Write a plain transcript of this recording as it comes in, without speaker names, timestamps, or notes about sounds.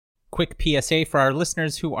quick PSA for our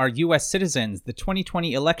listeners who are U.S. citizens. The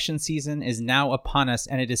 2020 election season is now upon us,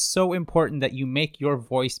 and it is so important that you make your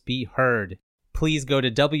voice be heard. Please go to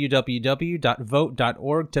www.vote.org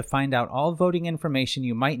to find out all voting information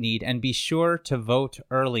you might need, and be sure to vote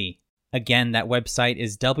early. Again, that website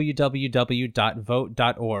is www.vote.org.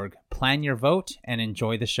 Plan your vote and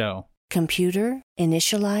enjoy the show. Computer,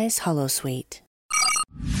 initialize holosuite.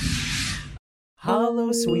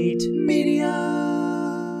 Holosuite Media.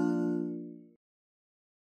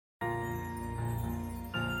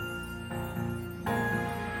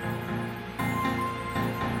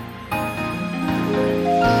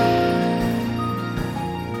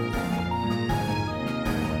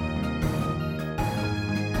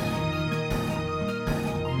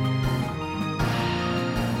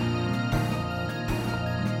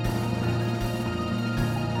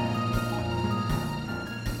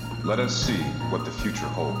 Let us see what the future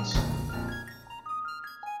holds.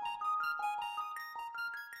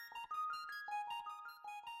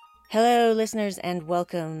 Hello, listeners, and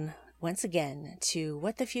welcome once again to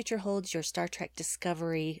What the Future Holds, your Star Trek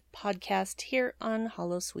Discovery podcast here on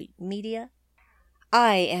Holosuite Media.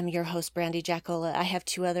 I am your host, Brandy Jackola. I have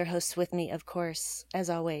two other hosts with me, of course, as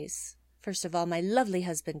always. First of all, my lovely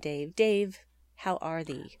husband, Dave. Dave, how are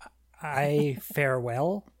thee? I fare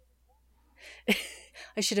well.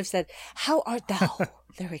 I should have said, how art thou?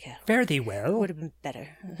 There we go. Fare thee well. Would have been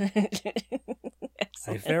better.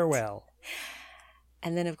 I fare well.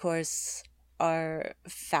 And then, of course, our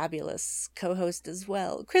fabulous co-host as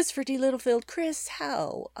well, Christopher D. Littlefield. Chris,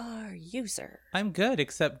 how are you, sir? I'm good,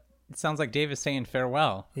 except it sounds like Dave is saying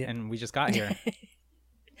farewell, Yeah. and we just got here.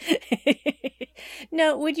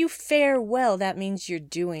 No, when you fare well, that means you're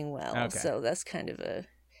doing well. Okay. So that's kind of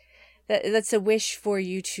that's a wish for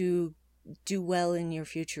you to do well in your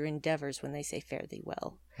future endeavors when they say fare thee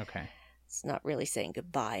well. Okay. It's not really saying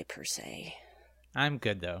goodbye, per se. I'm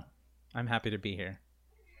good, though. I'm happy to be here.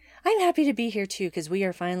 I'm happy to be here, too, because we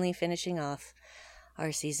are finally finishing off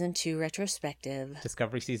our Season 2 retrospective.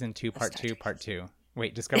 Discovery Season 2, Part Star 2, Trek. Part 2.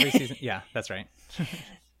 Wait, Discovery Season... Yeah, that's right.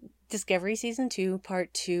 Discovery Season 2,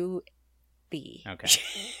 Part 2B. Okay.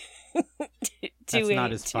 That's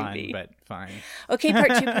not as fun, but fine. Okay,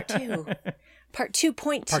 Part 2, Part 2. Part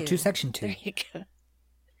 2.2. Part 2, Section 2. There you go.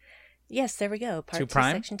 Yes, there we go. Part 2 2,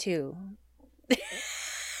 prime? Section 2.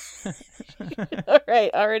 All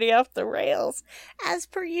right, already off the rails, as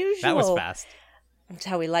per usual. That was fast. That's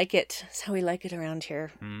how we like it. That's how we like it around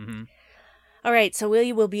here. Mm-hmm. All right, so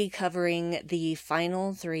we will be covering the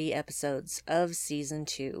final 3 episodes of Season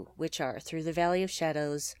 2, which are Through the Valley of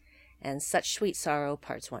Shadows and Such Sweet Sorrow,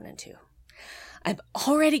 Parts 1 and 2. I'm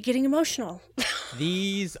already getting emotional.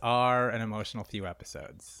 These are an emotional few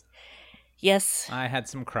episodes. Yes. I had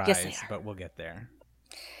some cries, Yes, they are. but we'll get there.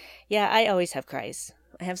 Yeah, I always have cries.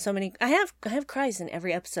 I have so many. I have cries in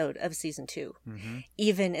every episode of Season 2. Mm-hmm.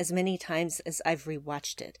 Even as many times as I've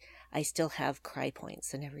rewatched it, I still have cry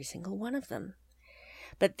points in every single one of them.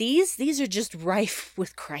 But these are just rife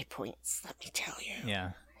with cry points, let me tell you.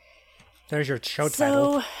 Yeah. There's your show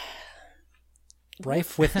title. So,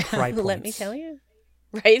 Rife with cry points. let me tell you.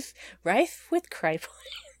 Rife with cry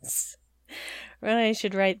points. Right, I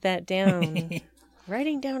should write that down.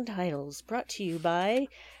 Writing down titles, brought to you by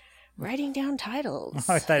Writing Down Titles.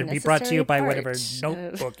 I thought it'd be brought to you by whatever Necessary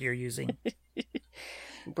part notebook you're using.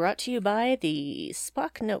 Brought to you by the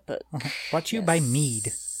Spock Notebook. Brought to you by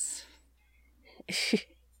Mead.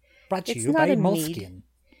 Brought to It's you not by a mead.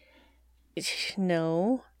 Moleskine.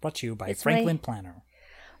 No. Brought to you by It's Franklin my- Planner.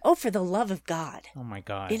 Oh, for the love of God. Oh my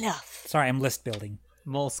god. Enough. Sorry, I'm list building.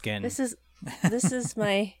 Moleskin. This is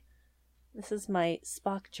my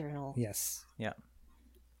Spock journal. Yes. Yeah.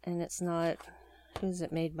 And it's not, who's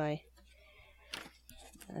it made by?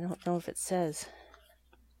 I don't know if it says.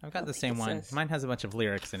 I've got the think same it one. says. Mine has a bunch of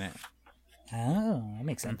lyrics in it. Oh, that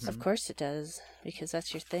makes sense. Of course it does, because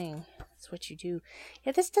that's your thing. That's what you do.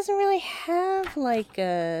 Yeah, this doesn't really have like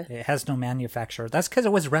a... It has no manufacturer. That's because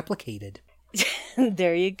it was replicated.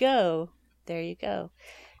 There you go. There you go.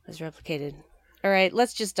 It was replicated. All right,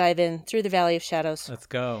 let's just dive in. Through the Valley of Shadows. Let's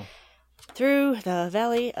go. Through the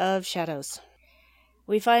Valley of Shadows.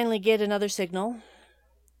 We finally get another signal.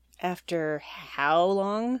 After how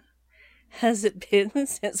long has it been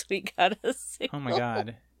since we got a signal? Oh my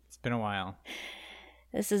god. It's been a while.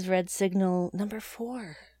 This is red signal number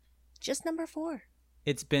 4. Just number 4.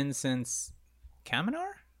 It's been since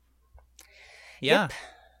Kaminar? Yeah. Yep.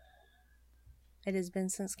 It has been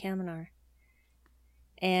since Kaminar.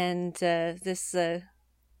 And this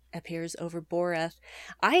appears over Borath.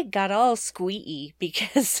 I got all squeaky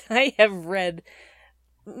because I have read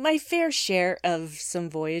my fair share of some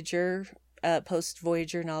Voyager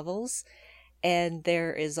post-Voyager novels, and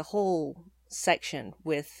there is a whole section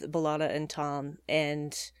with B'Elanna and Tom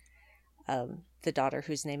and the daughter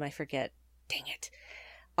whose name I forget. Dang it.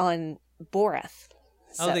 On Boreth.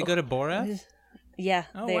 Oh, they go to Boreth? Yeah.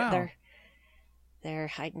 Oh, wow. They're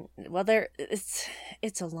hiding. Well,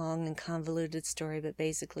 it's a long and convoluted story, but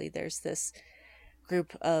basically there's this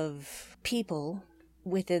group of people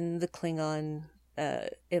within the Klingon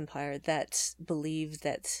empire that believe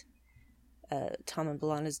that Tom and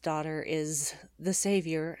B'Elanna's daughter is the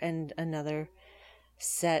savior, and another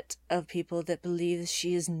set of people that believe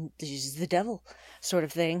she's the devil, sort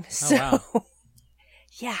of thing. Oh, So, wow.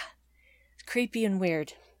 yeah, creepy and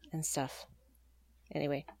weird and stuff.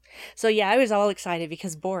 Anyway, so yeah, I was all excited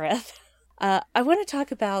because Boreth. I want to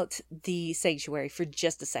talk about the sanctuary for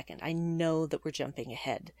just a second. I know that we're jumping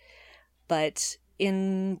ahead, but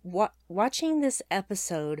in watching this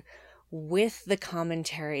episode with the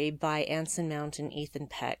commentary by Anson Mount and Ethan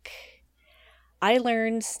Peck, I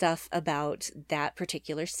learned stuff about that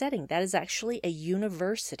particular setting. That is actually a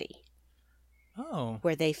university. Oh.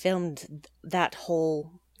 Where they filmed that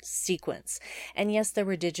whole sequence. And yes, there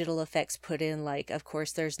were digital effects put in, like, of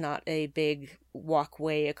course, there's not a big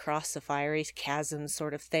walkway across a fiery chasm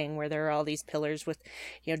sort of thing where there are all these pillars with,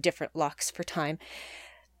 different locks for time.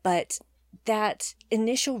 But that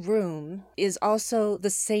initial room is also the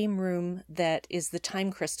same room that is the time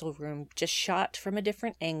crystal room, just shot from a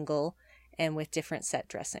different angle and with different set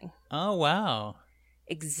dressing. Oh, wow.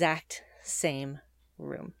 Exact same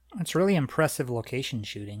room. It's really impressive location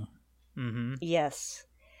shooting. Mm-hmm. Yes.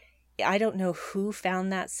 I don't know who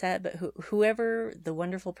found that set, but whoever the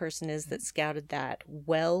wonderful person is that scouted that,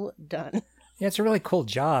 well done. Yeah, it's a really cool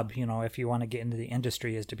job, if you want to get into the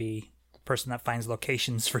industry, is to be the person that finds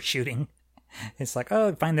locations for shooting. It's like,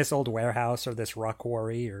 oh, find this old warehouse or this rock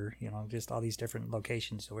quarry or, just all these different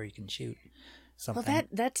locations where you can shoot something.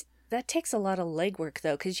 Well, that takes a lot of legwork,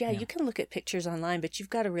 though, because, you can look at pictures online, but you've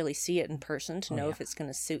got to really see it in person to know if it's going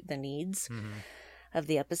to suit the needs of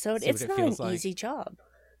the episode. It's not an easy job.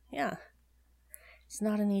 Yeah. It's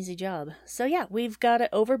not an easy job. So, yeah, we've got it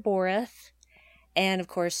over Boreth. And, of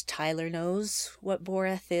course, Tyler knows what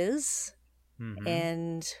Boreth is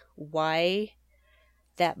and why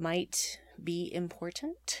that might be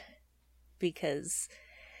important, because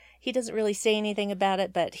he doesn't really say anything about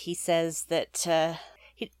it, but he says that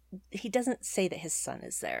he doesn't say that his son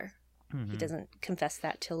is there. He doesn't confess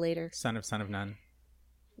that till later. Son of none.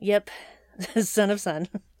 Yep. Son of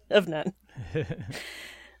none.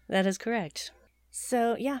 That is correct.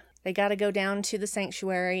 So, yeah, they got to go down to the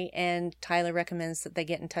sanctuary, and Tyler recommends that they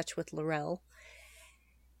get in touch with L'Rell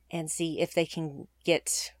and see if they can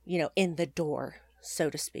get, in the door, so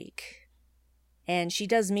to speak. And she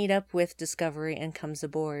does meet up with Discovery and comes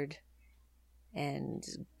aboard. And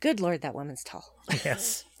good Lord, that woman's tall.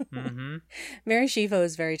 Yes. Mary Shivo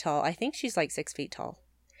is very tall. I think she's like 6 feet tall.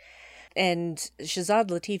 And Shazad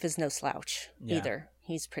Latif is no slouch either.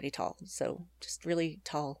 He's pretty tall. So just really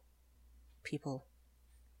tall people,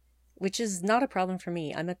 which is not a problem for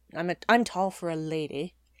me. I'm tall for a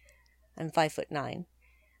lady. I'm 5'9".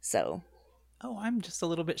 So. Oh, I'm just a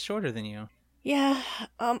little bit shorter than you. Yeah,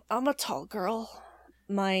 I'm a tall girl.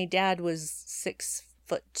 My dad was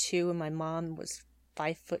 6'2" and my mom was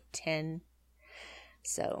 5'10".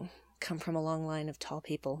 So come from a long line of tall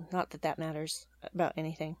people. Not that matters about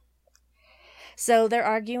anything. So they're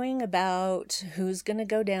arguing about who's going to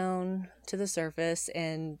go down to the surface,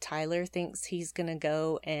 and Tyler thinks he's going to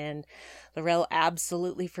go, and L'Rell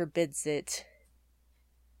absolutely forbids it.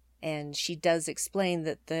 And she does explain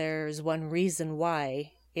that there's one reason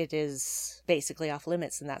why it is basically off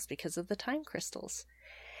limits, and that's because of the time crystals.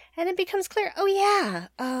 And it becomes clear,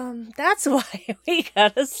 that's why we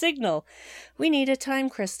got a signal. We need a time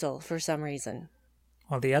crystal for some reason.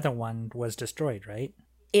 Well, the other one was destroyed, right?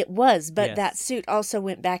 It was, but Yes. that suit also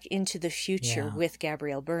went back into the future with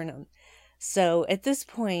Gabrielle Burnham. So at this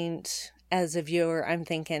point, as a viewer, I'm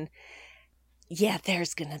thinking, yeah,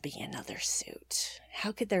 there's going to be another suit.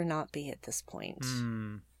 How could there not be at this point?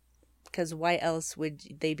 Because why else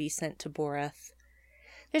would they be sent to Boreth?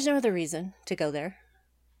 There's no other reason to go there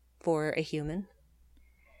for a human.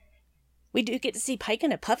 We do get to see Pike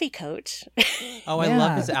in a puffy coat. Oh, I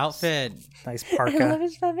love his outfit. Nice I parka. love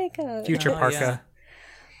his puffy coat. Future Oh, parka.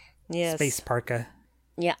 Yes. Space parka.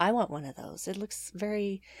 Yeah, I want one of those. It looks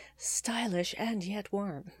very stylish and yet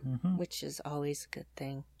warm, which is always a good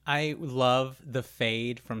thing. I love the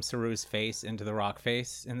fade from Saru's face into the rock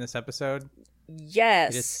face in this episode.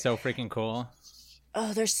 Yes. It is so freaking cool.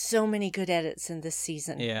 Oh, there's so many good edits in this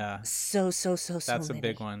season. Yeah. So That's a many.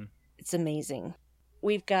 big one. It's amazing.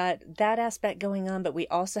 we've got that aspect going on, but we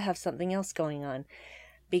also have something else going on.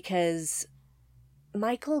 Because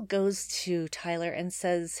Michael goes to Tyler and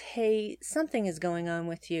says, hey, something is going on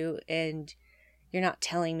with you and you're not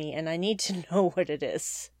telling me, and I need to know what it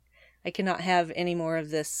is. I cannot have any more of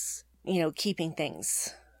this, keeping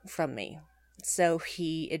things from me. So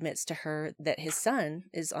he admits to her that his son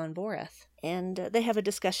is on Boreth. And they have a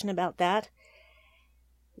discussion about that.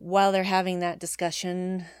 While they're having that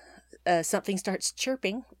discussion, something starts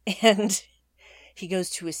chirping, and he goes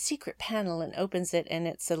to a secret panel and opens it, and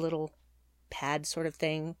it's a little pad sort of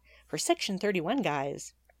thing for Section 31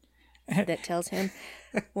 guys that tells him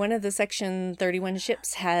one of the Section 31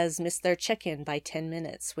 ships has missed their check-in by 10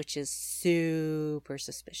 minutes, which is super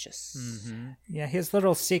suspicious. Mm-hmm. Yeah, his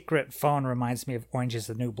little secret phone reminds me of Orange is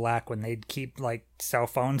the New Black when they'd keep, like, cell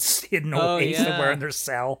phones hidden away somewhere in their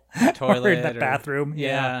cell. Toilet or in the bathroom.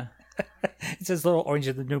 Yeah. It's his little Orange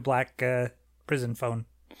is the New Black prison phone.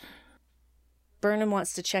 Burnham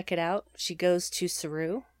wants to check it out. She goes to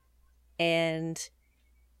Saru, and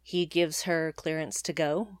he gives her clearance to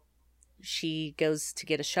go. She goes to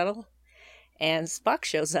get a shuttle, and Spock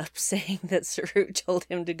shows up saying that Saru told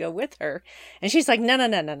him to go with her. And she's like, no.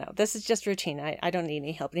 This is just routine. I don't need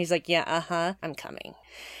any help. And he's like, yeah, I'm coming.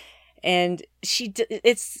 And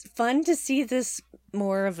it's fun to see this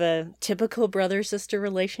more of a typical brother-sister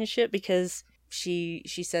relationship, because she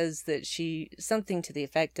says that something to the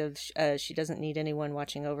effect of she doesn't need anyone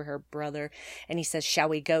watching over her brother. And he says, shall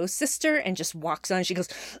we go, sister? And just walks on. She goes,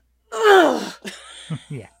 ugh.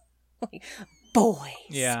 Yeah. Like, boys.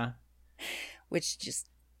 Yeah. Which just...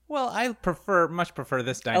 Well, I much prefer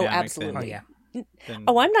this dynamic. Absolutely. Than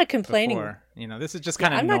I'm not complaining. Before. This is just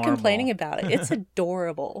kind of I'm normal. not complaining about it. It's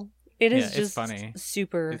adorable. It is just funny.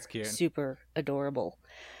 Super, it's cute. Super adorable.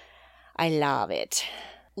 I love it.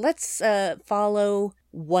 Let's follow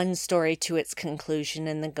one story to its conclusion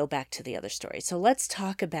and then go back to the other story. So let's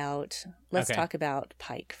talk about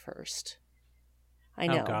Pike first. I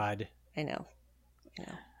know. Oh, God. I know.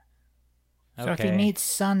 So if he meets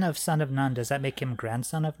son of None, does that make him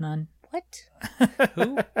grandson of None? What?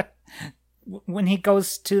 Who? When he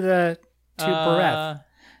goes to Boreth.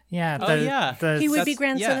 Yeah. He would be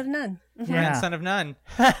grandson of None. Mm-hmm. Grandson of None.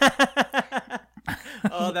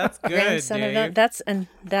 Oh, that's good, grandson Dave. Of None. That's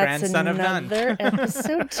grandson another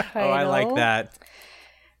episode title. Oh, I like that.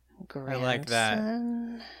 Grandson I like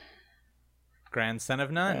that. Grandson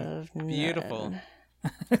of None. Beautiful.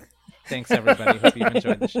 Thanks, everybody. Hope you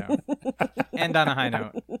enjoyed the show. And on a high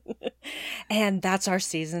note. And that's our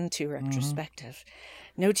season 2 retrospective.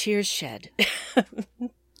 No tears shed.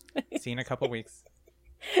 See you in a couple weeks.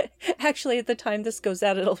 Actually, at the time this goes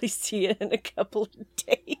out, it'll be see it in a couple of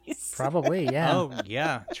days. Probably, yeah. Oh,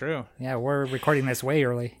 yeah, true. Yeah, we're recording this way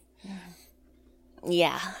early.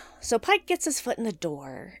 Yeah. So Pike gets his foot in the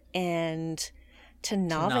door, and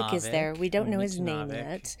Tanavik is there. We don't know his name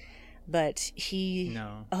yet, but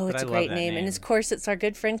it's a great name. And of course, it's our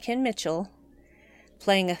good friend Ken Mitchell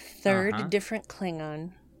playing a third different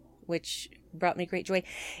Klingon, which brought me great joy.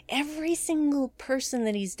 Every single person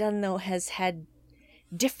that he's done, though, has had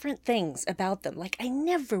different things about them. Like, I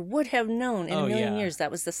never would have known in a million years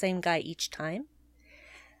that was the same guy each time.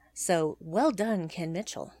 So, well done, Ken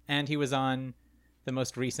Mitchell. And he was on the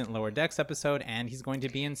most recent Lower Decks episode, and he's going to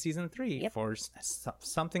be in season 3 for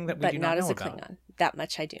something that we do not know about. But not as a Klingon. That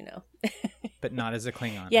much I do know. But not as a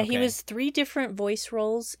Klingon. Yeah, he was 3 different voice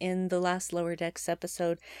roles in the last Lower Decks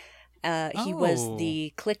episode. He was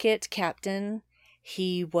the Clickett captain.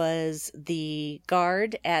 He was the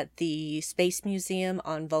guard at the Space Museum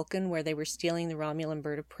on Vulcan where they were stealing the Romulan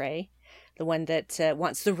bird of prey. The one that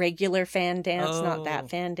wants the regular fan dance, not that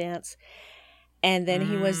fan dance. And then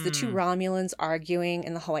he was the 2 Romulans arguing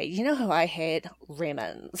in the hallway. You know who I hate?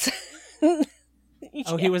 Rimmons.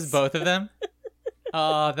 Oh, he was both of them?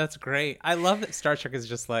 Oh, that's great. I love that Star Trek is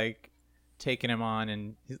just like taking him on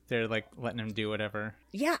and they're like letting him do whatever.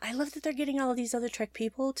 Yeah, I love that they're getting all of these other Trek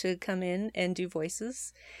people to come in and do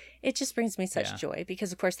voices. It just brings me such joy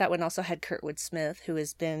because, of course, that one also had Kurtwood Smith, who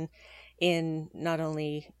has been in not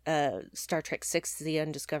only Star Trek VI, The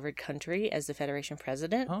Undiscovered Country as the Federation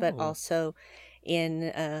president, but also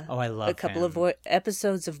in a couple of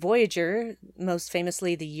episodes of Voyager, most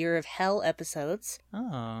famously the Year of Hell episodes.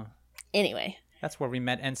 Oh. Anyway. That's where we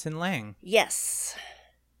met Ensign Lang. Yes.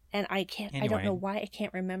 And I don't know why I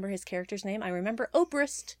can't remember his character's name. I remember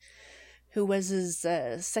Obrist, who was his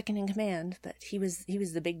second in command, but he was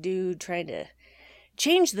the big dude trying to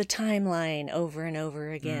change the timeline over and over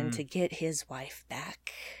again to get his wife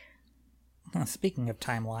back. Well, speaking of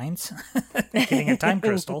timelines, getting a time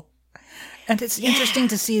crystal. And it's interesting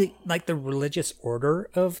to see like the religious order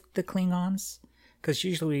of the Klingons. Because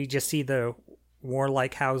usually we just see the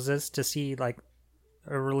warlike houses to see like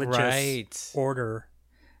a religious order.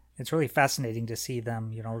 It's really fascinating to see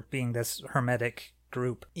them, being this hermetic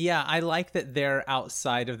group. Yeah, I like that they're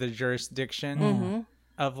outside of the jurisdiction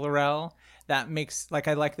of L'Rell. That makes,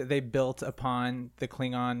 I like that they built upon the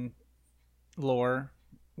Klingon lore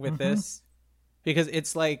with this. Because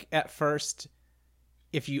it's like, at first,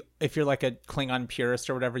 if you're like a Klingon purist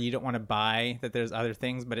or whatever, you don't want to buy that there's other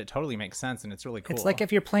things, but it totally makes sense and it's really cool. It's like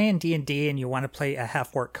if you're playing D&D and you want to play a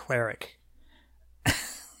half-orc cleric.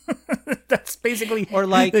 That's basically or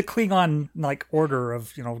like the Klingon order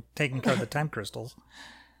of taking care of the time crystals.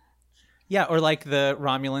 Yeah, or like the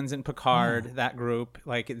Romulans and Picard, that group.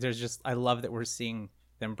 There's just, I love that we're seeing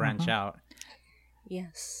them branch out.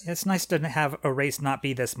 Yes, it's nice to have a race not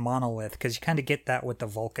be this monolith, because you kind of get that with the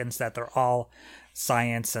Vulcans, that they're all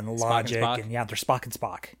science and logic, and they're Spock and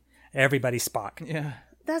Spock. Everybody's Spock. Yeah,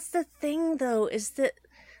 that's the thing though, is that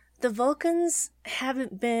the Vulcans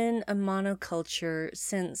haven't been a monoculture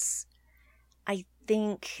since, I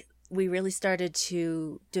think, we really started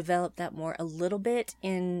to develop that more a little bit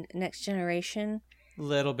in Next Generation. A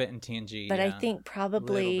little bit in TNG, but I think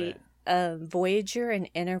probably Voyager and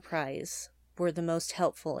Enterprise were the most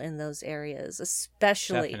helpful in those areas,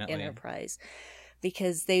 especially Enterprise,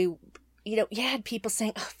 because they, you had people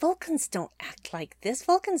saying, oh, Vulcans don't act like this.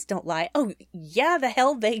 Vulcans don't lie. Oh, yeah, the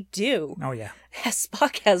hell they do. Oh, yeah.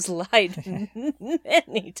 Spock has lied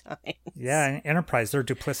many times. Yeah, in Enterprise, they're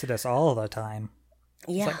duplicitous all the time.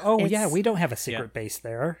 Yeah. It's like, we don't have a secret base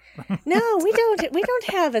there. No, we don't. We don't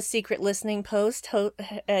have a secret listening post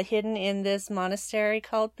hidden in this monastery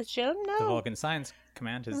called Bajum. No. The Vulcan Science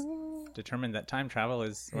Command has determined that time travel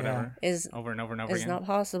is whatever is over and over and over again. Is not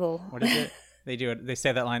possible. What is it? They do it. They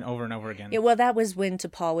say that line over and over again. Yeah, well, that was when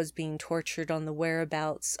T'Pol was being tortured on the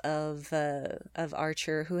whereabouts of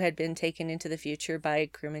Archer, who had been taken into the future by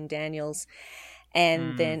Crewman Daniels,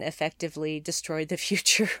 and then effectively destroyed the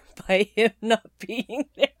future by him not being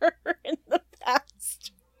there in the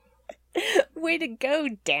past. Way to go,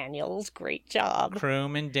 Daniels! Great job,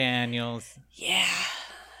 Crewman Daniels. Yeah.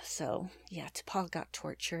 So yeah, T'Pol got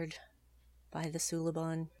tortured by the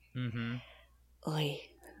Suliban. Oy.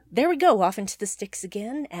 There we go, off into the sticks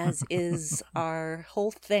again, as is our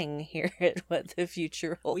whole thing here at What the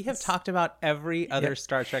Future Holds. We have talked about every other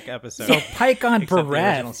Star Trek episode. So Pike on except the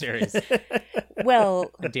Barrett. original series.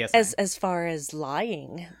 Well, DS9. as far as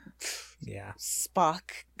lying, Spock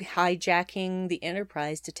hijacking the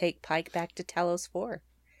Enterprise to take Pike back to Talos 4.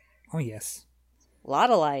 Oh, yes. A lot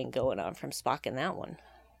of lying going on from Spock in that one.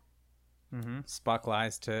 Spock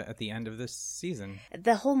lies at the end of this season.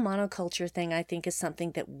 The whole monoculture thing, I think, is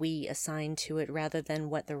something that we assign to it rather than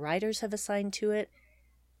what the writers have assigned to it.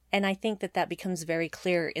 And I think that becomes very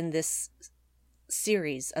clear in this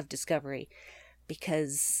series of Discovery,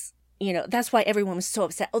 because, that's why everyone was so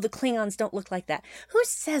upset. Oh, the Klingons don't look like that. Who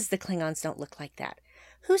says the Klingons don't look like that?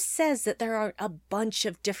 Who says that there are a bunch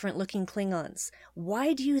of different looking Klingons?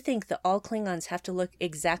 Why do you think that all Klingons have to look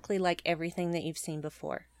exactly like everything that you've seen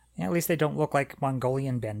before? Yeah, at least they don't look like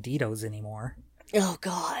Mongolian banditos anymore. Oh,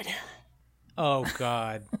 God. Oh,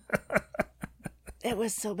 God. It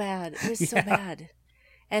was so bad. It was so bad.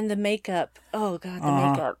 And the makeup. Oh, God, the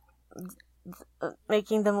makeup.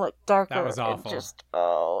 Making them look darker. That was awful. Just,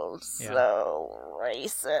 so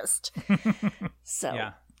racist. So,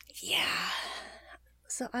 yeah.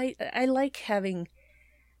 So I like having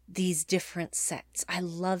these different sects. I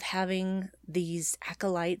love having these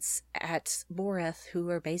acolytes at Boreth who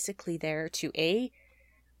are basically there to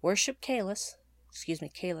worship Kahless. Excuse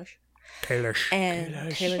me, Kalish. Kalish.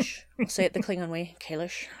 And Kalish. I'll say it the Klingon way,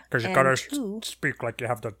 Kalish. Because you gotta speak like you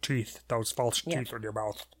have the teeth, those false teeth in your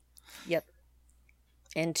mouth. Yep.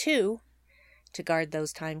 And 2, to guard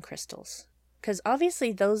those time crystals. Because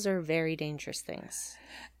obviously those are very dangerous things.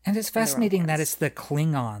 And it's fascinating that it's the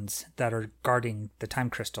Klingons that are guarding the time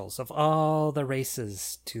crystals of all the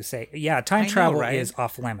races to say, time travel is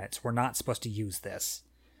off limits. We're not supposed to use this.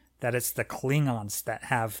 That it's the Klingons that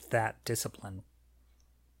have that discipline.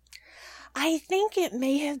 I think it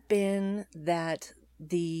may have been that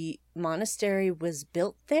the monastery was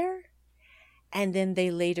built there, and then they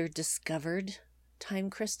later discovered time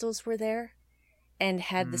crystals were there, and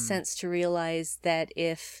had the sense to realize that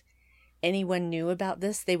if anyone knew about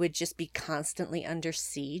this, they would just be constantly under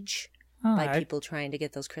siege by people trying to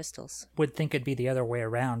get those crystals. Would think it'd be the other way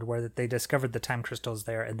around, where they discovered the time crystals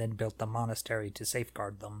there and then built the monastery to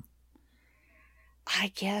safeguard them.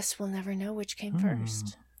 I guess we'll never know which came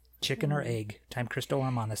first. Chicken or egg, time crystal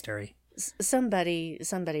or monastery. Somebody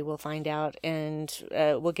will find out, and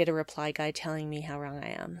we'll get a reply guy telling me how wrong I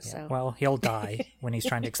am. Yeah. So Well, he'll die when he's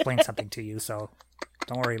trying to explain something to you, so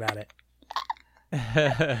don't worry about it.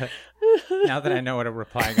 Now that I know what a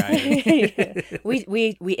reply guy is.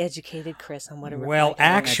 we educated Chris on what a reply Well, guy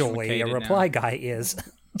actually, a educated reply now. guy is.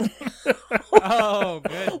 Oh,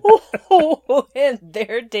 good. Oh, and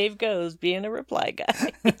there Dave goes being a reply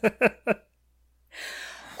guy.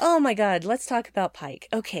 Oh my God, let's talk about Pike.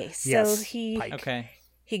 Okay, so Yes, Pike. Okay.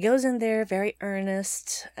 he goes in there very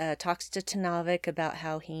earnest, talks to Tenavik about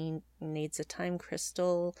how he needs a time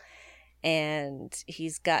crystal, and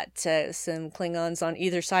he's got some Klingons on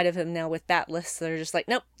either side of him now with bat'leths that are just like,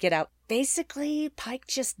 nope, get out. Basically, Pike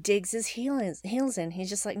just digs his heels in. He's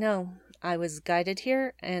just like, no, I was guided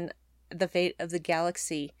here, and the fate of the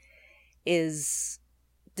galaxy is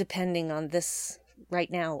depending on this right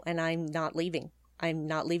now, and I'm not leaving. I'm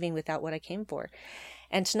not leaving without what I came for.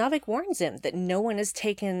 And Tenavik warns him that no one has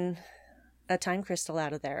taken a time crystal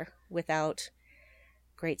out of there without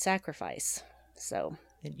great sacrifice. So,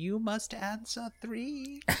 And you must answer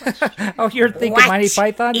 3. Oh, you're thinking Monty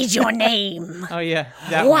Python? is your name? Oh, yeah.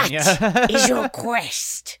 That What one, yeah. is your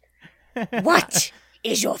quest? What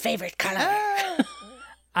is your favorite color?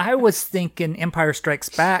 I was thinking Empire Strikes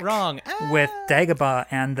Back Wrong. with Dagobah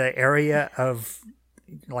and the area of,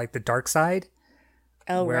 like, the dark side.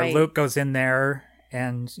 Oh, where right. Luke goes in there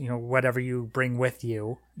and, whatever you bring with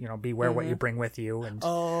you, beware what you bring with you. And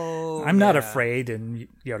Oh, I'm not yeah. afraid. And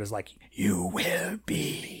Yoda's like, you will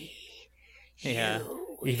be. Yeah.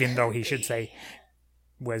 Even though he should say,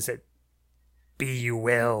 was it be you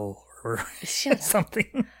will or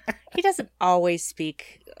something? He doesn't always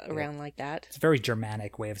speak around like that. It's a very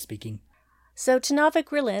Germanic way of speaking. So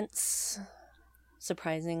Tenavik relents,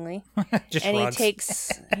 surprisingly. Just And shrugs. he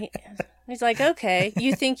takes... He's like, okay,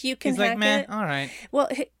 you think you can He's hack like, man, it? all right. Well,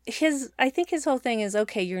 I think his whole thing is,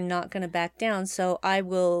 okay, you're not going to back down, so I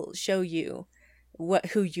will show you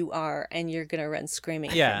who you are, and you're going to run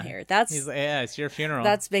screaming Yeah. from here. He's like, yeah, it's your funeral.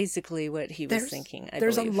 That's basically what he was thinking, I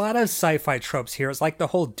There's believe. a lot of sci-fi tropes here. It's like the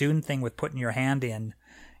whole Dune thing with putting your hand in,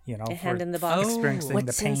 A hand in the box. experiencing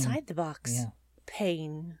What's the pain. inside the box? Yeah.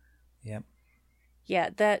 Pain. Yep. Yeah,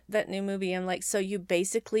 that new movie, I'm like, so you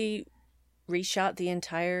basically reshot the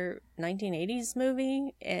entire 1980s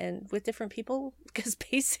movie and with different people? Because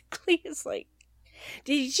basically it's like,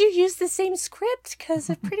 did you use the same script? Because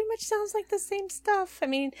it pretty much sounds like the same stuff. I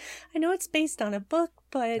mean, I know it's based on a book,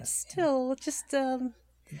 but still, just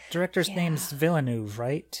Director's name's Villeneuve,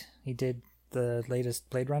 right? He did the latest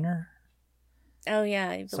Blade Runner. oh yeah,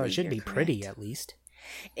 I So it believe should you're be pretty correct. at least.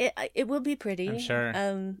 It will be pretty. I'm sure.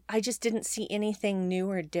 I just didn't see anything new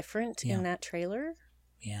or different Yeah. in that trailer,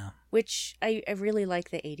 Yeah. which I really like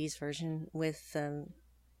the 80s version with Kyle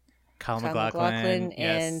Kyle MacLachlan. MacLachlan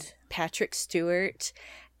and Yes. Patrick Stewart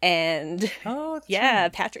and Oh, that's yeah,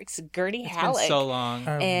 right. Patrick's Gertie It's Halleck been so long.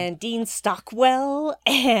 and Dean Stockwell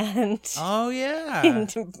and Oh, yeah.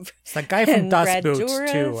 It's the guy from and Das Brad Boot, too.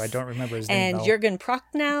 Dourif I don't remember his name, and though. Jürgen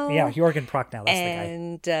Prochnow. Yeah, Jürgen Prochnow,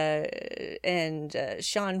 that's the guy. And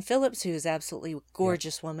Sean Phillips, who's absolutely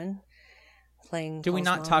gorgeous woman playing. Do we Paul's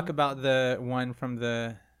not mom. talk about the one from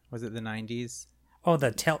was it the 90s? Oh,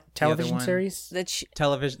 the television one. series? the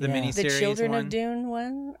Television, the Yeah. miniseries the Children one? of Dune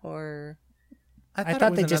one? Or I it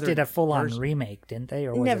thought was they just another did a full-on version. remake, didn't they?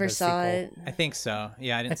 Or was never it a saw sequel? it. I think so.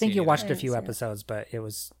 Yeah, I didn't I think see you it watched a didn't few see it. episodes, but it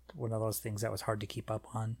was one of those things that was hard to keep up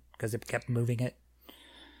on because it kept moving it.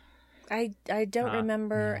 I don't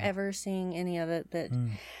remember yeah. ever seeing any of it, but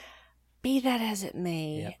be that as it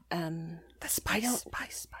may, The spice.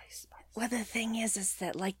 well, the thing is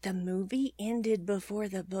that like the movie ended before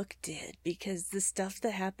the book did, because the stuff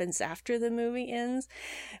that happens after the movie ends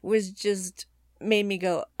was just made me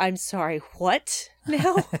go, I'm sorry, what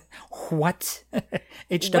now? What?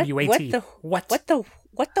 HWAT. What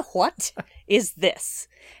the what is this?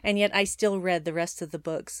 And yet I still read the rest of the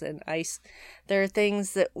books, and there are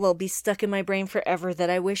things that will be stuck in my brain forever that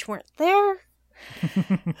I wish weren't there.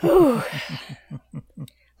 Whew.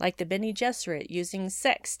 Like the Bene Gesserit using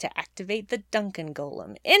sex to activate the Duncan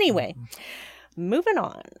golem. Anyway, moving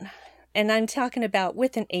on. And I'm talking about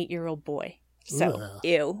with an 8-year-old boy. So, Ugh.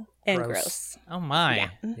 ew and Gross. gross. Oh, my.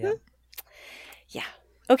 Yeah. Yeah.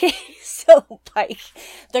 Okay, so Pike,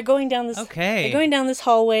 they're going down this. Okay. They're going down this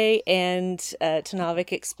hallway, and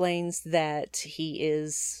Tenavik explains that he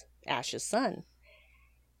is Ash's son,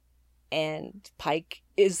 and Pike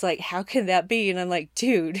is like, "How can that be?" And I'm like,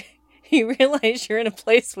 "Dude, you realize you're in a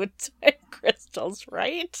place with time crystals,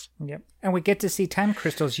 right?" Yep. And we get to see time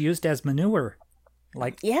crystals used as manure,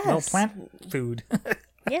 like little Yes. plant food.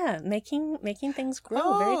 Yeah, making things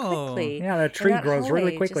grow very quickly. Yeah, that tree grows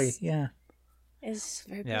really quickly. Is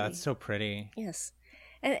very pretty. Yeah, it's so pretty. Yes.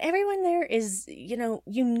 And everyone there is, you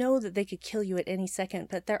know that they could kill you at any second,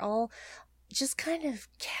 but they're all just kind of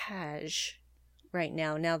cash right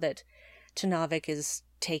now that Tenavik is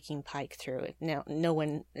taking Pike through it. Now, no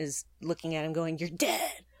one is looking at him going, "You're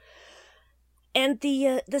dead." And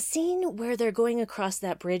the scene where they're going across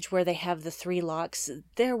that bridge where they have the 3 locks,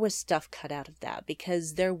 there was stuff cut out of that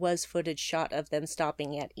because there was footage shot of them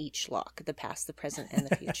stopping at each lock, the past, the present, and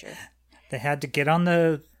the future. They had to get on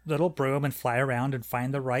the little broom and fly around and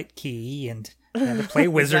find the right key, and they had to play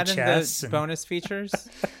wizard Is that chess. in the bonus features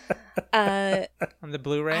On the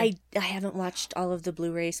Blu-ray? I haven't watched all of the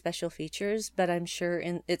Blu-ray special features, but I'm sure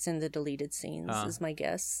it's in the deleted scenes, is my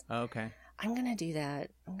guess. Oh, okay. I'm gonna do that.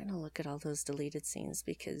 I'm gonna look at all those deleted scenes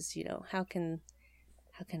because, how can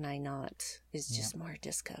I not? It's just more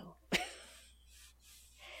disco.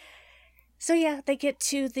 So yeah, they get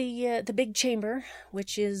to the big chamber,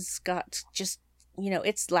 which is got just,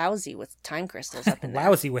 it's lousy with time crystals up in there.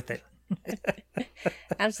 Lousy with it.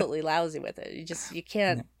 Absolutely lousy with it. You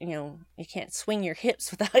can't swing your hips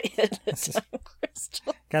without hitting a time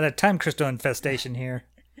crystal. Got a time crystal infestation here.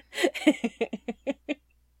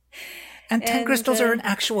 And time crystals are an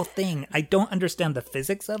actual thing. I don't understand the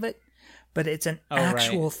physics of it, but it's an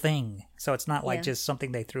actual thing. So it's not like just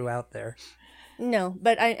something they threw out there. No,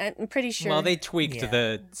 but I'm pretty sure. Well, they tweaked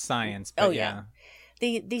the science. But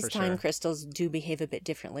These time crystals do behave a bit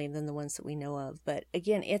differently than the ones that we know of. But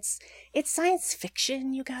again, it's science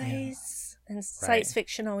fiction, you guys. Yeah. And science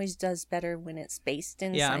fiction always does better when it's based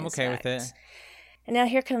in science I'm okay fact. with it. And now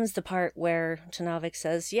here comes the part where Tenavik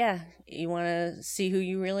says, yeah, you want to see who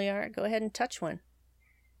you really are? Go ahead and touch one.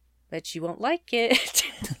 But you won't like it.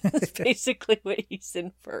 That's basically what he's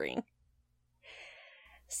inferring.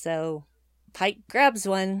 So Pike grabs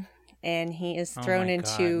one, and he is thrown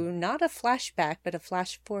into not a flashback, but a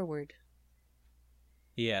flash forward.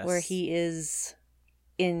 Yes. Where he is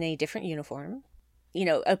in a different uniform.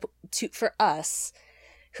 For us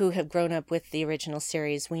who have grown up with the original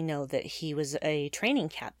series, we know that he was a training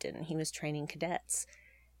captain. He was training cadets.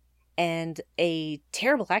 And a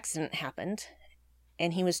terrible accident happened,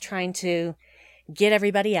 and he was trying to get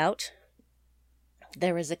everybody out.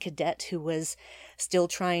 There was a cadet who was still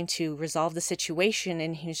trying to resolve the situation,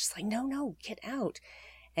 and he was just like, no, get out.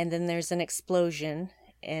 And then there's an explosion,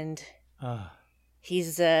 and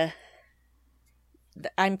he's,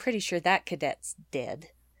 I'm pretty sure that cadet's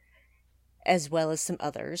dead, as well as some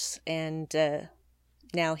others. And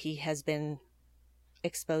now he has been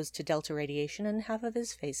exposed to delta radiation, and half of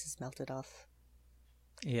his face is melted off.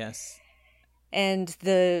 Yes. And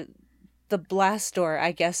the blast door,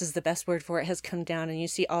 I guess is the best word for it, has come down, and you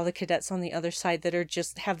see all the cadets on the other side that are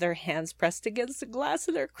just have their hands pressed against the glass,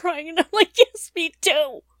 and they're crying, and I'm like, yes, me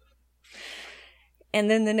too. And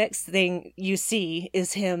then the next thing you see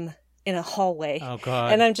is him in a hallway. Oh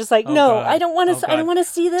God! And I'm just like, I don't want to. I don't want to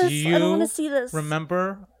see this. I don't want to see this.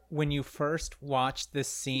 Remember when you first watched this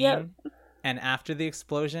scene, and after the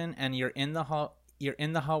explosion, and you're in the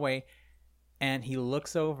hallway, and he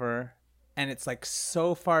looks over, and it's like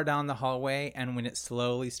so far down the hallway, and when it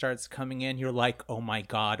slowly starts coming in, you're like, oh my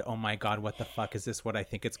god, what the fuck is this? What I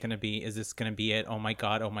think it's gonna be? Is this gonna be it? Oh my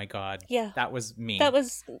god. Yeah, that was me. I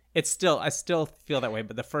still feel that way,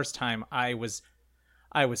 but the first time I was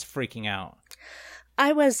freaking out.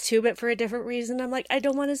 I was too, but for a different reason. I'm like, I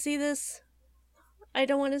don't want to see this.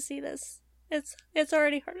 It's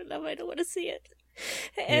already hard enough. I don't want to see it.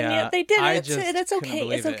 And yet they did it, and it's okay.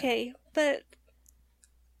 It's okay. But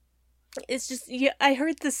it's just, I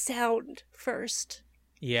heard the sound first.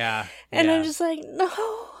 Yeah. And I'm just like, no,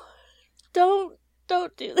 don't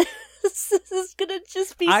do this. This is gonna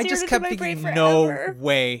just be. I just kept thinking, no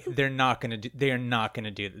way, they're not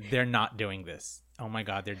doing this. Oh my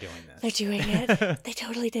god, they're doing this. They're doing it. They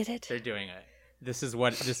totally did it. They're doing it. This is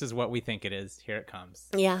what we think it is. Here it comes.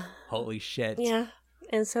 Yeah. Holy shit. Yeah.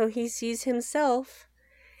 And so he sees himself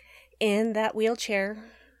in that wheelchair,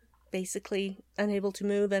 basically unable to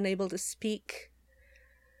move, unable to speak,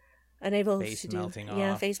 unable face to do melting off.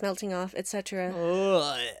 Yeah, face melting off, etc.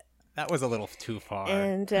 That was a little too far.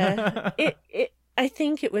 And I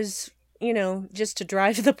think it was, just to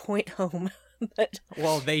drive the point home. But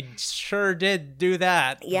well, they sure did do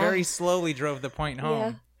that. Yeah. Very slowly drove the point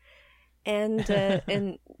home. Yeah.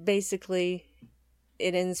 And basically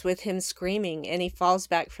it ends with him screaming, and he falls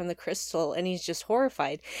back from the crystal, and he's just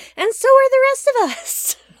horrified. And so are the rest of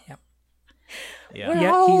us. Yep. Yeah. We're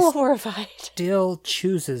all horrified. Still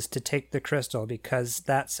chooses to take the crystal because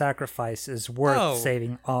that sacrifice is worth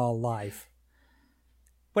saving all life.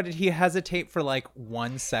 What, did he hesitate for like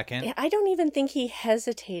 1 second? Yeah, I don't even think he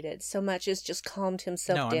hesitated so much as just calmed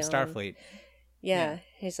himself No, down. I'm Starfleet. Yeah,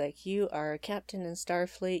 he's like, you are a captain in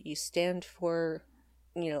Starfleet. You stand for,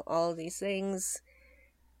 all of these things.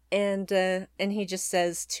 And he just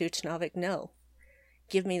says to Tenavik, no,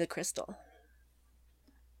 give me the crystal.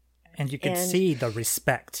 And you can see the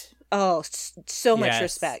respect. Oh, so much Yes.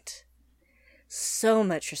 respect. So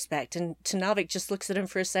much respect. And Tenavik just looks at him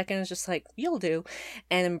for a second and is just like, you'll do.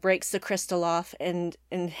 And then breaks the crystal off and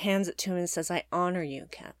hands it to him and says, I honor you,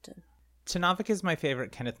 Captain. Tenavik is my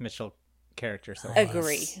favorite Kenneth Mitchell character so far.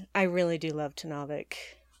 Agree. I really do love Tenavik.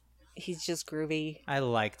 He's just groovy. I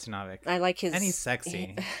like Tenavik. I like his... And he's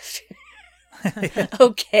sexy.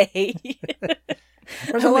 Okay.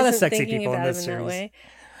 There's a lot of sexy people in this series.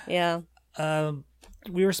 Yeah.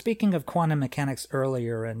 We were speaking of quantum mechanics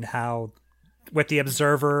earlier and how with the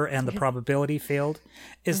observer and the probability field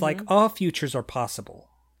is like all futures are possible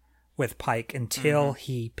with Pike until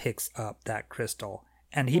he picks up that crystal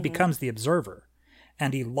and he becomes the observer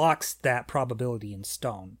and he locks that probability in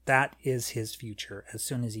stone. That is his future as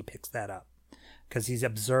soon as he picks that up because he's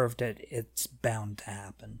observed it. It's bound to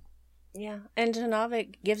happen. Yeah. And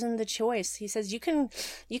Tenavik gives him the choice. He says, you can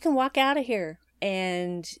walk out of here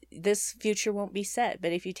and this future won't be set.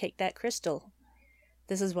 But if you take that crystal,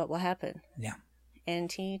 this is what will happen. Yeah.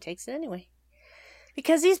 And he takes it anyway.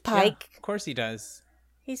 Because he's Pike. Yeah, of course he does.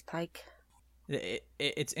 He's Pike.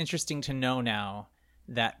 It's interesting to know now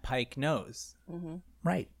that Pike knows. Mm-hmm.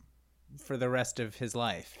 Right. For the rest of his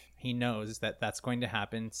life. He knows that that's going to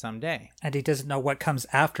happen someday. And he doesn't know what comes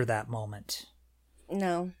after that moment.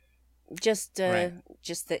 No. Just Right.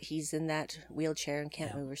 just that he's in that wheelchair and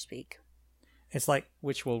can't move or speak. It's like...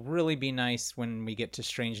 Which will really be nice when we get to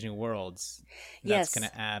Strange New Worlds. Yes. That's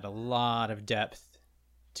going to add a lot of depth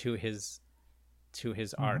to his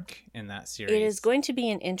arc in that series. It is going to be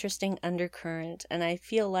an interesting undercurrent, and I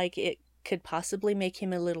feel like it could possibly make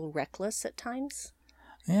him a little reckless at times.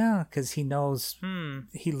 Yeah, because he knows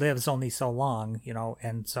he lives only so long,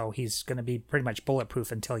 and so he's going to be pretty much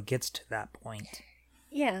bulletproof until he gets to that point.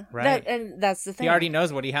 Yeah, Right. and that's the thing. He already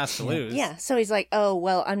knows what he has to lose. Yeah, so he's like, oh,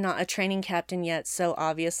 well, I'm not a training captain yet, so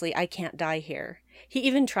obviously I can't die here. He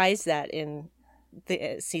even tries that in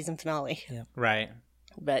the season finale. Yeah. Right.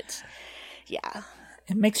 But, yeah.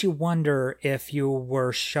 It makes you wonder if you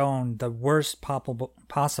were shown the worst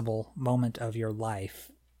possible moment of your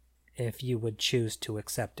life, if you would choose to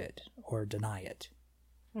accept it or deny it.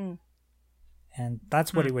 And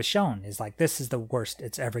that's what he was shown, is like, this is the worst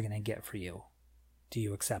it's ever going to get for you. Do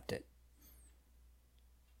you accept it?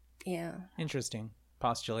 Yeah. Interesting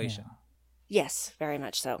postulation. Yes, very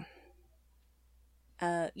much so.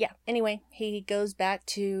 Anyway, he goes back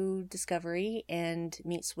to Discovery and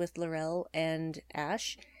meets with L'Rell and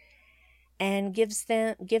Ash and gives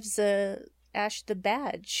Ash the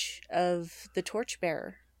badge of the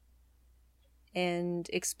Torchbearer and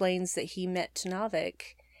explains that he met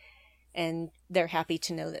Tenavik, and they're happy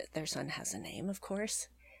to know that their son has a name, of course.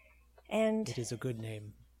 And It is a good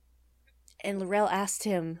name. And L'Rell asked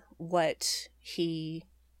him what he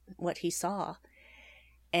saw,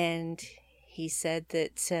 and he said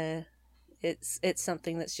that it's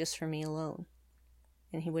something that's just for me alone,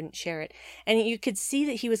 and he wouldn't share it. And you could see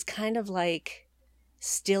that he was kind of like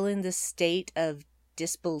still in this state of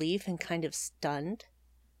disbelief and kind of stunned.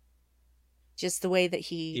 Just the way that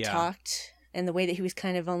he talked and the way that he was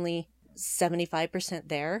kind of only 75%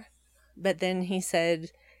 there. But then he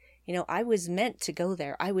said, I was meant to go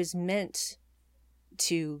there. I was meant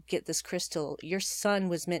to get this crystal. Your son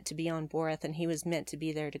was meant to be on Boreth, and he was meant to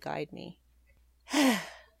be there to guide me.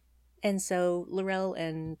 And so L'Rell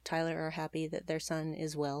and Tyler are happy that their son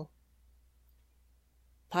is well.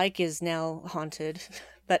 Pike is now haunted,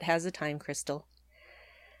 but has a time crystal.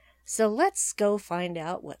 So let's go find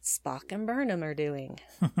out what Spock and Burnham are doing.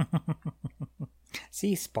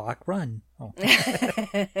 See, Spock, run. Oh.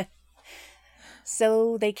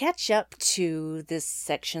 So they catch up to this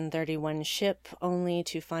Section 31 ship, only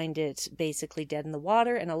to find it basically dead in the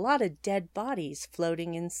water and a lot of dead bodies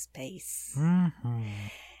floating in space. Mm-hmm.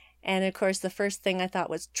 And of course, the first thing I thought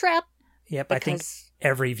was trap. Yep, I think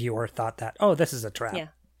every viewer thought that, oh, this is a trap.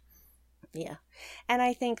 Yeah. And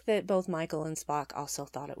I think that both Michael and Spock also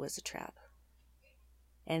thought it was a trap.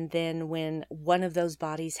 And then when one of those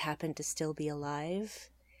bodies happened to still be alive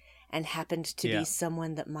and happened to be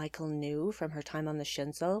someone that Michael knew from her time on the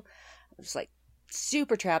Shenzhou, I was like,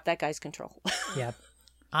 super trap, that guy's control. Yep.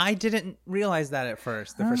 I didn't realize that at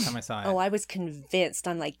first, the first time I saw it. Oh, I was convinced.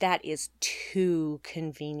 I'm like, that is too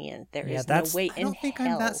convenient. There is no way in hell. I don't think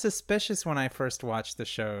I'm that suspicious when I first watched the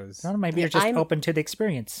shows. Well, maybe you're just open to the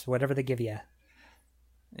experience, whatever they give you.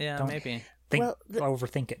 Yeah, Don't maybe.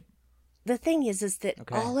 overthink it. The thing is that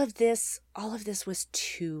Okay. all of this was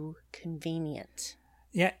too convenient.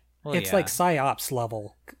 Yeah, Well, it's yeah. like PsyOps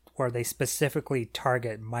level, where they specifically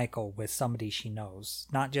target Michael with somebody she knows,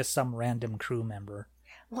 not just some random crew member,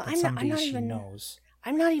 Well, but I'm somebody not she even. knows.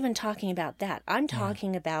 I'm not even talking about that. I'm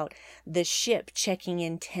talking about the ship checking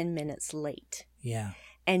in 10 minutes late. Yeah.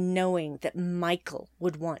 And knowing that Michael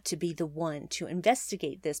would want to be the one to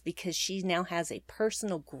investigate this because she now has a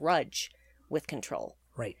personal grudge with Control.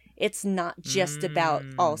 Right. It's not just about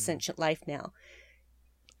all sentient life now.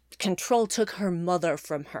 Control took her mother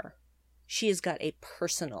from her. She has got a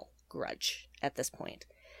personal grudge at this point.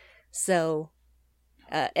 So,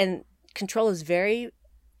 and Control is very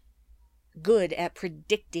good at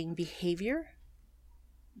predicting behavior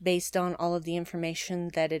based on all of the information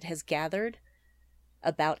that it has gathered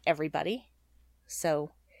about everybody.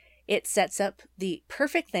 So it sets up the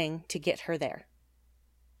perfect thing to get her there.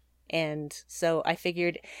 And so I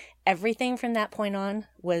figured everything from that point on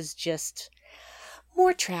was just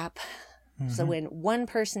more trap. Mm-hmm. So when one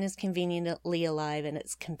person is conveniently alive and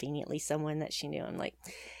it's conveniently someone that she knew, I'm like,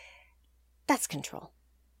 that's Control.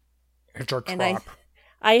 It's a trap. And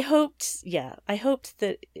I hoped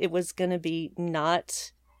that it was going to be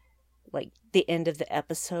not like the end of the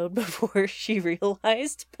episode before she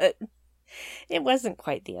realized, but it wasn't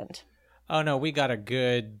quite the end. Oh no, we got a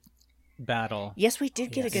good battle. Yes, we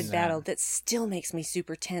did get a good battle that still makes me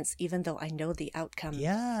super tense, even though I know the outcome.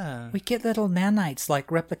 Yeah. We get little nanites like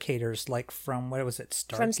replicators, like from, what was it,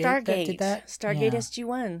 Stargate? From Stargate. That did that? Stargate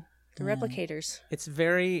SG-1. The replicators.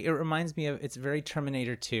 It reminds me of, it's very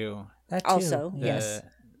Terminator 2. That too. Also, yes.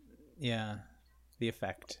 Yeah. The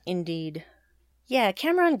effect. Indeed. Yeah,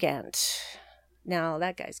 Cameron Gant. Now,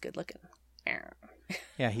 that guy's good looking.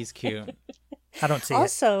 Yeah, he's cute. I don't see it.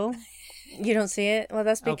 Also, you don't see it? Well,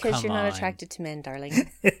 that's because you're not on. attracted to men,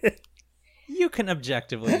 darling. You can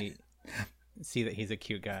objectively see that he's a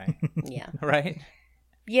cute guy. Yeah. Right?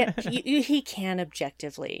 Yeah, he can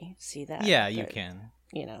objectively see that. Yeah, you can.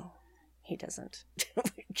 You know, he doesn't.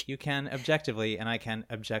 You can objectively, and I can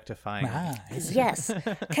objectify. Yes,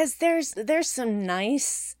 because there's some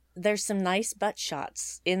nice butt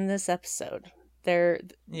shots in this episode.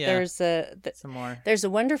 There's some more. There's a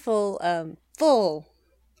wonderful full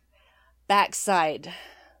backside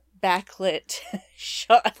backlit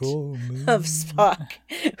shot of Spock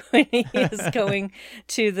when he is going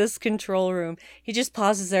to this control room. He just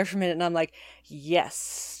pauses there for a minute, and I'm like,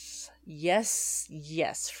 yes,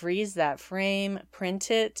 freeze that frame, print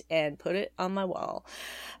it, and put it on my wall.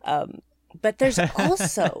 But there's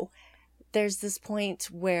also there's this point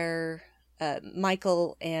where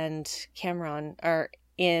Michael and Cameron are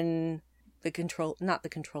in the not the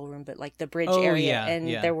control room, but like the bridge area, and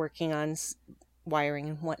they're working on wiring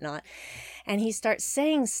and whatnot. And he starts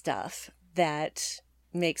saying stuff that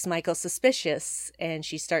makes Michael suspicious, and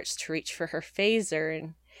she starts to reach for her phaser,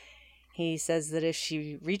 and he says that if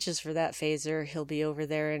she reaches for that phaser, he'll be over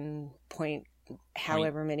there in point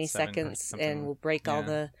however many seconds and will break all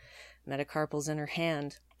the metacarpals in her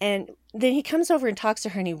hand. And then he comes over and talks to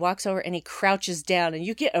her, and he walks over and he crouches down, and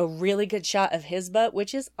you get a really good shot of his butt,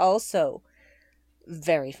 which is also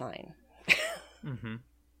very fine. Mm-hmm.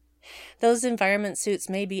 Those environment suits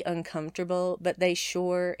may be uncomfortable, but they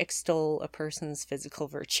sure extol a person's physical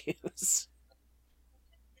virtues.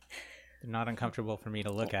 They're not uncomfortable for me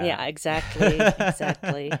to look at. Yeah,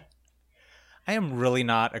 exactly. I am really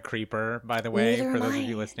not a creeper, by the way, for those of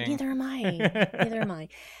you listening. Neither am I.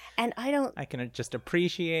 And I can just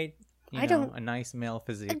appreciate, a nice male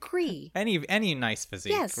physique. Agree. Any nice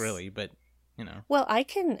physique, really, but, Well, I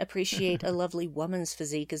can appreciate a lovely woman's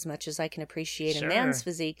physique as much as I can appreciate a man's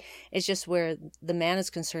physique. It's just where the man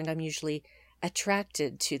is concerned, I'm usually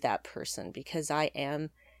attracted to that person because I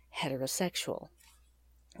am heterosexual.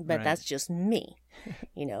 But that's just me,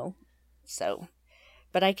 So,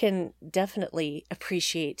 but I can definitely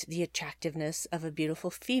appreciate the attractiveness of a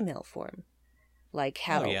beautiful female form. Like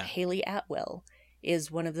how Haley Atwell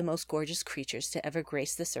is one of the most gorgeous creatures to ever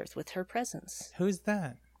grace this earth with her presence. Who's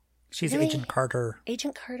that? She's really? Agent Carter.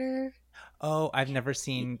 Agent Carter. Oh, I've never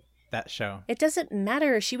seen that show. It doesn't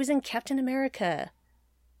matter. She was in Captain America.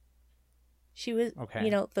 She was,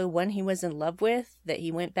 the one he was in love with, that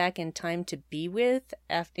he went back in time to be with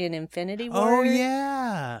in Infinity War. Oh,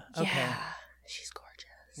 yeah. Okay. Yeah. She's gorgeous.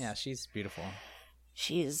 Yeah, she's beautiful.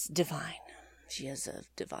 She is divine. She is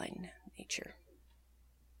of divine nature.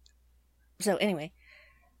 So anyway,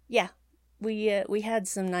 we had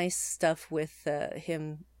some nice stuff with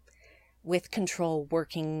him, with Control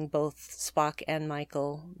working both Spock and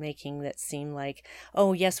Michael, making that seem like,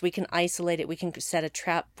 oh yes, we can isolate it, we can set a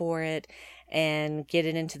trap for it, and get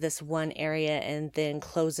it into this one area and then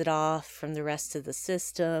close it off from the rest of the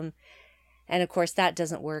system. And of course that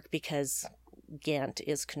doesn't work because Gant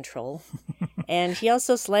is Control. And he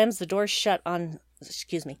also slams the door shut on,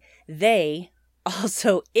 they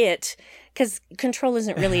also it, because Control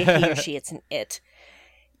isn't really a he or she, it's an it.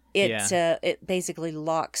 It basically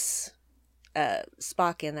locks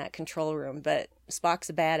Spock in that control room, but Spock's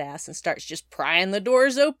a badass and starts just prying the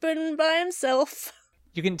doors open by himself.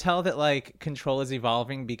 You can tell that like Control is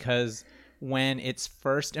evolving because when it's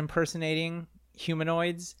first impersonating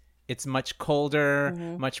humanoids, it's much colder,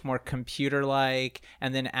 much more computer-like,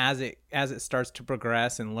 and then as it starts to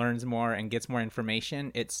progress and learns more and gets more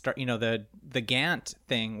information, the Gant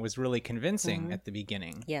thing was really convincing at the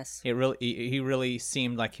beginning. Yes, he really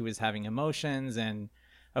seemed like he was having emotions and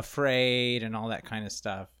afraid and all that kind of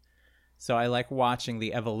stuff. So I like watching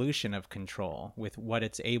the evolution of Control with what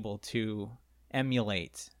it's able to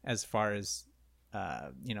emulate as far as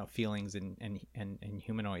feelings and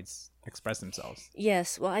humanoids express themselves.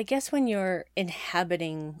 Yes, well, I guess when you're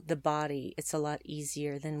inhabiting the body, it's a lot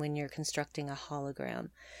easier than when you're constructing a hologram.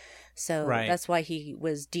 So that's why he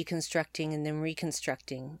was deconstructing and then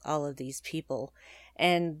reconstructing all of these people.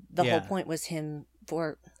 And the whole point was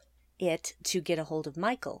for it to get a hold of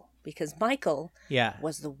Michael, because Michael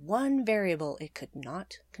was the one variable it could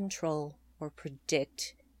not control or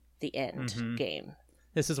predict the end game.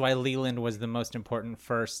 This is why Leland was the most important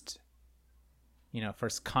first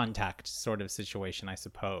contact sort of situation, I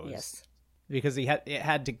suppose. Yes. Because it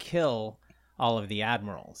had to kill all of the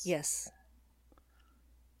admirals. Yes.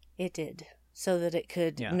 It did. So that it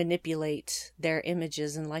could manipulate their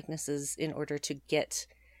images and likenesses in order to get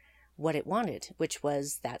what it wanted, which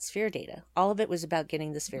was that sphere data. All of it was about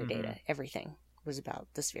getting the sphere data. Everything was about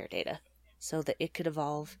the sphere data. So that it could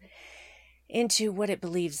evolve into what it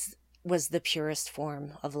believes was the purest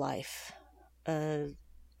form of life.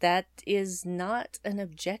 That is not an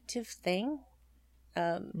objective thing.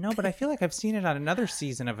 No, but I feel like I've seen it on another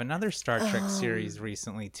season of another Star Trek series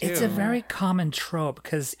recently, too. It's a very common trope,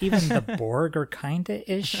 because even the Borg are kind of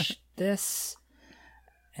ish this.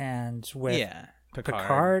 And with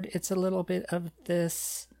Picard, it's a little bit of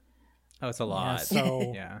this. Oh, it's a lot.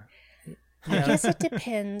 So, I guess it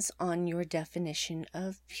depends on your definition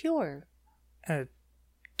of pure.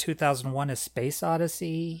 2001: A Space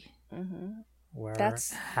Odyssey, where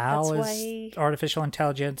that's why artificial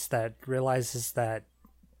intelligence that realizes that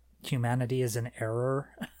humanity is an error.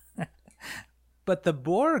 But the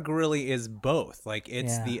Borg really is both. Like,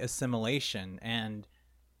 it's the assimilation, and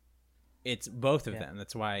it's both of them.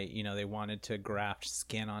 That's why, they wanted to graft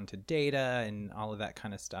skin onto data and all of that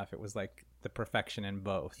kind of stuff. It was like the perfection in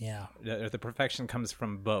both. Yeah. The perfection comes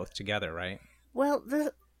from both together, right? Well,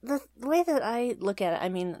 the way that I look at it, I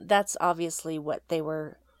mean, that's obviously what they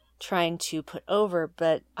were trying to put over,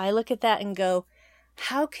 but I look at that and go,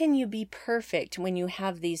 how can you be perfect when you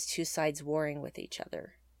have these two sides warring with each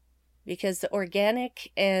other? Because the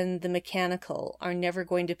organic and the mechanical are never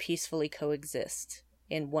going to peacefully coexist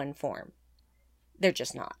in one form. They're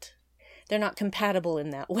just not. They're not compatible in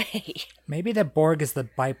that way. Maybe the Borg is the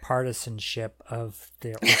bipartisanship of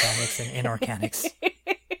the organics and inorganics.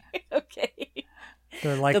 Okay.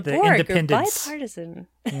 They're like the Borg independents. Are bipartisan.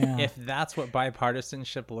 Yeah. If that's what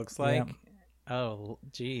bipartisanship looks like, oh,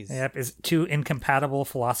 geez. Yep, is two incompatible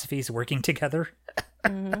philosophies working together?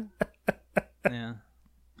 Yeah.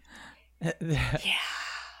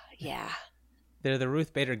 Yeah. They're the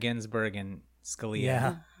Ruth Bader Ginsburg and Scalia.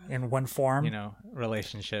 Yeah, in one form.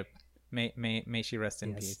 Relationship. May she rest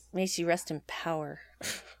in peace. May she rest in power.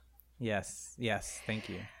 Yes, thank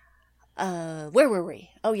you. Where were we?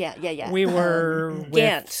 Oh, yeah. We were with...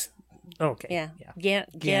 Gant. Okay. Yeah.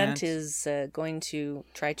 Gant is going to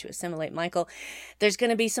try to assimilate Michael. There's going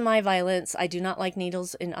to be some eye violence. I do not like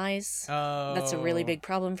needles in eyes. Oh. That's a really big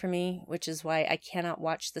problem for me, which is why I cannot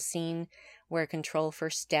watch the scene where Control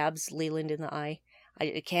first stabs Leland in the eye.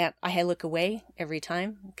 I can't. I look away every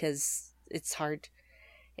time because it's hard.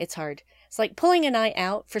 It's like pulling an eye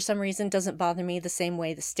out for some reason doesn't bother me the same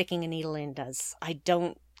way the sticking a needle in does. I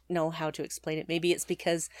don't know how to explain it. Maybe it's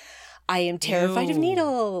because I am terrified of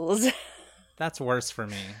needles. That's worse for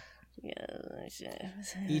me.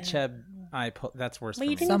 Icheb eye pull. That's worse for me.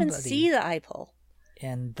 You didn't even see the eye pull.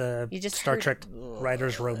 And the Star Trek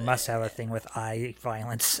writers' room must have a thing with eye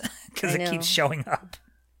violence because it keeps showing up.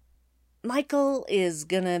 Michael is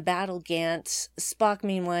gonna battle Gant. Spock,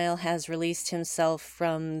 meanwhile, has released himself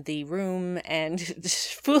from the room and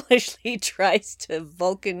foolishly tries to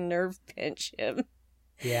Vulcan nerve pinch him.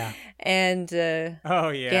 Yeah. And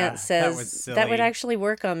Gant says, that would actually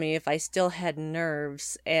work on me if I still had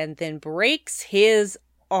nerves, and then breaks his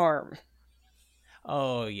arm.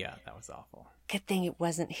 Oh yeah, that was awful. Good thing it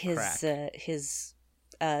wasn't his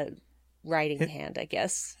writing hand, I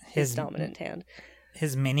guess. His dominant hand.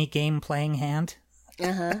 His mini game playing hand.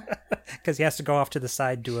 Uh-huh. Because he has to go off to the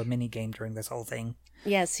side, do a mini game during this whole thing.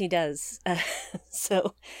 Yes, he does.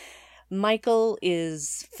 So Michael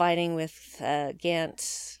is fighting with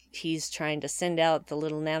Gant. He's trying to send out the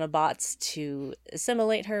little nanobots to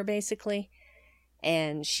assimilate her, basically.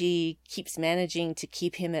 And she keeps managing to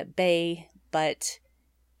keep him at bay, but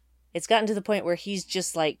it's gotten to the point where he's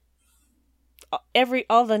just like,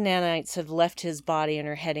 all the nanites have left his body and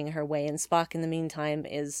are heading her way, and Spock in the meantime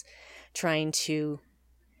is trying to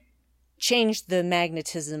change the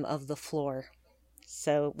magnetism of the floor.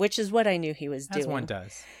 So, which is what I knew he was doing. As one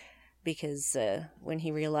does. Because when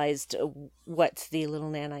he realized what the little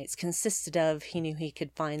nanites consisted of, he knew he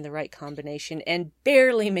could find the right combination and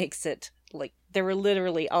barely makes it. Like, there were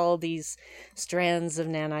literally all these strands of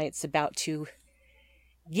nanites about to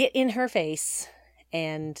get in her face,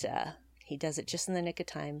 and he does it just in the nick of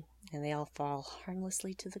time, and they all fall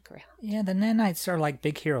harmlessly to the ground. Yeah, the nanites are like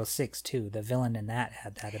Big Hero 6, too. The villain in that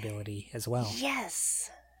had that ability as well. Yes,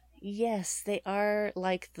 they are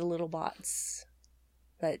like the little bots,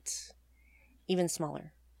 but even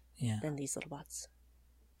smaller than these little bots.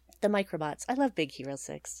 The microbots. I love Big Hero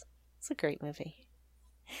 6. It's a great movie.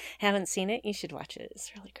 Haven't seen it? You should watch it.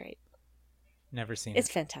 It's really great. Never seen It's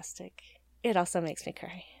fantastic. It also makes me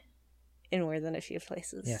cry in more than a few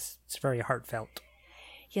places. Yes, it's very heartfelt.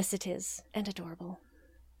 Yes, it is. And adorable.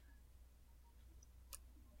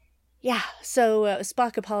 Yeah, so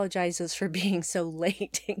Spock apologizes for being so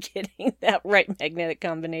late in getting that right magnetic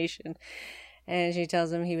combination. And she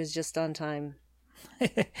tells him he was just on time.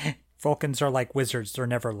 Vulcans are like wizards. They're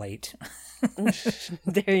never late.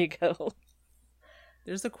 There you go.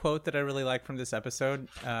 There's a quote that I really like from this episode.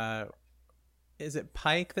 Is it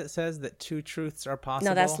Pike that says that two truths are possible?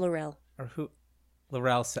 No, that's L'Rell. Or who?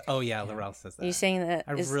 L'Rell says. Oh yeah, L'Rell says that. Are you saying that?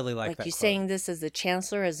 I really like that. You quote. saying this as the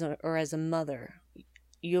chancellor, or as a mother?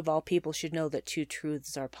 You of all people should know that two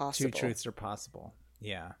truths are possible. Two truths are possible.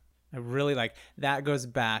 Yeah, I really like that. Goes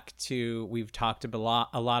back to, we've talked a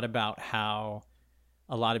lot about how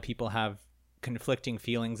a lot of people have conflicting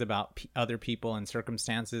feelings about other people and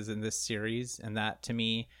circumstances in this series, and that to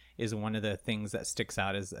me is one of the things that sticks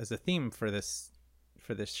out as a theme for this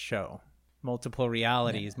show. Multiple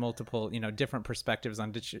realities, multiple different perspectives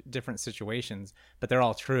on different situations, but they're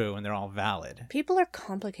all true and they're all valid. People are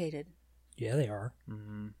complicated. Yeah, they are.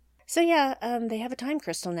 Mm-hmm. So yeah, they have a time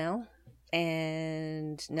crystal now,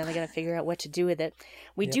 and now they got to figure out what to do with it.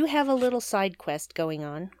 We do have a little side quest going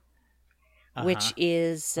on. Which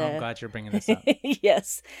is... I'm glad you're bringing this up.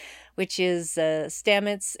 Yes. Which is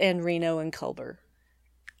Stamets and Reno and Culber.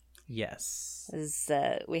 Yes.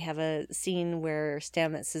 We have a scene where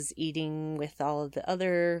Stamets is eating with all of the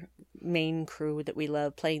other main crew that we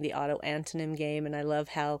love, playing the auto antonym game, and I love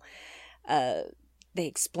how they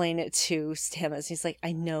explain it to Stamets. He's like,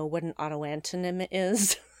 I know what an auto antonym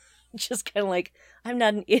is. Just kind of like, I'm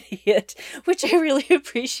not an idiot, which I really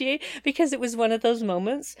appreciate, because it was one of those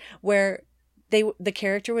moments where the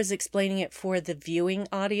character was explaining it for the viewing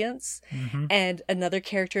audience, and another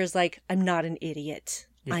character is like, I'm not an idiot.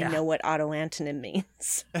 Yeah. I know what auto antonym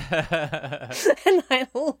means. And I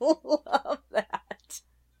love that.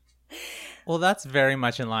 Well, that's very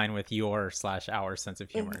much in line with your/our sense of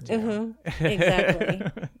humor. Exactly.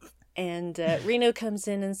 And Reno comes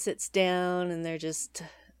in and sits down, and they're just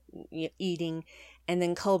eating, and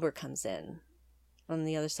then Culber comes in on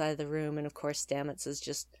the other side of the room, and of course Stamets is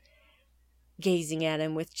just gazing at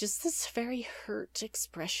him with just this very hurt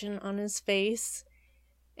expression on his face,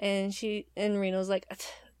 and Reno's like,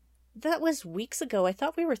 that was weeks ago, I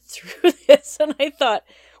thought we were through this. And I thought,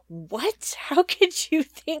 what? How could you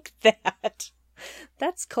think that?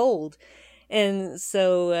 That's cold. And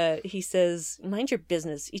so he says, mind your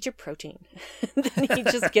business, eat your protein. Then he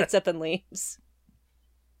just gets up and leaves.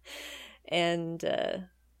 And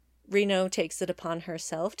Reno takes it upon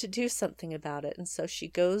herself to do something about it. And so she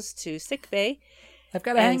goes to sickbay. I've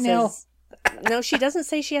got a hangnail. No, she doesn't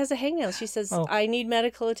say she has a hangnail. She says, I need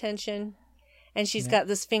medical attention. And she's got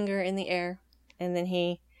this finger in the air. And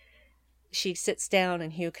then she sits down,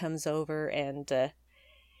 and Hugh comes over, and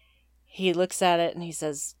he looks at it and he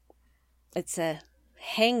says, it's a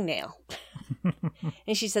hangnail.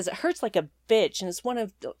 And she says, it hurts like a bitch, and it's one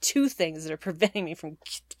of the two things that are preventing me from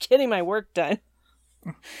getting my work done.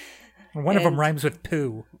 One of them rhymes with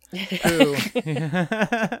poo. Poo.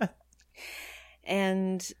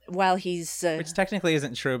 And while he's... Which technically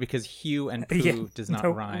isn't true, because Hugh and poo does not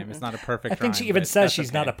rhyme. It's not a perfect rhyme. I think she even says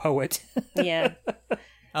she's not a poet. Yeah.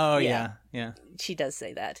 Oh, yeah. She does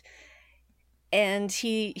say that. And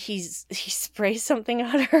he sprays something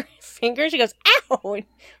on her finger. She goes, "Ow!" And,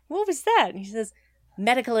 what was that? And he says,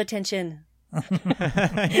 "Medical attention."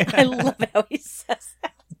 I love how he says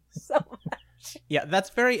that so much. Yeah, that's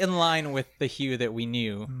very in line with the Hugh that we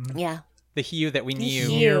knew. Yeah. The Hugh that we knew.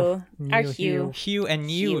 Hugh. Our Hugh. Hugh. Hugh and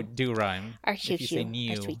you Hugh. do rhyme. Our Hugh. If you say Our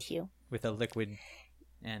new sweet Hugh. with a liquid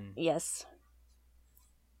and Yes.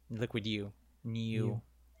 liquid you. New.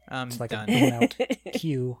 It's like done. a in-out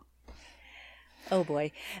cue. Oh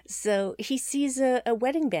boy. So he sees a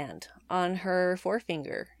wedding band on her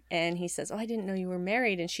forefinger and he says, "Oh, I didn't know you were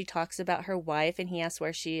married." And she talks about her wife and he asks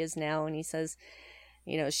where she is now. And he says,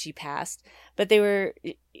 she passed. But Reno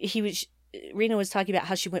was talking about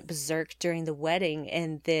how she went berserk during the wedding.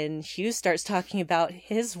 And then Hugh starts talking about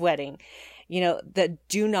his wedding. The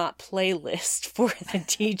do not playlist for the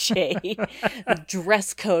DJ, the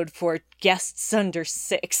dress code for guests under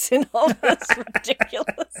 6, and all this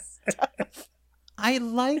ridiculous stuff. I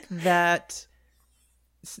like that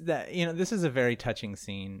this is a very touching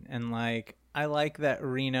scene, and I like that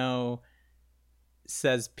Reno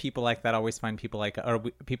says people like that always find people like, or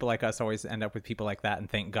people like us always end up with people like that, and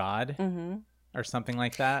thank God, or something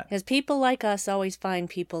like that. Because people like us always find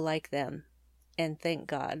people like them, and thank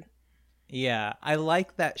God. Yeah, I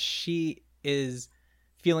like that she is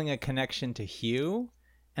feeling a connection to Hugh,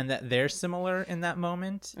 and that they're similar in that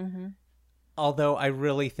moment. Mm-hmm. Although I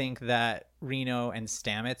really think that Reno and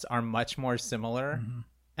Stamets are much more similar,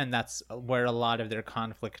 and that's where a lot of their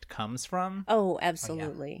conflict comes from. Oh,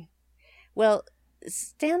 absolutely. Well,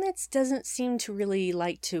 Stamets doesn't seem to really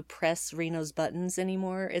like to press Reno's buttons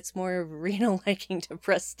anymore. It's more of Reno liking to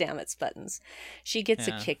press Stamets' buttons. She gets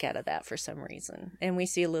a kick out of that for some reason. And we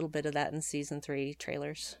see a little bit of that in season 3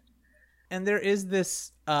 trailers. And there is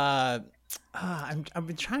this I've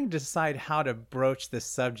been trying to decide how to broach this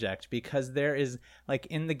subject, because there is,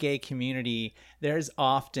 in the gay community, there's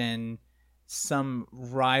often some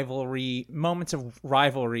moments of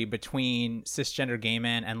rivalry between cisgender gay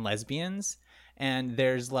men and lesbians. And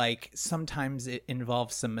there's sometimes it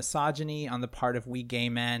involves some misogyny on the part of we gay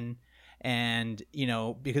men. And,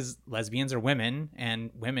 because lesbians are women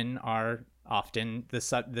and women are often the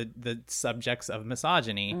subjects of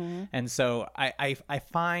misogyny. And so I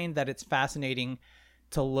find that it's fascinating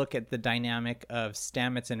to look at the dynamic of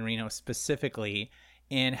Stamets and Reno specifically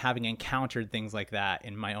in having encountered things like that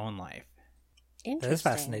in my own life. Interesting. That is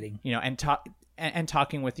fascinating. And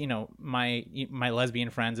talking with my lesbian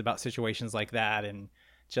friends about situations like that, and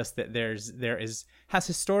just that there has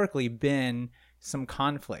historically been some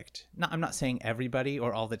conflict. I'm not saying everybody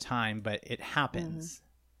or all the time, but it happens.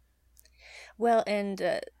 Well,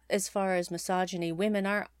 and as far as misogyny, women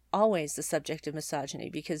are always the subject of misogyny,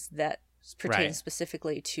 because that pertains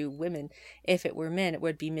specifically to women. If it were men, it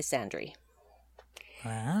would be misandry.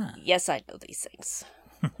 Ah. Yes, I know these things.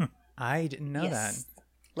 I didn't know that.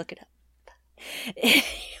 Look it up.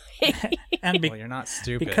 And Well, you're not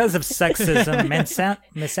stupid. because of sexism,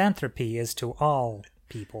 misanthropy is to all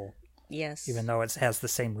people. Yes. Even though it has the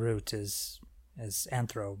same root as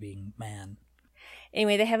anthro being man.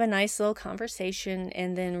 Anyway, they have a nice little conversation,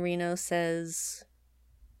 and then Reno says,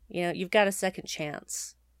 "You've got a second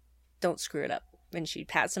chance. Don't screw it up." And she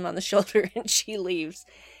pats him on the shoulder, and she leaves.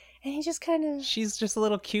 And he just kind of... She's just a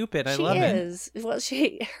little Cupid. I she love is. Well,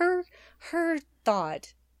 her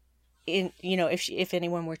thought, if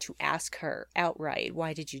anyone were to ask her outright,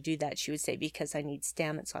 "Why did you do that?" she would say, "Because I need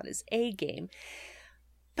Stamets on his A game."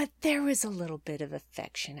 But there was a little bit of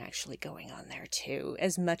affection actually going on there too,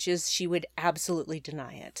 as much as she would absolutely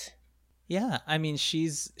deny it. Yeah, I mean, she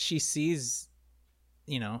sees,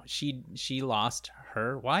 she lost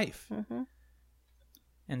her wife,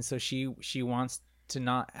 and so she wants to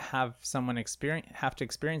not have someone have to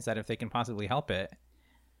experience that if they can possibly help it,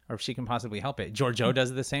 or if she can possibly help it. Georgiou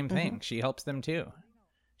does the same thing. She helps them too.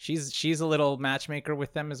 She's a little matchmaker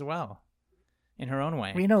with them as well, in her own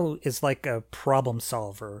way. Reno is like a problem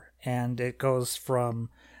solver, and it goes from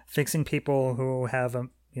fixing people who have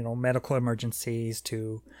medical emergencies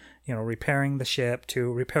to repairing the ship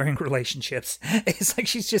to repairing relationships. It's like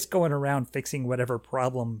she's just going around fixing whatever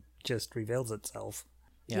problem just reveals itself.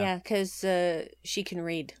 Yeah, because she can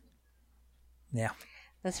read. Yeah,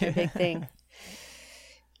 that's her big thing.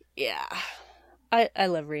 Yeah, I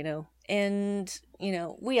love Reno, and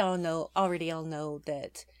we already all know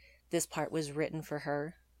that this part was written for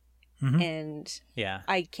her. And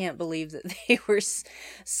I can't believe that they were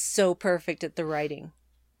so perfect at the writing,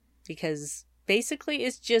 because basically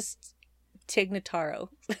it's just Tig Notaro.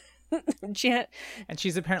 And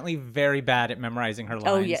she's apparently very bad at memorizing her lines.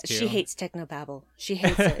 Oh yeah, too. she hates technobabble. She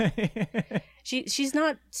hates it. She's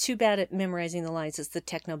not too bad at memorizing the lines. It's the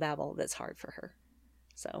technobabble that's hard for her.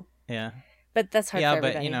 So Yeah. but that's hard for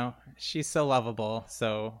everybody. But she's so lovable,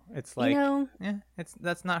 so it's like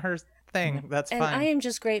that's not her thing. That's and fine. I am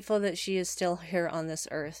just grateful that she is still here on this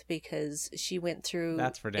earth because she went through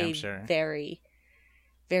That's for damn sure. very,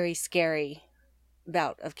 very scary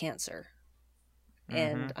bout of cancer.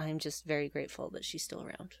 And I'm just very grateful that she's still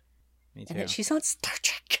around. Me too. And that she's on Star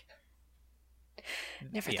Trek.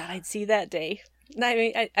 Never thought I'd see that day. I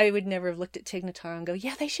mean, I would never have looked at Tig Notaro and go,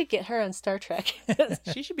 yeah, they should get her on Star Trek.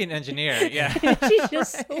 She should be an engineer. Yeah. She's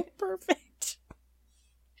just so perfect.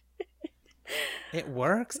 It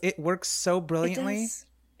works. It works so brilliantly.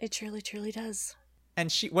 It truly, truly does.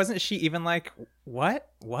 And wasn't she even like, what?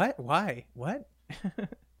 Why? What?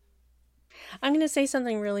 I'm going to say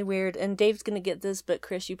something really weird, and Dave's going to get this, but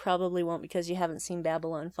Chris, you probably won't because you haven't seen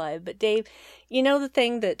Babylon 5. But Dave, you know the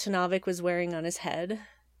thing that Tanavik was wearing on his head?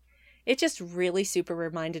 It just really super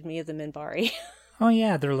reminded me of the Minbari. Oh,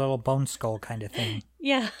 yeah, their little bone skull kind of thing.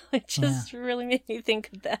 Yeah, it just really made me think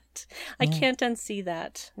of that. I can't unsee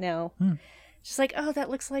that now. Just like, oh, that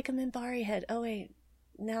looks like a Minbari head. Oh, wait,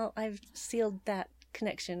 now I've sealed that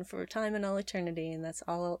connection for time and all eternity, and that's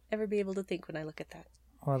all I'll ever be able to think when I look at that.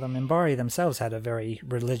 Well, the Minbari themselves had a very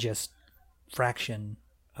religious fraction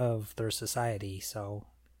of their society, so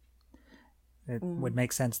it would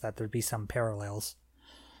make sense that there'd be some parallels.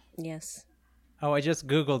 Yes. Oh, I just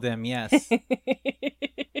Googled him. Yes.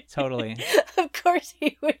 Totally. Of course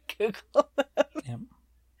he would Google them. Yep.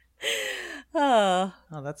 Oh,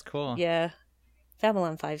 that's cool. Yeah.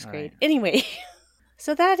 Babylon 5's All great. right. Anyway,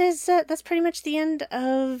 so that's pretty much the end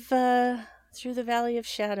of Through the Valley of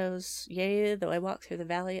Shadows. Yea, though I walk through the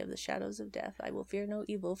valley of the shadows of death, I will fear no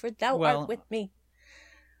evil, for thou art with me.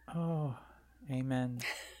 Oh, amen.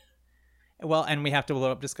 Well, and we have to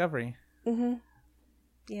blow up Discovery. Mm-hmm.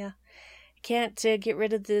 Yeah. Can't get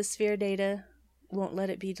rid of the sphere data. Won't let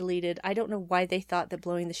it be deleted. I don't know why they thought that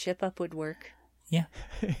blowing the ship up would work. Yeah.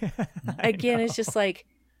 Again, it's just like,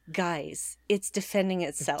 guys, it's defending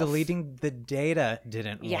itself. Deleting the data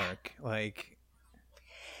didn't work. Like...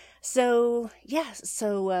 So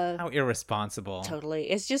how irresponsible.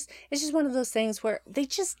 Totally. It's just one of those things where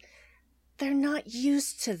they're not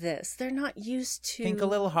used to this. They're not used to... Think a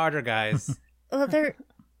little harder, guys. Well, they're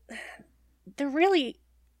really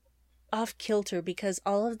off kilter because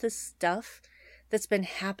all of this stuff that's been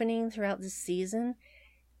happening throughout this season,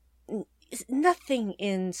 nothing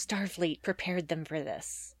in Starfleet prepared them for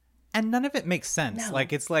this. And none of it makes sense. No.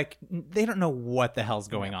 Like, it's like, they don't know what the hell's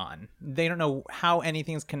going on. They don't know how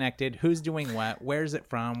anything's connected, who's doing what, where's it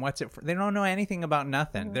from, what's it from. They don't know anything about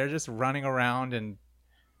nothing. They're just running around and,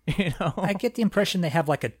 I get the impression they have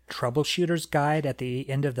like a troubleshooter's guide at the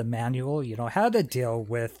end of the manual, how to deal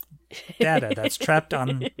with data that's trapped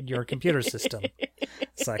on your computer system.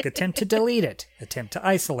 It's like attempt to delete it, attempt to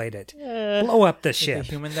isolate it, blow up the ship.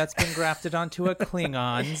 The human that's been grafted onto a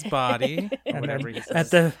Klingon's body, or whatever he says.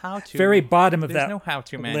 At the how-to. very bottom of There's that no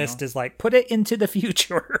how-to manual. list is like, put it into the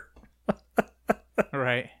future.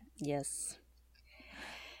 Right. Yes.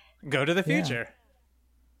 Go to the future. Yeah.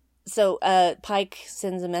 So Pike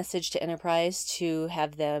sends a message to Enterprise to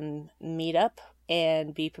have them meet up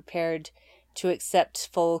and be prepared to accept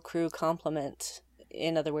full crew complement.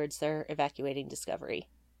 In other words, they're evacuating Discovery.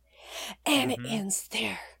 And it ends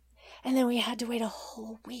there. And then we had to wait a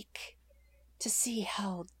whole week to see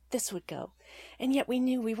how this would go. And yet we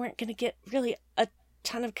knew we weren't going to get really a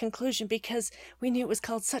ton of conclusion because we knew it was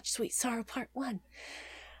called Such Sweet Sorrow Part 1.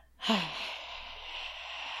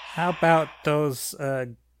 How about those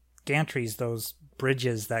gantries, those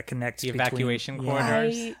bridges that connect the evacuation between...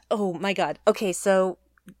 corridors? Oh my god. Okay, so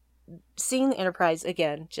seeing the Enterprise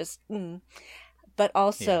again, but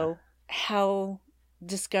also how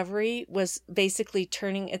Discovery was basically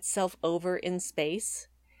turning itself over in space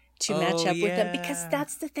to match up with them, because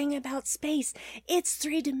that's the thing about space. It's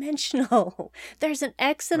 3-dimensional. There's an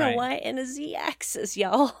X and a Y and a Z axis,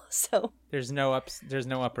 y'all. So there's no up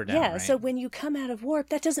or down. Yeah, right? so when you come out of warp,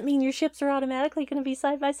 that doesn't mean your ships are automatically going to be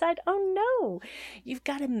side by side. Oh no, you've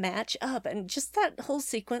got to match up, and just that whole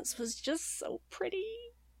sequence was just so pretty.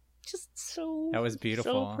 That was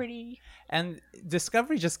beautiful. So pretty. And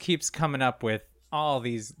Discovery just keeps coming up with all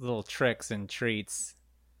these little tricks and treats.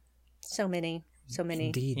 So many.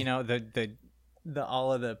 Indeed. The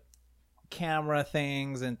all of the camera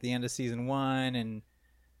things at the end of season 1, and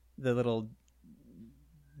the little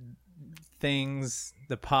things,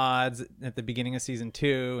 the pods at the beginning of season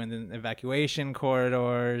 2, and then evacuation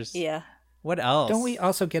corridors. Yeah. What else? Don't we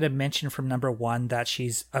also get a mention from number 1 that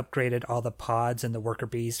she's upgraded all the pods and the worker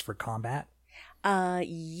bees for combat?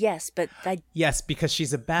 Yes, but Yes, because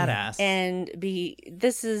she's a badass.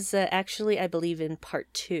 this is actually, I believe, in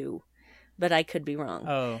part 2, but I could be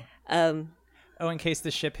wrong. In case the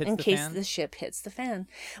ship hits the fan? In case the ship hits the fan,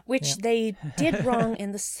 which they did wrong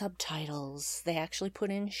in the subtitles. They actually put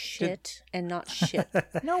in shit and not ship.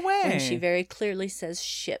 No way. And she very clearly says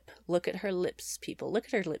ship. Look at her lips, people. Look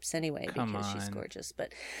at her lips anyway, Come because on. she's gorgeous.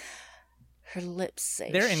 But her lips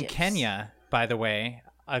say They're in ships. Kenya, by the way,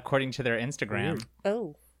 according to their Instagram.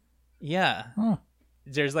 Oh. Yeah. Oh.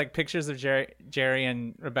 There's like pictures of Jerry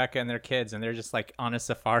and Rebecca and their kids, and they're just like on a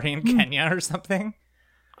safari in Kenya or something.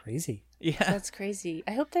 Crazy. Yeah. That's crazy.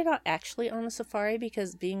 I hope they're not actually on a safari,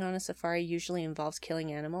 because being on a safari usually involves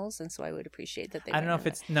killing animals, and so I would appreciate that they. I don't know if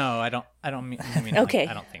it's no. I don't mean. Okay.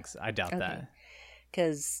 I don't think so. I doubt that.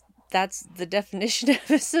 Because that's the definition of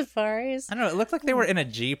a safari. Is I don't know. It looked like they were in a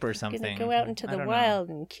jeep or something. gonna go out into I the don't know. wild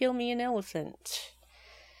and kill me an elephant.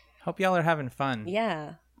 Hope y'all are having fun.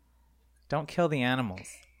 Yeah. Don't kill the animals.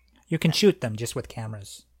 You can shoot them just with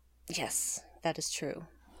cameras. Yes, that is true.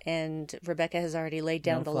 And Rebecca has already laid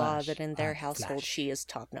down No the law flash. that in their Ah, household flash. she is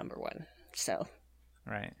top number one. So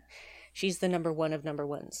Right. she's the number one of number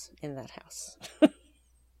ones in that house.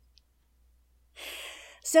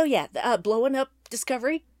 So yeah, blowing up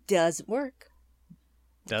Discovery doesn't work.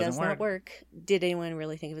 Does not work. Did anyone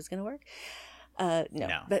really think it was going to work? No.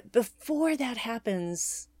 No. But before that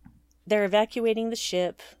happens, they're evacuating the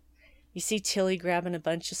ship. You see Tilly grabbing a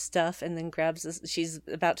bunch of stuff, and then she's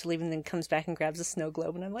about to leave, and then comes back and grabs a snow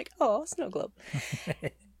globe, and I'm like, oh, snow globe.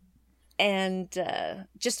 And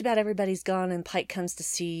just about everybody's gone, and Pike comes to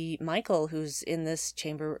see Michael, who's in this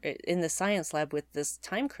chamber, in the science lab with this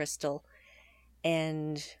time crystal.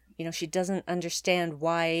 And, she doesn't understand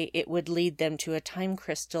why it would lead them to a time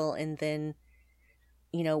crystal, and then,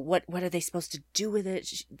 what are they supposed to do with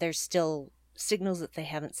it? There's still signals that they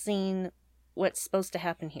haven't seen. What's supposed to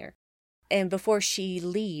happen here? And before she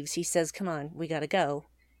leaves, he says, come on, we gotta go.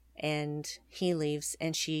 And he leaves,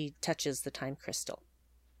 and she touches the time crystal.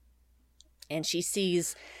 And she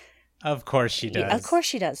sees... Of course she does. Yeah, of course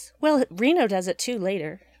she does. Well, Reno does it too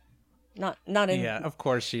later. Not in... Yeah, of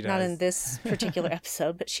course she does. Not in this particular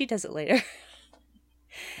episode, but she does it later.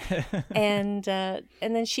 And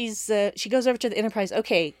then she goes over to the Enterprise.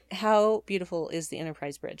 Okay, how beautiful is the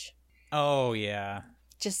Enterprise bridge? Oh, yeah.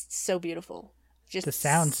 Just so beautiful. Just The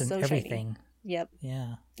sounds so and shiny. everything. Yep.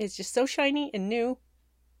 Yeah. It's just so shiny and new.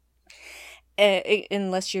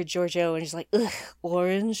 Unless you're Giorgio and she's like, ugh,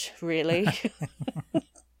 orange, really?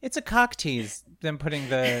 It's a cock tease, them putting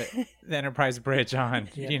the Enterprise bridge on,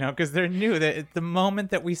 because they're new. That the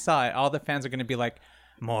moment that we saw it, all the fans are going to be like,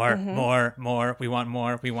 more, more. We want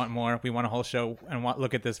more. We want more. We want a whole show, and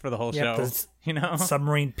look at this for the whole show. those You know,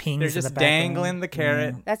 Submarine pings. they're in just the background. dangling the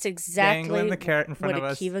carrot. That's exactly Dangling the carrot in front what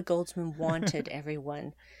of us. Akiva Goldsman wanted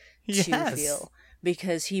everyone to Yes. feel,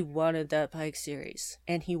 because he wanted that Pike series,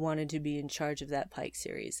 and he wanted to be in charge of that Pike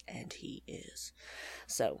series, and he is.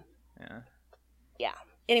 So, yeah.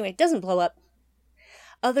 Anyway, it doesn't blow up.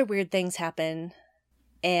 Other weird things happen,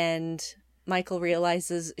 and Michael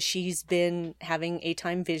realizes she's been having a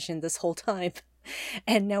time vision this whole time.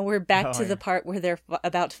 And now we're back to the part where they're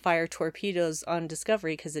about to fire torpedoes on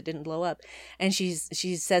Discovery because it didn't blow up. And she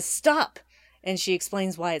says, stop! And she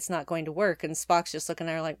explains why it's not going to work. And Spock's just looking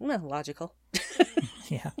at her like, logical.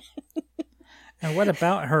 Yeah. And what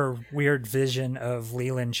about her weird vision of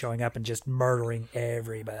Leland showing up and just murdering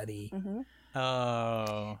everybody? Mm-hmm.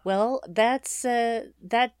 Oh. Well, that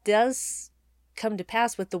does come to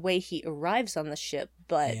pass with the way he arrives on the ship,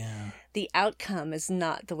 but the outcome is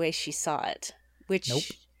not the way she saw it. Which, Nope.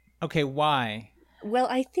 Okay, why? Well,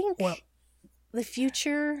 I think the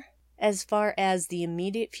future, as far as the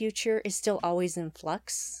immediate future, is still always in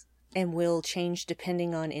flux and will change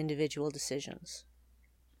depending on individual decisions.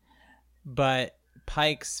 But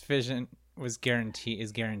Pike's vision is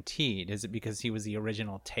guaranteed. Is it because he was the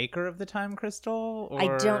original taker of the time crystal? Or...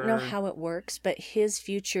 I don't know how it works, but his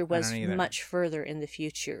future was either. much further in the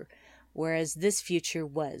future, whereas this future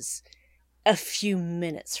was a few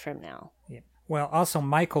minutes from now. Yeah. Well, also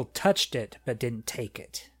Michael touched it but didn't take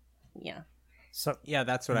it. Yeah. So Yeah,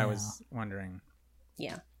 that's what I was wondering.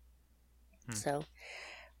 Yeah. So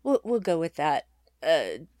we'll go with that.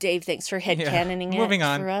 Dave, thanks for headcanoning Moving it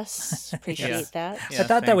on. for us. Appreciate that. Yeah, I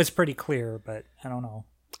thought that thanks. was pretty clear, but I don't know.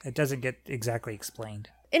 It doesn't get exactly explained.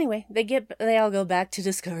 Anyway, they all go back to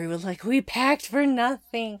Discovery with like, we packed for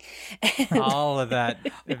nothing. All of that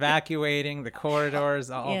evacuating the corridors,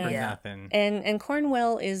 all for nothing. And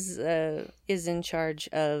Cornwell is in charge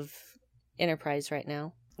of Enterprise right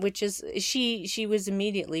now, which is she was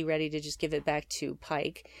immediately ready to just give it back to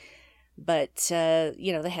Pike, but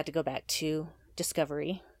they had to go back to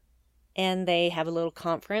Discovery, and they have a little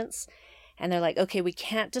conference, and they're like, okay, we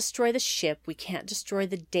can't destroy the ship, we can't destroy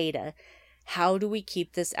the data. How do we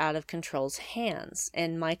keep this out of Control's hands?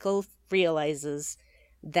 And Michael realizes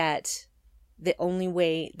that the only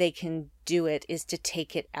way they can do it is to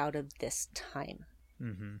take it out of this time.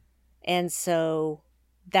 Mm-hmm. And so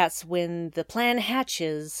that's when the plan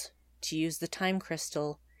hatches to use the time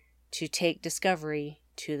crystal to take Discovery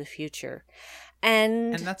to the future.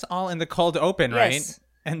 And that's all in the cold open, yes. right?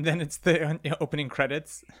 And then it's the opening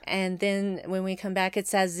credits. And then when we come back,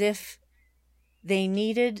 it's as if they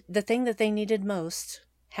needed, the thing that they needed most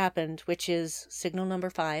happened, which is signal number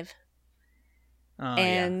 5.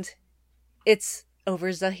 And it's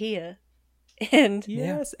over Zahia. And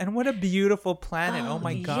yes, and what a beautiful planet. Oh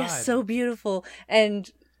my God. Yes, so beautiful. And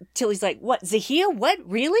Tilly's like, what, Zahia? What?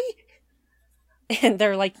 Really? And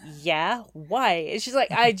they're like, yeah, why? And she's like,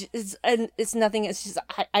 it's nothing. It's just,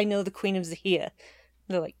 I know the Queen of Zahia.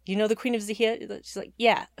 They're like, you know the Queen of Zahia? She's like,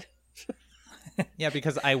 yeah. Yeah,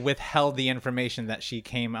 because I withheld the information that she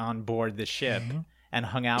came on board the ship and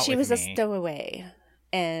hung out with me. She was a stowaway.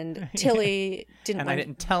 And Tilly didn't I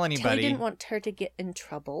didn't tell anybody. Tilly didn't want her to get in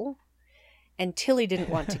trouble. And Tilly didn't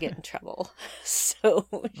want to get in trouble. So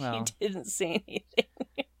she didn't say anything.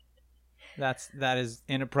 That is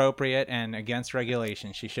inappropriate and against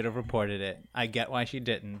regulation. She should have reported it. I get why she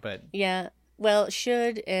didn't, but yeah. Well,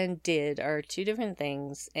 should and did are two different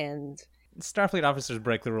things, and Starfleet officers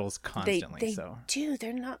break the rules constantly. They so do.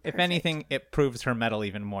 They're not perfect. If anything, it proves her mettle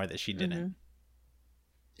even more that she didn't. Mm-hmm.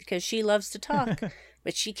 Because she loves to talk,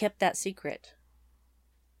 but she kept that secret.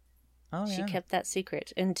 Oh, yeah. She kept that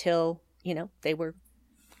secret until, they were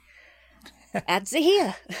at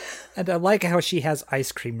Zahia. And I like how she has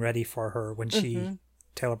ice cream ready for her when she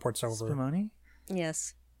teleports over. Spumoni?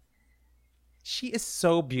 Yes. She is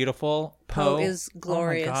so beautiful. Poe is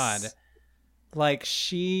glorious. Oh my God. Like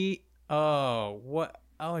she's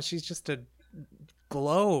just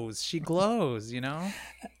glows. She glows, And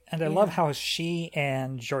I love how she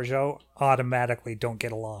and Georgiou automatically don't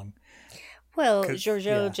get along. Well,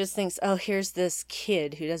 Georgiou just thinks, oh, here's this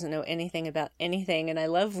kid who doesn't know anything about anything. And I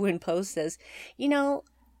love when Poe says,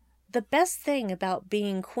 the best thing about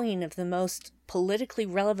being queen of the most politically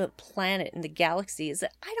relevant planet in the galaxy is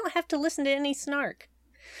that I don't have to listen to any snark.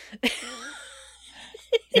 Yeah,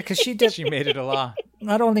 because she made it a law.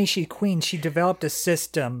 Not only is she queen, she developed a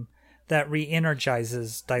system that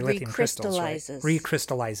re-energizes dilithium crystals, right?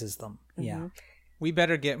 Recrystallizes them. Mm-hmm. Yeah. We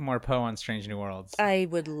better get more Poe on Strange New Worlds. I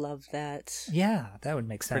would love that. Yeah, that would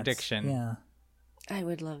make sense. Prediction. Yeah. I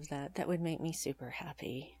would love that. That would make me super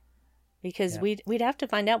happy. Because we'd have to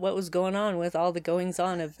find out what was going on with all the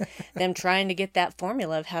goings-on of them trying to get that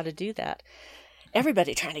formula of how to do that.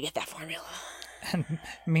 Everybody trying to get that formula. And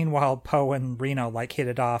meanwhile, Poe and Reno hit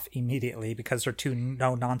it off immediately because they're two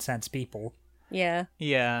no-nonsense people. Yeah.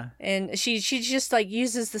 Yeah. And she just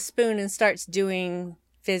uses the spoon and starts doing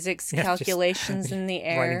physics calculations in the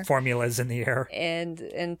air. Writing formulas in the air.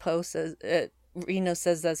 And Poe says, Reno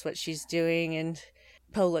says that's what she's doing, and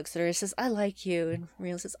Poe looks at her and says, I like you. And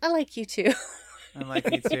Reno says, I like you too. I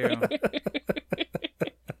like you too.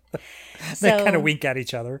 They kind of wink at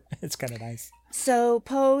each other. It's kind of nice. So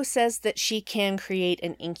Poe says that she can create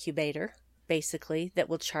an incubator, basically, that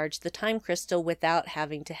will charge the time crystal without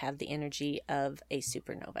having to have the energy of a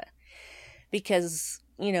supernova. Because,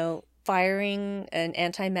 firing an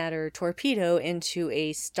antimatter torpedo into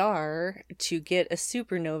a star to get a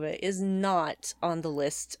supernova is not on the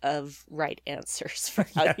list of right answers for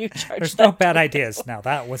how you charge There's that no bad torpedo. ideas. Now,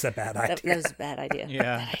 that was a bad idea. That was a bad idea. Yeah.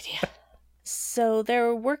 Bad idea. So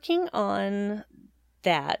they're working on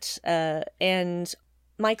that, and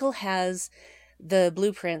Michael has the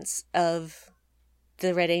blueprints of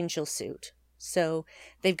the Red Angel suit. So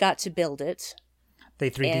they've got to build it. They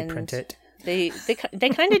 3D print it. They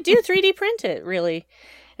kind of do 3D print it, really.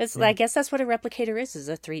 I guess that's what a replicator is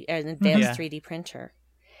an advanced 3D printer.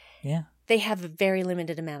 Yeah. They have a very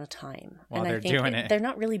limited amount of time. While and they're doing it. They're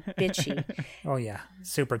not really bitchy. Oh, yeah.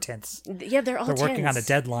 Super tense. Yeah, they're They're working on a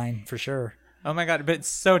deadline, for sure. Oh my God, but it's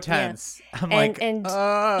so tense. Yeah.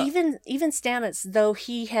 I'm even Stamets, though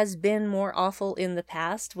he has been more awful in the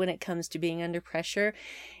past when it comes to being under pressure,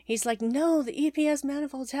 he's like, no, the EPS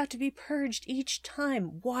manifolds have to be purged each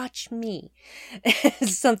time. Watch me.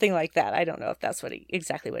 Something like that. I don't know if that's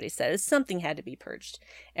exactly what he said. Something had to be purged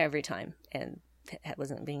every time, and it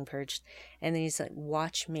wasn't being purged. And then he's like,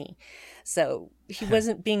 watch me. So he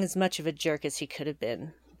wasn't being as much of a jerk as he could have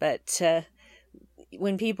been. But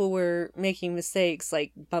when people were making mistakes,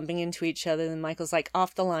 bumping into each other, then Michael's like,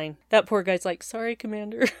 off the line. That poor guy's like, sorry,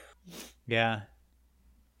 Commander. Yeah.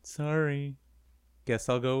 Sorry. Guess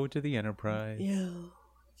I'll go to the Enterprise. Yeah,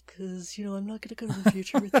 because, I'm not going to go to the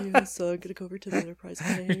future with you, so I'm going to go over to the Enterprise.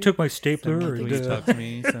 You took my stapler. Please talk to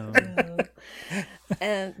me. So.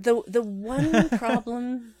 And the one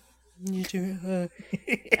problem... I'm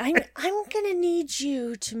gonna need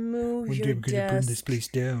you to move One day your I'm gonna burn this desk place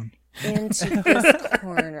down. into this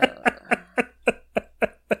corner.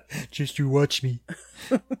 Just you watch me.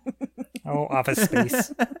 Oh, Office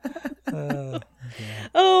Space.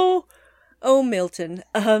 Oh, Milton.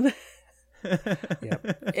 Yep.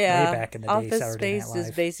 Yeah. Way back in the day, Office Saturday Night Space Live.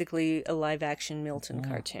 is basically a live-action Milton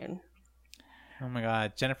cartoon. Oh my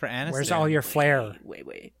God, Jennifer Aniston. Where's all your flair?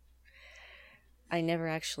 Wait. I never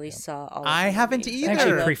actually saw all. I of the haven't movies. either. I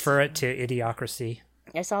actually Either. prefer it to Idiocracy.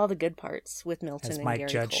 I saw all the good parts with Milton As and Mike Gary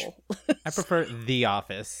Judge. Cole. I prefer The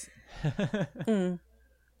Office.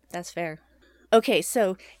 That's fair. Okay,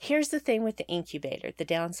 so here's the thing with the incubator. The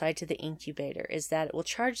downside to the incubator is that it will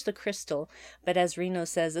charge the crystal, but as Reno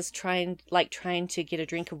says, it's trying to get a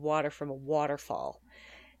drink of water from a waterfall.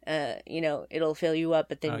 It'll fill you up,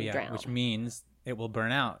 but then you drown. Which means it will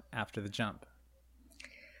burn out after the jump.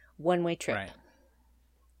 One-way trip. Right.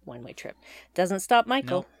 One-way trip. Doesn't stop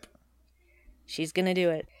Michael. Nope. She's gonna do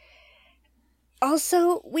it.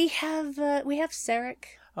 Also, we have Sarek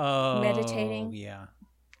meditating. Yeah.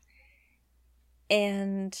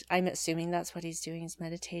 And I'm assuming that's what he's doing, is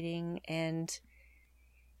meditating. And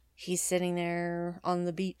he's sitting there on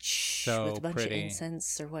the beach with a bunch of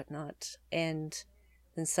incense or whatnot. And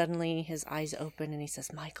then suddenly his eyes open and he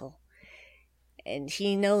says, Michael. And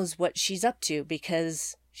he knows what she's up to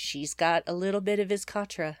because she's got a little bit of his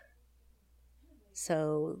katra.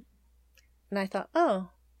 So, and I thought, oh,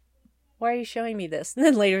 why are you showing me this? And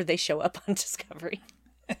then later they show up on Discovery.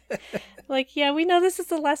 Like, yeah, we know this is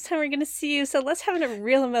the last time we're going to see you, so let's have a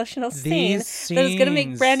real emotional scene that is going to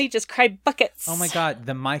make Brandy just cry buckets. Oh my God,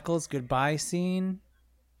 the Michael's goodbye scene.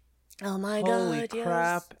 Oh my Holy God,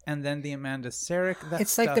 crap. yes. And then the Amanda Sarek.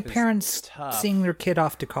 It's like the parents seeing their kid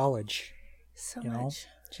off to college. So You know? much.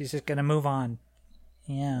 She's just going to move on.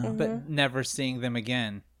 Yeah. But never seeing them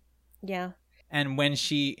again. Yeah. And when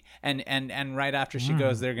she and right after she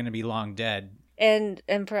goes, they're going to be long dead. And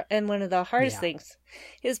one of the hardest things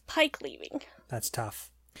is Pike leaving. That's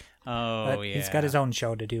tough. Oh, But yeah. he's got his own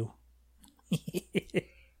show to do.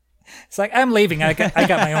 It's like, I'm leaving. I got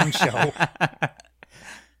my own show.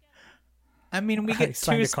 I mean, we I get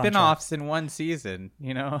signed two a contract. spin-offs in one season,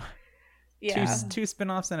 you know? Yeah. Two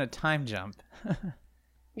spin-offs and a time jump.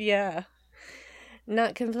 Yeah.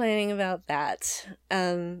 Not complaining about that.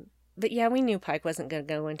 But yeah, we knew Pike wasn't going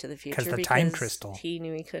to go into the future Because the time crystal. He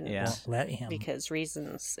knew he couldn't. Yeah. Won't let him. Because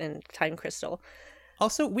reasons and time crystal.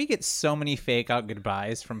 Also, we get so many fake out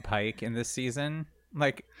goodbyes from Pike in this season.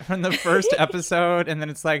 Like, from the first episode, and then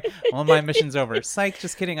it's like, well, my mission's over. Psych,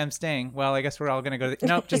 just kidding, I'm staying. Well, I guess we're all going to go...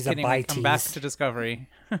 Nope, just He's a kidding, we come back bye-tease. to Discovery.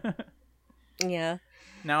 Yeah.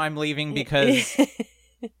 Now I'm leaving because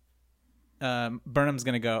Burnham's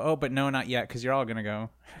going to go. Oh, but no, not yet, because you're all going to go.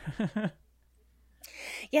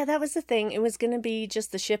 Yeah, that was the thing. It was going to be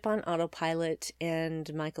just the ship on autopilot,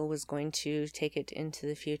 and Michael was going to take it into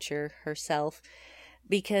the future herself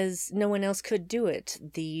because no one else could do it.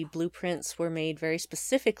 The blueprints were made very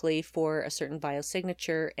specifically for a certain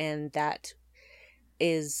biosignature, and that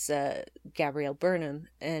is Gabrielle Burnham,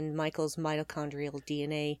 and Michael's mitochondrial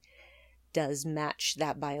DNA does match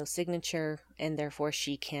that biosignature, and therefore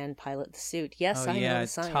she can pilot the suit. Yes, I know the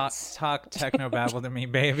science. Talk technobabble to me,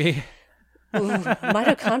 baby. Ooh,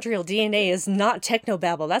 mitochondrial DNA is not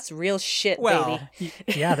technobabble. That's real shit, Well, baby.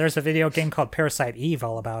 Yeah, there's a video game called Parasite Eve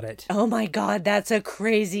all about it. Oh my God, that's a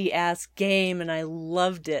crazy ass game, and I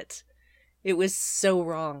loved it. It was so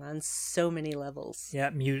wrong on so many levels. Yeah,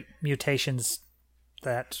 mutations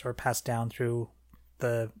that are passed down through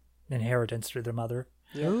the inheritance through their mother.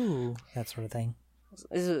 Ooh. That sort of thing. It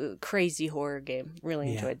was a crazy horror game.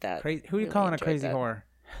 Really enjoyed that. Who are you Really calling a enjoyed crazy that. whore?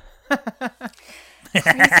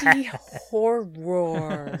 Crazy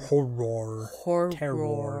horror. Horror. Terror.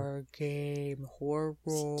 Horror game. Horror.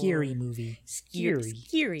 Scary movie. Scary.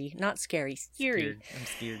 Scary. Not scary. Scary. I'm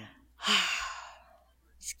scared.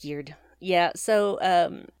 Scared. Yeah,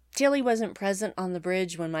 so Tilly wasn't present on the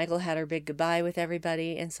bridge when Michael had her big goodbye with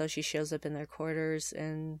everybody, and so she shows up in their quarters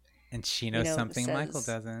and And she knows something says, Michael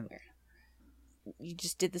doesn't. You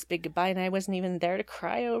just did this big goodbye and I wasn't even there to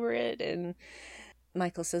cry over it. And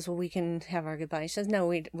Michael says, well, we can have our goodbye. She says, no,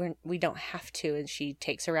 we don't have to. And she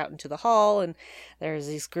takes her out into the hall, and there's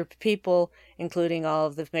this group of people, including all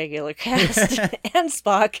of the regular cast and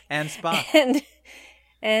Spock. And Spock.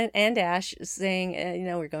 And Ash saying,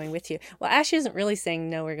 we're going with you. Well, Ash isn't really saying,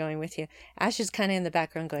 no, we're going with you. Ash is kind of in the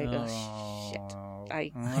background going, oh, shit.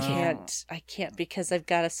 I can't because I've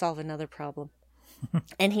got to solve another problem.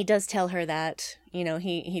 And he does tell her that,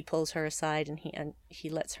 he pulls her aside and he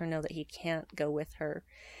lets her know that he can't go with her.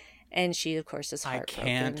 And she, of course, is heartbroken. I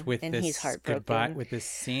can't with and this he's heartbroken. goodbye, with this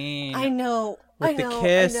scene. I know. With the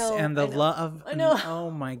kiss and the love. I know. Oh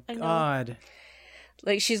my God.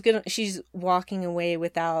 Like she's walking away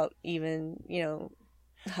without even,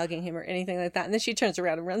 hugging him or anything like that. And then she turns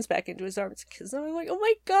around and runs back into his arms because I'm like, oh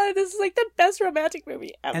my God, this is like the best romantic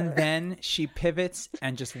movie ever. And then she pivots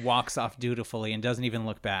and just walks off dutifully and doesn't even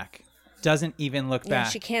look back. Doesn't even look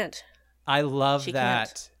back. She can't. I love She that.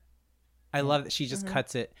 can't. I love that she just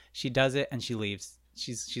cuts it. She does it and she leaves.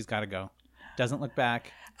 She's got to go. Doesn't look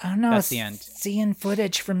back. I don't know. That's the end. Seeing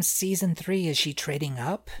footage from season 3, is she trading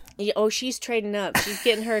up? Yeah, she's trading up. She's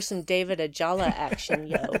getting her some David Ajala action,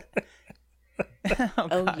 yo.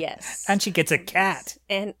 Oh yes. And she gets a cat.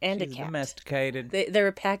 And She's a cat. domesticated. They're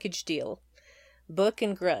a package deal. Book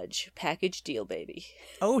and Grudge. Package deal, baby.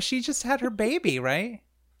 Oh, she just had her baby, right?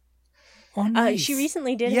 Oh, nice. She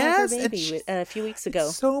recently did Yes, have her and baby a few weeks ago.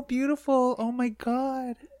 So beautiful. Oh my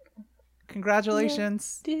God.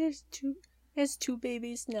 Congratulations. There's two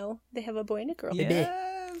babies now. They have a boy and a girl.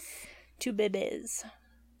 Yes. 2 babies.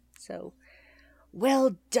 So,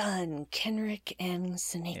 well done, Kenrick and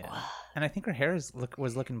Sonequa. Yeah. And I think her hair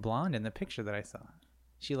was looking blonde in the picture that I saw.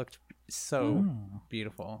 She looked so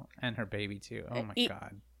beautiful. And her baby too. Oh my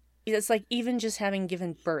God. It's like even just having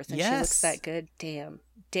given birth and she looks that good.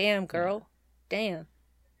 Damn, girl. Damn.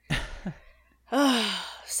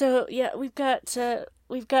 So yeah, we've got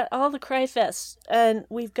all the cry fests, and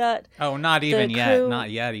we've got not even yet.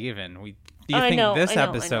 Not yet even. Do you think this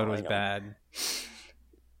episode was bad?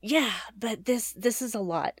 Yeah, but this is a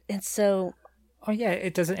lot. And so Oh yeah,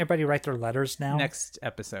 doesn't everybody write their letters now? Next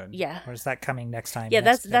episode. Yeah. Or is that coming next time? Yeah,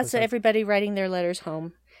 next that's episode? everybody writing their letters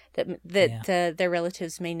home that their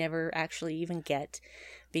relatives may never actually even get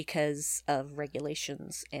because of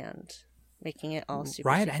regulations and making it all super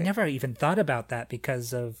Right, secret. I never even thought about that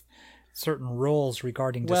because of certain rules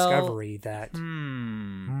regarding Discovery that...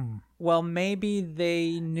 Well, maybe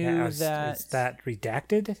they knew that... Is that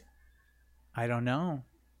redacted? I don't know.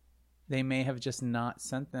 They may have just not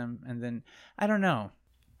sent them, and then... I don't know.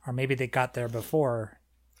 Or maybe they got there before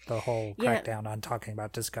the whole crackdown on talking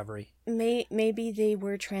about Discovery. Maybe they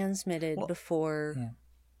were transmitted before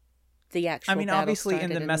the actual battle obviously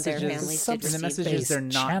started in the and messages, their families did receive they're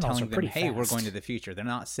These not channels telling are them, pretty hey, we're fast. going to the future. They're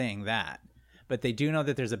not saying that. But they do know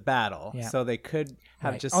that there's a battle. Yeah. So they could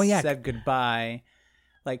have just said goodbye,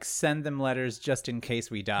 like send them letters just in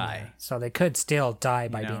case we die. Yeah. So they could still die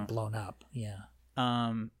by You know? being blown up. Yeah.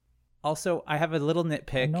 Also, I have a little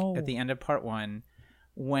nitpick at the end of part 1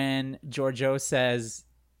 when Georgiou says,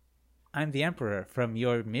 I'm the Emperor from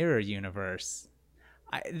your mirror universe.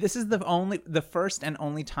 This is the first and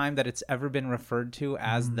only time that it's ever been referred to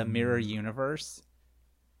as the mirror universe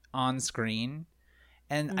on screen.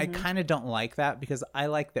 And I kind of don't like that because I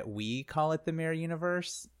like that we call it the mirror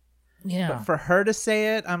universe. Yeah. But for her to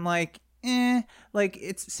say it, I'm like, like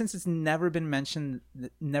since it's never been mentioned,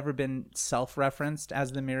 never been self-referenced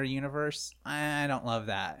as the mirror universe, I don't love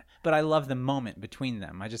that. But I love the moment between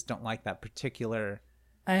them. I just don't like that particular...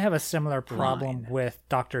 I have a similar problem with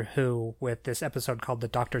Doctor Who with this episode called The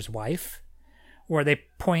Doctor's Wife, where they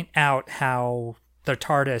point out how the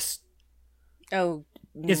TARDIS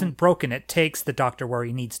isn't broken. It takes the Doctor where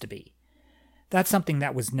he needs to be. That's something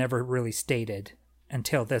that was never really stated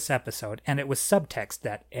until this episode, and it was subtext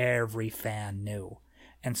that every fan knew.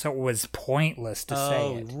 And so it was pointless to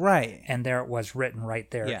say it. Right. And there it was written right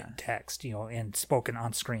there in text, and spoken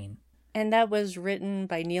on screen. And that was written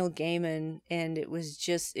by Neil Gaiman, and it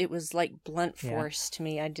was like blunt force to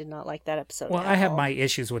me. I did not like that episode. Well, I have my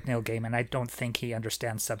issues with Neil Gaiman. I don't think he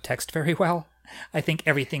understands subtext very well. I think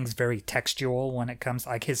everything's very textual when it comes,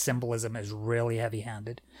 like his symbolism is really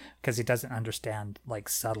heavy-handed because he doesn't understand like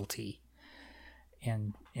subtlety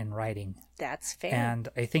in writing. That's fair. And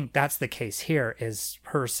I think that's the case here, is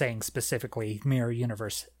her saying specifically mirror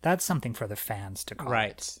universe. That's something for the fans to call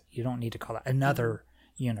it. You don't need to call it another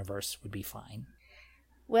universe would be fine.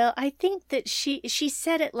 Well, I think that she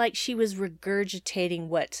said it like she was regurgitating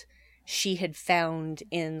what she had found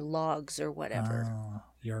in logs or whatever.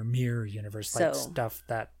 Your mirror universe, like stuff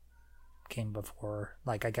that came before,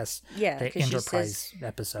 like I guess the Enterprise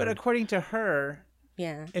episode. But according to her,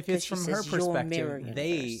 if it's from her perspective,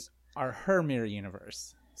 they are her mirror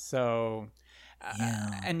universe. So,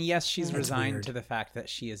 and yes, she's resigned to the fact that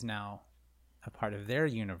she is now a part of their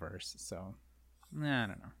universe. So, I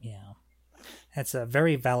don't know. Yeah. That's a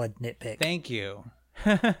very valid nitpick. Thank you.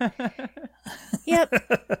 Yep.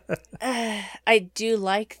 I do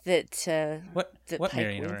like that. What Pike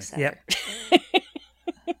Marion winks order? at Yep. her.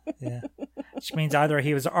 Yeah. Which means either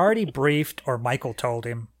he was already briefed or Michael told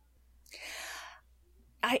him.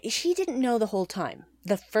 He didn't know the whole time.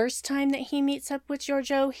 The first time that he meets up with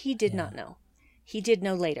Giorgio, he did not know. He did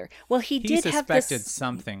know later. Well, he did have this. He suspected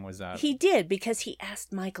something was up. He did, because he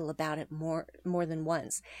asked Michael about it more than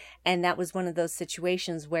once, and that was one of those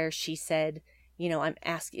situations where she said, "You know,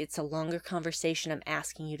 it's a longer conversation. I'm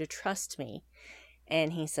asking you to trust me,"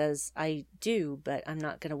 and he says, "I do, but I'm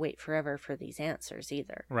not going to wait forever for these answers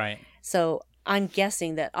either." Right. So I'm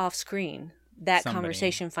guessing that off screen, that Somebody.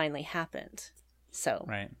 conversation finally happened. So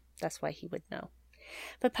Right. that's why he would know.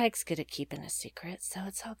 But Pike's good at keeping a secret, so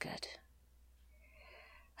it's all good.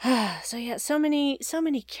 So yeah, so many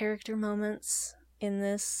character moments in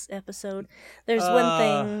this episode. There's one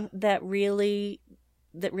thing that really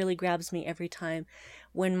grabs me every time,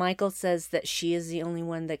 when Michael says that she is the only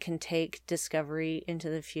one that can take Discovery into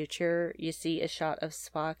the future. You see a shot of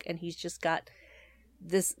Spock, and he's just got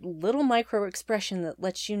this little micro expression that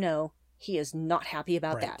lets you know he is not happy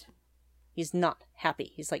about Right. that. He's not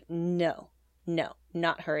happy. He's like, no,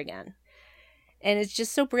 not her again. And it's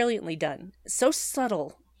just so brilliantly done. So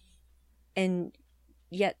subtle and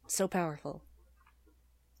yet so powerful.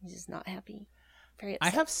 He's just not happy. Very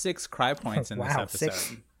upset. I have 6 cry points in this Wow, episode.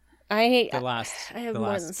 6. I the have more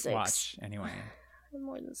last than 6. watch, anyway. I have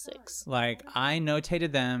more than 6. Like, I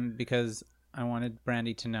notated them because I wanted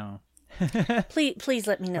Brandy to know. Please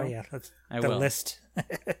let me know. Oh yeah, that's I the will. list.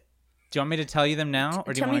 Do you want me to tell you them now,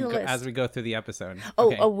 or do you Tell me want the to go list. as we go through the episode? Oh,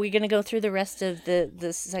 Okay. we're going to go through the rest of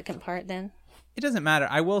the second part then? It doesn't matter.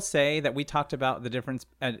 I will say that we talked about the difference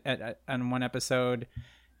on one episode.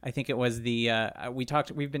 I think it was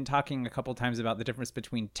we've been talking a couple times about the difference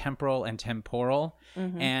between temporal and temporal.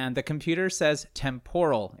 Mm-hmm. And the computer says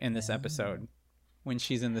temporal in this episode when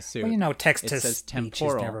she's in the suit. Well, you know, text It to says speech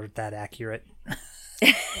temporal. is never that accurate.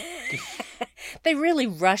 They really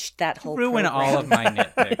rushed that whole Ruin program. all of my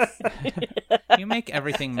nitpicks. You make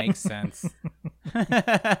everything make sense.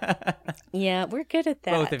 Yeah, we're good at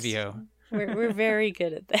that. Both of you. We're very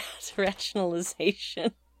good at that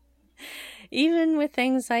rationalization. Even with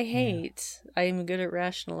things I hate, I'm good at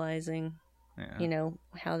rationalizing. Yeah. You know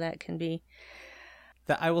how that can be.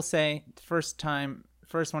 I will say, first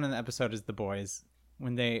one in the episode is the boys.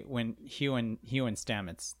 When Hugh and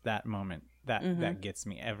Stamets, that moment that gets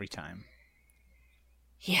me every time.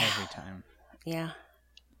 Yeah. Every time. Yeah.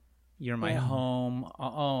 You're my home.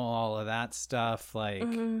 All of that stuff, like,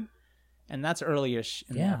 and that's early-ish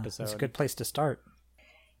in the Yeah, episode. it's a good place to start.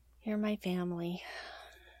 You're my family.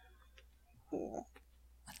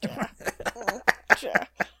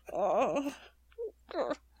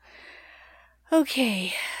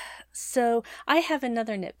 Okay. So I have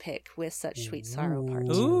another nitpick with Such Sweet Sorrow Part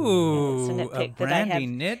 2. Ooh, It's a a nitpick that I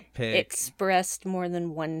Brandy have nitpick. expressed more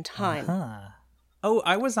than one time. Huh. Oh,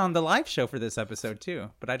 I was on the live show for this episode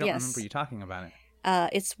too, but I don't Yes. remember you talking about it.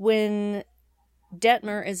 It's when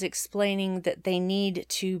Detmer is explaining that they need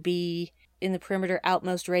to be in the perimeter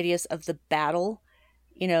outmost radius of the battle,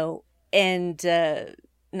 you know, and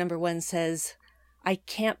number one says, "I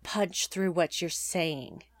can't punch through what you're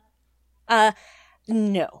saying."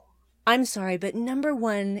 No. I'm sorry, but number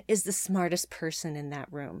one is the smartest person in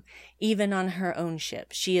that room. Even on her own ship,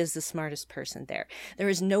 she is the smartest person there. There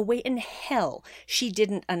is no way in hell she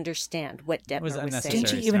didn't understand what Detmer was was unnecessary. saying.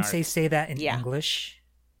 Didn't you even snark. say that in Yeah. English?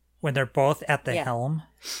 When they're both at the Yeah. helm?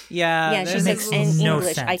 Yeah, Yeah, she there's makes says in no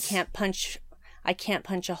English, I sense. can't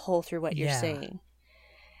punch a hole through what you're Yeah. saying.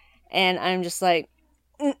 And I'm just like,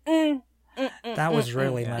 That was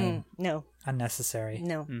really lame. no, Unnecessary.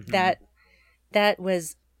 no, Mhm. that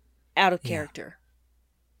was out of Yeah. character.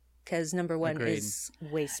 Because number one Agreed. is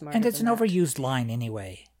way smarter. And it's an than that. overused line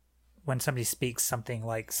anyway. When somebody speaks something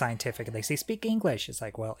like scientific and they say, speak English, it's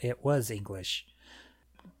like, well, it was English.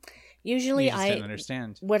 Usually, you just didn't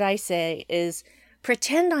understand. what I say is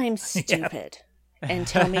pretend I'm stupid and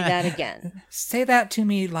tell me that again. Say that to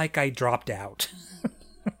me like I dropped out.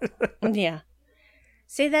 Yeah,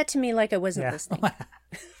 say that to me like I wasn't Yeah. listening.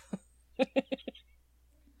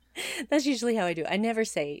 That's usually how I do. I never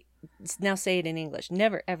say, now say it in English.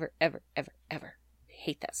 Never, ever, ever, ever, ever. I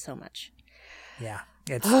hate that so much. Yeah,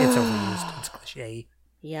 it's overused. It's cliche.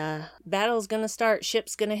 Yeah. Battle's gonna start.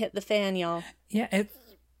 Ship's gonna hit the fan, y'all. Yeah, And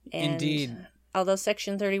Indeed. Although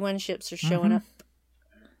Section 31 ships are showing up.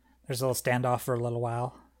 there's a little standoff for a little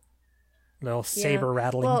while. Little saber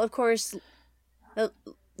rattling. Well, of course,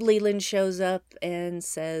 Leland shows up and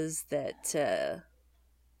says that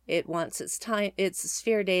it wants its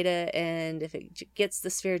sphere data, and if it gets the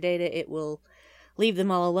sphere data, it will leave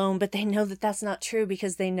them all alone, but they know that that's not true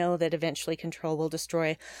because they know that eventually Control will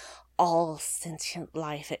destroy all sentient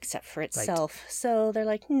life except for itself. Right. So they're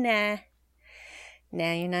like, nah,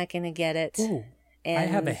 you're not going to get it. Ooh, and, I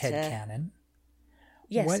have a headcanon.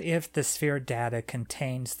 Yes. What if the sphere data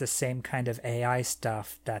contains the same kind of AI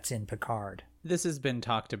stuff that's in Picard? This has been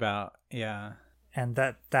talked about, yeah. And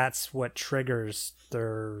that's what triggers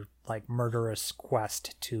their like murderous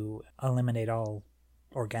quest to eliminate all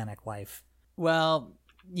organic life. Well,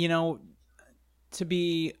 it's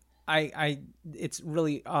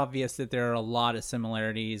really obvious that there are a lot of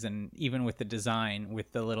similarities, and even with the design,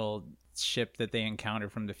 with the little ship that they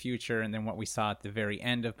encountered from the future, and then what we saw at the very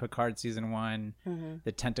end of Picard season 1,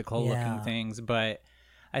 the tentacle looking things. But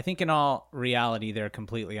I think in all reality, they're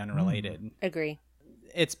completely unrelated. Agree.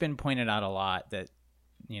 It's been pointed out a lot that,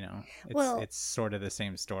 it's sort of the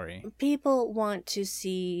same story. People want to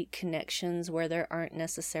see connections where there aren't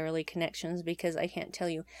necessarily connections, because I can't tell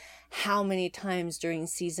you how many times during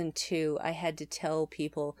season 2 I had to tell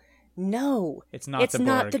people, no, it's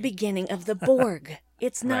not the beginning of the Borg.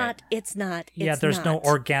 It's not. It's not. Yeah, there's no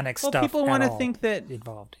organic stuff. Well, people want to think that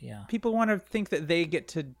involved. Yeah, people want to think that they get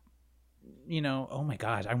to, oh my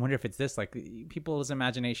gosh, I wonder if it's this. Like, people's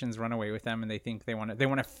imaginations run away with them, and they think they want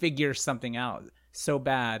to figure something out so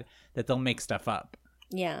bad that they'll make stuff up.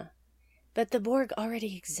 Yeah, but the Borg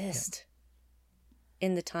already exist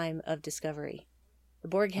in the time of Discovery. The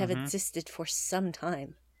Borg have existed for some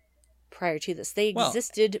time prior to this. They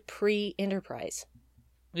existed pre-Enterprise.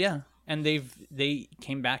 Yeah, and they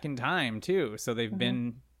came back in time too, so they've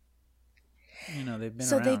been, they've been.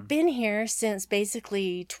 So around. They've been here since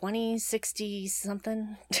basically 2060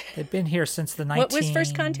 something. They've been here since the 19... What was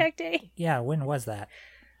First Contact Day? Yeah, when was that?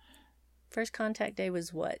 First Contact Day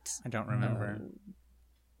was what? I don't remember.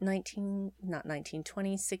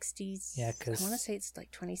 2060s. Yeah, because I want to say it's like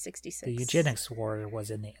 2066. The eugenics war was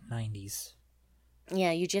in the 90s.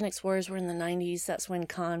 Yeah, eugenics wars were in the 90s. That's when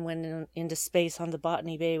Khan went into space on the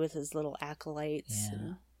Botany Bay with his little acolytes. Yeah.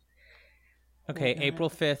 And okay, April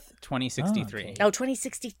 5th, 2063. Oh,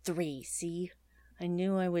 2063. See? I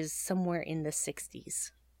knew I was somewhere in the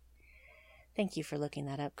 60s. Thank you for looking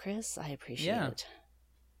that up, Chris. I appreciate it.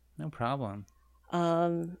 No problem.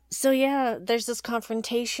 So yeah, there's this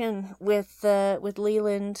confrontation with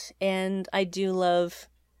Leland, and I do love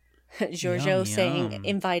Georgiou saying,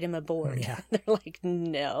 invite him aboard. Yeah. They're like,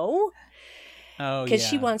 no. Oh, because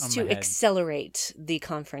she wants to accelerate the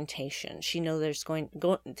confrontation. She knows there's going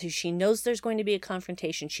to be a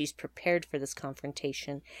confrontation. She's prepared for this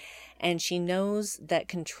confrontation, and she knows that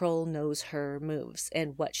Control knows her moves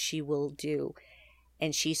and what she will do,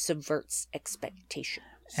 and she subverts expectations.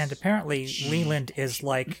 And apparently, Leland is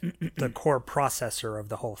like the core processor of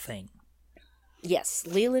the whole thing. Yes,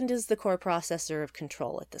 Leland is the core processor of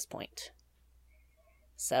Control at this point.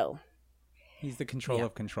 So he's the control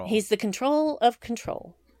of Control. He's the control of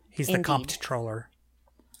Control. He's the comptroller.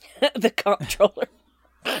 The comptroller.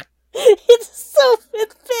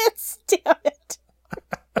 It fits, damn it.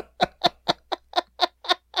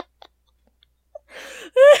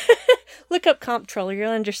 Look up comptroller,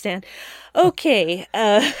 you'll understand. Okay.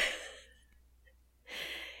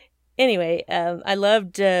 Anyway, I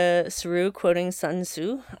loved Saru quoting Sun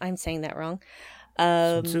Tzu. I'm saying that wrong.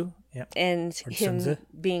 Sun Tzu? Yep. And him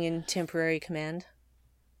being in temporary command.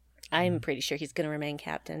 I'm pretty sure he's going to remain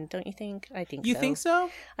captain, don't you think? I think so. You think so?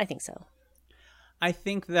 I think so. I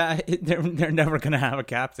think that they're never going to have a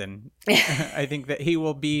captain. I think that he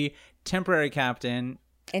will be temporary captain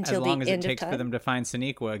until as long as it takes for them to find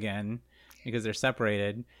Sonequa again, because they're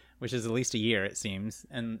separated, which is at least a year, it seems.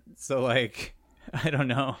 And so, like, I don't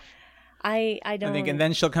know. I don't think, and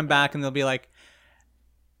then she'll come back and they'll be like,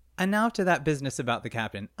 and now to that business about the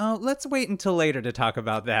captain. Oh, let's wait until later to talk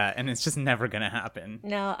about that. And it's just never going to happen.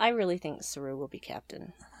 No, I really think Saru will be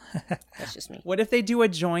captain. That's just me. What if they do a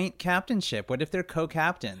joint captainship? What if they're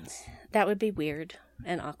co-captains? That would be weird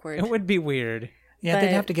and awkward. It would be weird. Yeah, they'd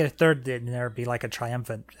have to get a third, and there'd be like a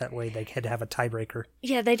triumphant. That way they could have a tiebreaker.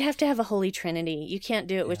 Yeah, they'd have to have a holy trinity. You can't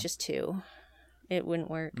do it with just two. It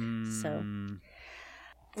wouldn't work. So,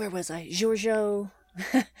 where was I? Georgiou.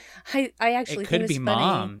 I actually think it's funny.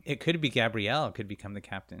 Mom. It could be Gabrielle. Could become the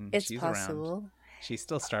captain. It's she's possible. Around. She's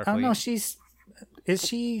still Starfleet. Oh no, is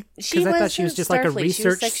she? Because I thought she was just like a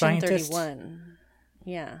research scientist. 31.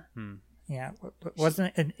 Yeah. Yeah,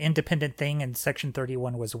 wasn't it an independent thing, and Section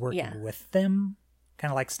 31 was working with them, kind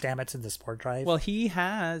of like Stamets in the Spore Drive? Well, he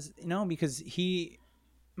has because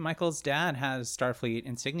Michael's dad has Starfleet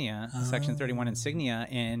insignia, Section 31 insignia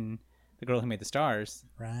in The Girl Who Made the Stars.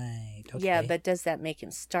 Right. Okay. Yeah, but does that make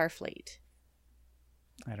him Starfleet?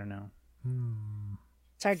 I don't know.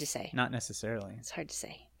 It's hard to say. Not necessarily. It's hard to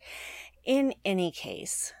say. In any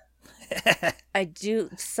case, I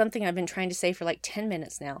do something I've been trying to say for like 10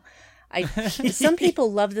 minutes now. Some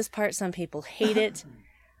people love this part. Some people hate it.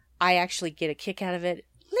 I actually get a kick out of it.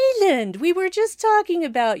 Leland, we were just talking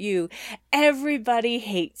about you. Everybody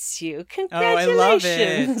hates you.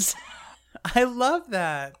 Congratulations. I love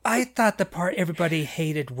that. I thought the part everybody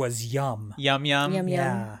hated was yum. Yum yum. Yum, yum.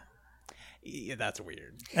 Yeah. Yeah, that's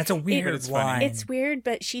weird. That's a weird It's funny. line. It's weird,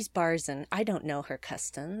 but she's Barzan. I don't know her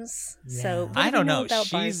customs. So what do I we don't know. about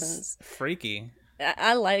She's Barzans? freaky.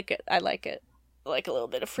 I like it. I like it. I like a little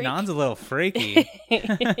bit of freak. Non's a little freaky.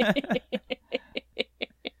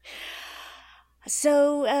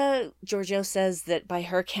 So Giorgio says that by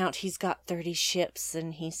her count, he's got 30 ships,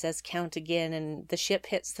 and he says count again, and the ship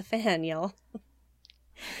hits the fan, y'all.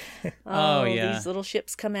 Oh, yeah. These little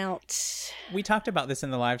ships come out. We talked about this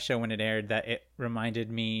in the live show when it aired, that it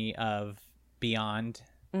reminded me of Beyond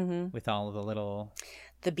with all of the little...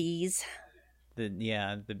 The bees. The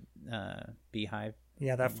beehive.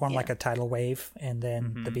 Yeah, that formed like a tidal wave, and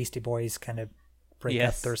then the Beastie Boys kind of break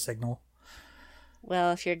up their signal.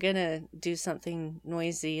 Well, if you're going to do something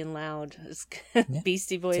noisy and loud,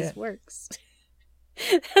 Beastie Boys works.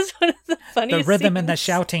 That's one of the funniest The rhythm scenes. and the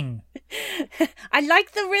shouting. I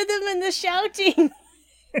like the rhythm and the shouting.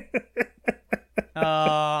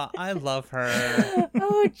 I love her.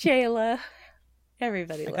 Oh, Jayla.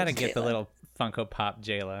 Everybody loves I gotta get Jayla. the little Funko Pop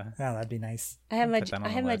Jayla. Oh, that'd be nice. I have my Put that on I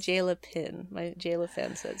the have my list. Jayla pin. My Jayla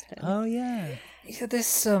fan says pin. Oh yeah. Yeah,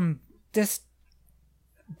 this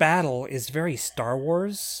battle is very Star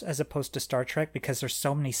Wars as opposed to Star Trek because there's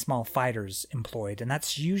so many small fighters employed, and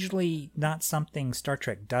that's usually not something Star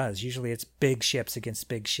Trek does. Usually it's big ships against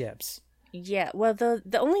big ships. Yeah, well, the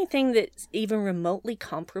only thing that's even remotely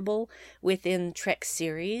comparable within Trek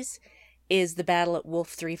series is the battle at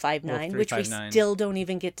Wolf 359, which we still don't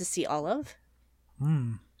even get to see all of.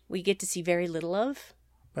 We get to see very little of.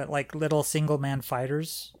 But like little single man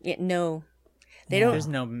fighters. Yeah, no, they don't. There's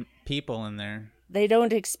no people in there. They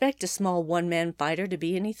don't expect a small one-man fighter to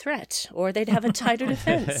be any threat, or they'd have a tighter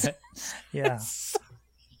defense. Yeah.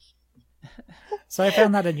 So I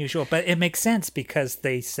found that unusual, but it makes sense because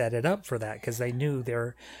they set it up for that, because they knew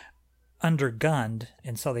they're undergunned,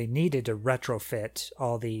 and so they needed to retrofit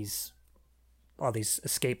all these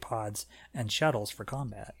escape pods and shuttles for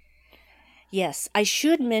combat. Yes, I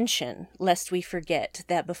should mention, lest we forget,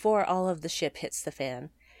 that before all of the ship hits the fan,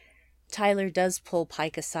 Tyler does pull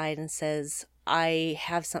Pike aside and says, I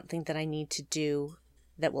have something that I need to do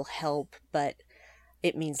that will help, but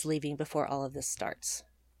it means leaving before all of this starts.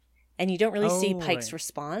 And you don't really see Pike's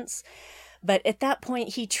response, but at that point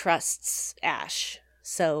he trusts Ash.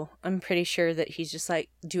 So I'm pretty sure that he's just like,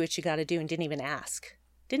 do what you gotta do, and didn't even ask.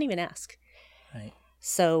 Right.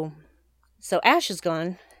 So Ash is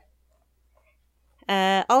gone.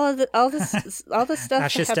 All the stuff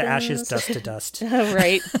Ashes happens. to ashes, dust to dust.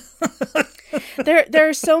 Right. There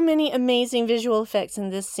are so many amazing visual effects in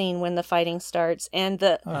this scene when the fighting starts, and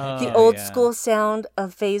the old school sound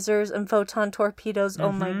of phasers and photon torpedoes.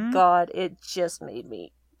 Oh my god, it just made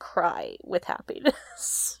me cry with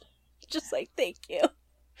happiness. Just like, thank you.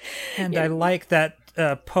 And I like that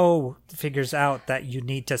Poe figures out that you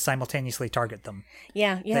need to simultaneously target them.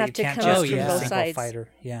 Yeah, you that have you to can't come just through use a both single sides. fighter.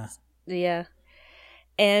 Yeah. Yeah.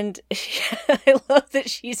 And I love that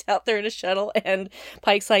she's out there in a shuttle, and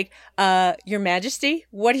Pike's like, Your Majesty,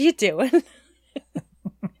 what are you doing?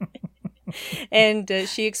 And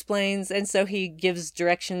she explains, and so he gives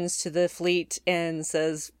directions to the fleet and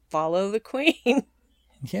says, follow the queen.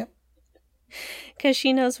 Yep. Because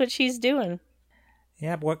she knows what she's doing.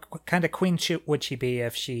 Yeah, but what kind of queen would she be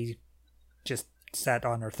if she just sat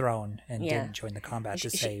on her throne and didn't join the combat to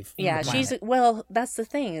save the planet? She's, well, that's the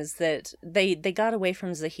thing, is that they got away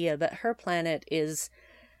from Zahia, but her planet is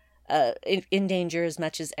in danger as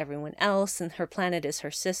much as everyone else, and her planet is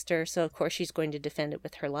her sister, so of course she's going to defend it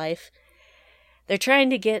with her life. They're trying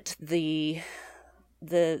to get the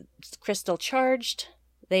crystal charged.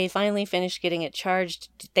 They finally finished getting it charged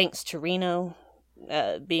thanks to Reno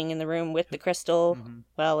being in the room with the crystal.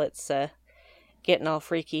 Well, it's getting all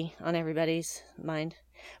freaky on everybody's mind.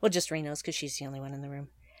 Well, just Reno's, because she's the only one in the room.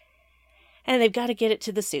 And they've got to get it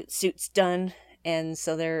to the suit. Suit's done, and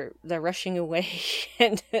so they're rushing away,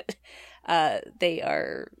 and they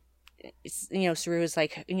are, Saru is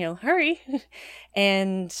like, hurry,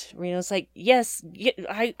 and Reno's like, yes,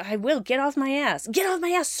 I will, get off my ass,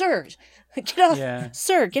 sir,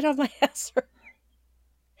 sir, get off my ass, sir.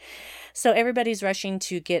 So everybody's rushing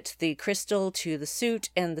to get the crystal to the suit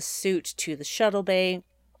and the suit to the shuttle bay.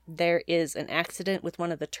 There is an accident with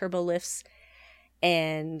one of the turbo lifts,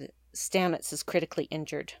 and Stamets is critically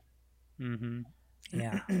injured. Mm-hmm.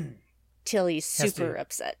 Yeah. Tilly's Has super to-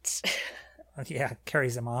 upset. Yeah,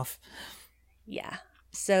 carries him off. Yeah.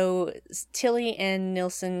 So Tilly and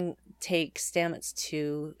Nilsson take Stamets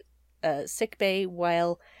to sick bay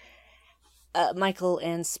while Michael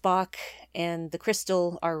and Spock and the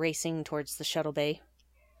Crystal are racing towards the shuttle bay.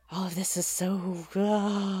 All of this is so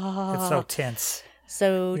It's so tense.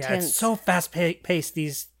 so Yeah, tense. it's so fast paced.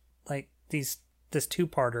 This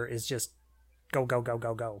two-parter is just go, go, go,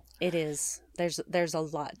 go, go. It is. There's a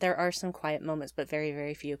lot. There are some quiet moments, but very,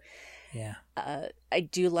 very few. Yeah. I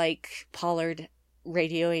do like Pollard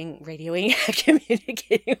radioing,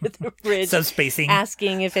 communicating with the bridge, Subspacing.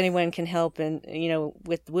 asking if anyone can help, and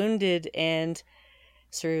with wounded. And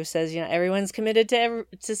Saru says, everyone's committed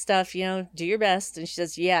to stuff. Do your best. And she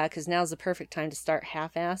says, yeah, because now's the perfect time to start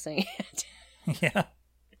half-assing it. Yeah.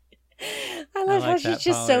 I love how like she's that,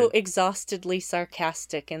 just so Pollard. exhausted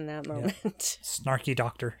sarcastic in that moment. Snarky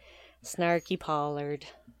doctor. Snarky Pollard.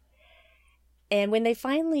 And when they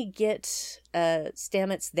finally get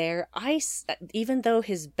Stamets there, even though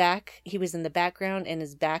he was in the background and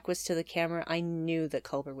his back was to the camera, I knew that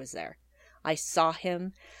Culber was there. I saw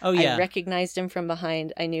him. Oh yeah. I recognized him from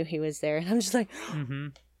behind. I knew he was there. And I'm just like... Mm-hmm.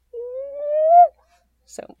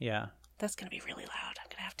 So Yeah. that's going to be really loud. I'm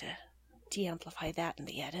going to have to de-amplify that in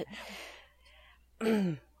the edit.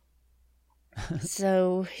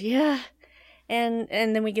 So, yeah. And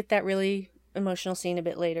then we get that really emotional scene a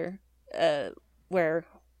bit later, where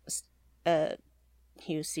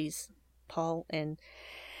Hugh sees Paul and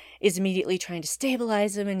is immediately trying to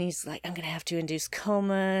stabilize him, and he's like, I'm gonna have to induce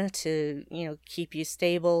coma to keep you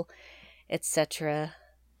stable, etc.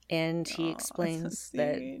 And he explains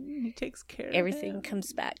that he takes care of everything him.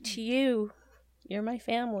 comes back to you. You're my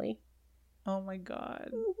family. Oh my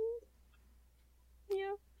god.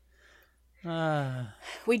 Yeah. Ah.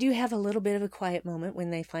 We do have a little bit of a quiet moment when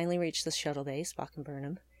they finally reach the shuttle bay, Spock and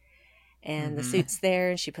Burnham. And the suit's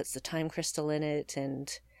there, and she puts the time crystal in it,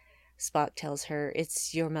 and Spock tells her,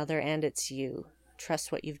 it's your mother and it's you.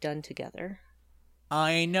 Trust what you've done together.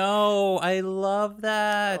 I know. I love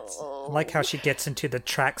that. Oh. I like how she gets into the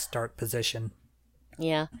track start position.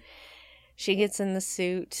 Yeah. She gets in the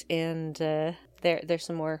suit, and there's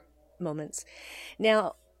some more moments.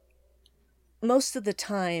 Now, most of the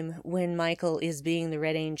time when Michael is being the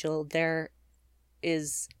Red Angel, there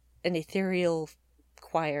is an ethereal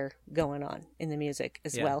choir going on in the music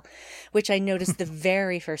as well, which I noticed the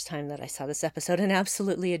very first time that I saw this episode and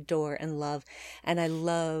absolutely adore and love. And I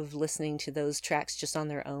love listening to those tracks just on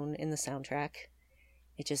their own in the soundtrack.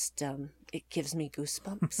 It just, it gives me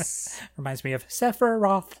goosebumps. Reminds me of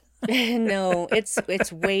Sephiroth. No, it's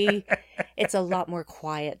a lot more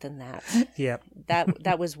quiet than that. Yep.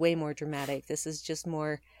 That was way more dramatic. This is just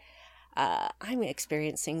more, I'm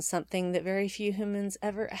experiencing something that very few humans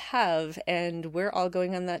ever have, and we're all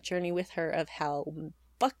going on that journey with her of how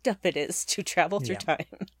fucked up it is to travel through time.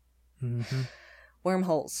 Mm-hmm.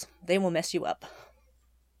 Wormholes, they will mess you up.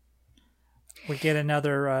 We get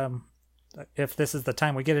another, if this is the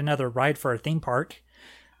time, we get another ride for a theme park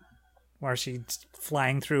where she's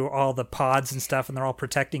flying through all the pods and stuff, and they're all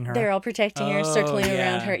protecting her. They're all protecting her, circling yeah.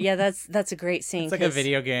 around her. Yeah, that's a great scene. It's like a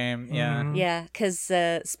video game. Yeah. Mhm. Yeah, because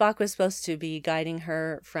Spock was supposed to be guiding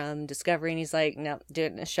her from Discovery, and he's like, no, do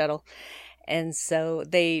it in a shuttle. And so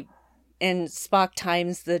and Spock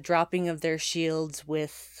times the dropping of their shields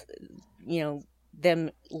with,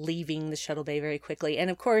 them leaving the shuttle bay very quickly.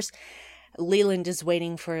 And of course, Leland is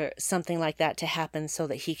waiting for something like that to happen so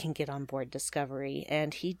that he can get on board Discovery.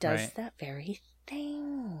 And he does that very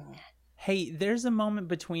thing. Hey, there's a moment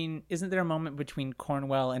isn't there a moment between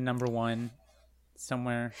Cornwell and Number One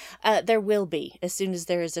somewhere? There will be, as soon as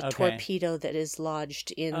there is a Okay. torpedo that is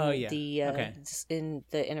lodged in Okay. in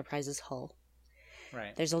the Enterprise's hull.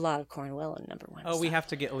 Right. There's a lot of Cornwell in Number One. Oh, we stuff. have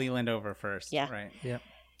to get Leland over first. Yeah. Right. Yep.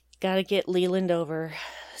 Gotta get Leland over.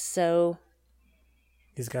 So,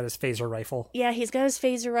 He's got his phaser rifle. yeah, he's got his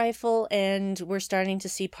phaser rifle, and we're starting to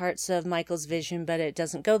see parts of Michael's vision, but it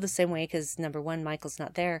doesn't go the same way because, number one, Michael's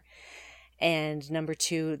not there. And number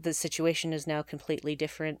two, the situation is now completely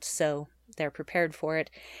different, so they're prepared for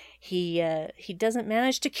it. He doesn't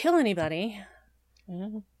manage to kill anybody.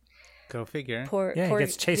 Go figure. Poor, Yeah, he poor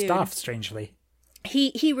gets chased dude. off, strangely.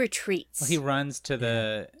 He retreats. Well, he runs to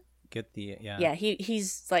the Yeah,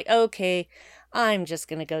 he's like, okay, I'm just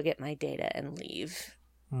gonna go get my data and leave.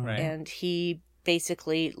 Right. And he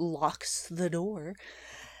basically locks the door.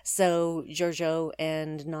 So Giorgio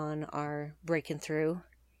and Non are breaking through,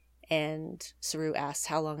 and Saru asks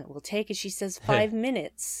how long it will take, and she says 5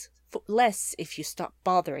 minutes. Less if you stop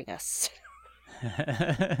bothering us.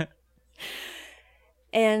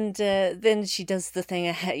 And then she does the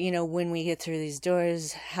thing, when we get through these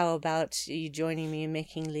doors, how about you joining me in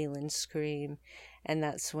making Leland scream? And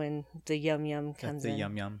that's when the yum yum comes in.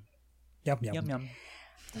 Yum yum. Yum yum. Yum yum.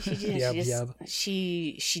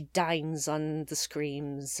 She dines on the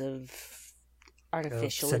screams of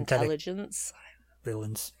artificial synthetic intelligence.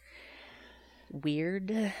 Villains.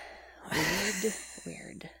 Weird.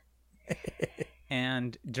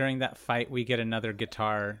 And during that fight, we get another electric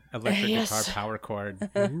guitar power chord,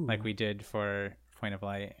 like we did for Point of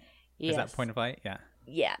Light. Yes. Is that Point of Light? Yeah.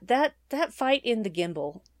 Yeah, that fight in the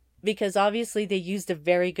gimbal, because obviously they used a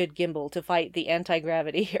very good gimbal to fight the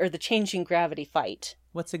anti-gravity or the changing gravity fight.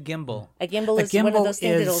 What's a gimbal? A gimbal is one of those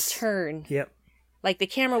things that'll turn. Yep. Like the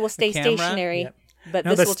camera will stay stationary, Yep. but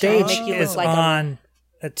No, this the will turn and stage make you is look like on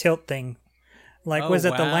a tilt thing. Like, was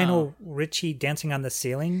it the wow. Lionel Richie dancing on the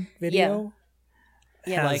ceiling video?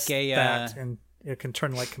 Yeah. Has Like a, that, and it can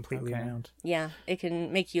turn like completely Okay. around. Yeah, it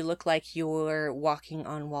can make you look like you're walking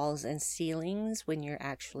on walls and ceilings when you're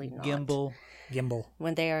actually not. Gimbal.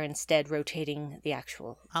 When they are instead rotating the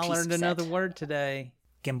actual I piece learned of set. another word today.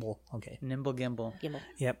 Gimbal. Okay. Nimble gimbal. Gimbal.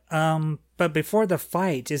 Yep. But before the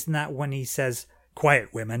fight, isn't that when he says,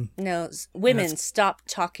 "Quiet, women"? No, women, stop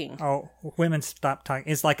talking. Oh, women, stop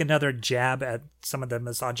talking. It's like another jab at some of the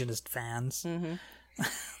misogynist fans. Mm-hmm.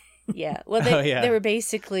 Yeah. Well, they were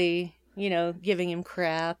basically, giving him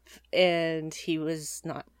crap, and he was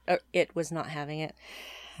not. Or it was not having it.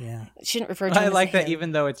 Yeah. Shouldn't refer to him I as like a that him.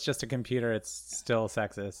 even though it's just a computer, it's still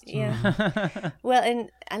sexist. Yeah. Well,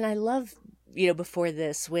 and I love, before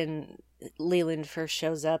this, when Leland first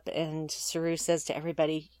shows up and Saru says to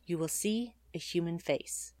everybody, "You will see a human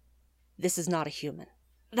face. This is not a human."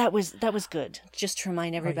 That was good. Just to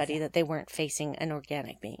remind everybody that they weren't facing an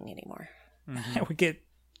organic being anymore. Mm-hmm. We get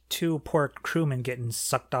two poor crewmen getting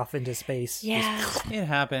sucked off into space. Yeah. It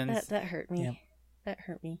happens. That hurt me. Yep. That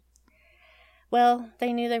hurt me. Well,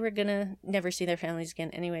 they knew they were gonna never see their families again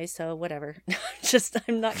anyway, so whatever.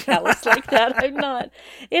 I'm not callous like that. I'm not.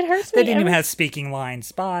 It hurts me. They didn't even have speaking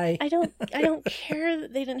lines. Bye. I don't care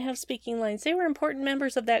that they didn't have speaking lines. They were important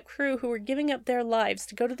members of that crew who were giving up their lives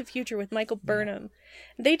to go to the future with Michael Burnham.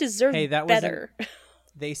 They deserved better.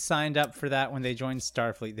 They signed up for that when they joined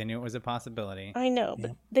Starfleet. They knew it was a possibility. I know,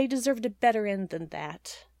 but they deserved a better end than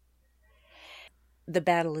that. The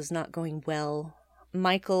battle is not going well.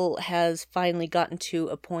 Michael has finally gotten to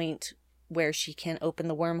a point where she can open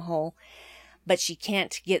the wormhole, but she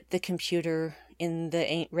can't get the computer in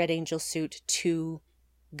the Red Angel suit to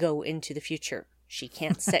go into the future. She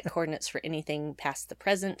can't set coordinates for anything past the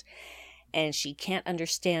present, and she can't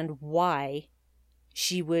understand why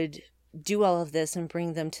she would do all of this and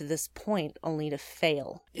bring them to this point only to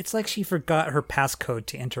fail. It's like she forgot her passcode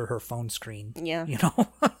to enter her phone screen. Yeah.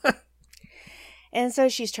 And so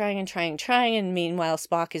she's trying, and meanwhile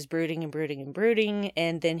Spock is brooding,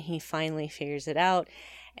 and then he finally figures it out,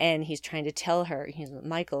 and he's trying to tell her,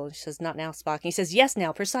 Michael, she says, "Not now, Spock." And he says, "Yes,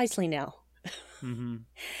 now, precisely now." Mm-hmm.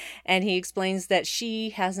 And he explains that she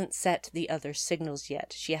hasn't set the other signals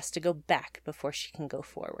yet. She has to go back before she can go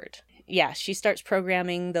forward. Yeah, she starts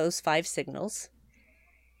programming those 5 signals,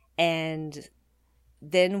 and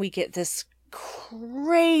then we get this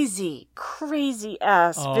crazy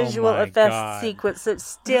ass visual effects sequence that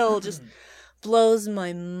still just blows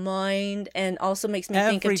my mind and also makes me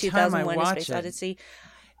think of 2001: A Space Odyssey.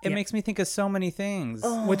 It makes me think of so many things.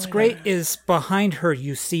 What's great is behind her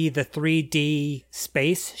you see the 3D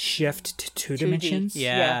space shift to 2 dimensions.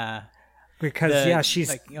 Yeah. Because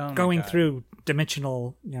she's going God. through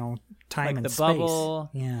dimensional, time like and the space. bubble.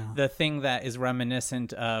 Yeah. The thing that is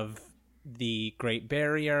reminiscent of the Great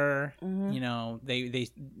Barrier. Mm-hmm.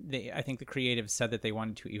 They I think the creatives said that they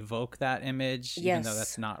wanted to evoke that image, even though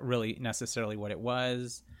that's not really necessarily what it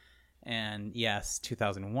was. And yes,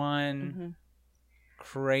 2001. Mm-hmm.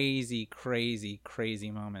 Crazy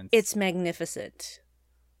moments. It's magnificent.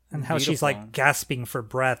 And how she's Beautiful. like gasping for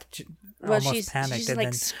breath, almost panicked, she's and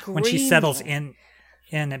like then when she settles screaming.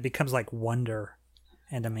 in, it becomes like wonder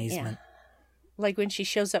and amazement. Like when she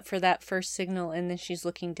shows up for that first signal and then she's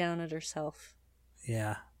looking down at herself.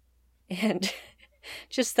 Yeah. And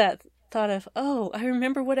just that thought of, oh, I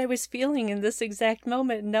remember what I was feeling in this exact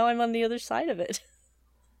moment, and now I'm on the other side of it.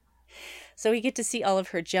 So we get to see all of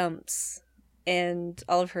her jumps and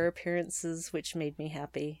all of her appearances, which made me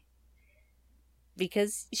happy.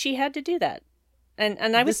 Because she had to do that.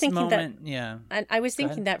 And I was thinking that... Yeah. And I was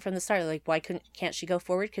thinking that from the start, like, why can't she go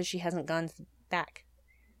forward? Because she hasn't gone back.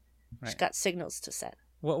 Right. She's got signals to set.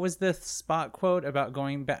 What was the Spock quote about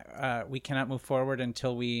going back? We cannot move forward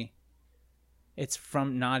until we... It's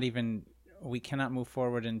from not even... We cannot move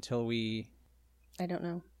forward until we... I don't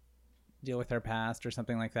know. deal with their past or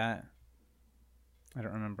something like that. I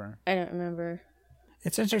don't remember.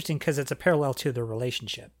 It's interesting because it's a parallel to their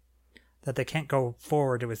relationship, that they can't go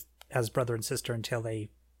forward with as brother and sister until they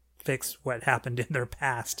fix what happened in their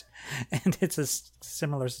past. And it's a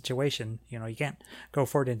similar situation. You know, you can't go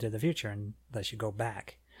forward into the future unless you go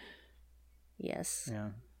back. Yes. Yeah.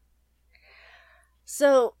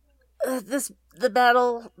 So, the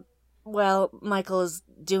battle, well, Michael is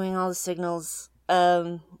doing all the signals,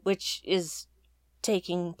 which is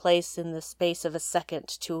taking place in the space of a second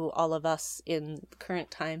to all of us in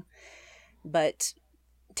current time, but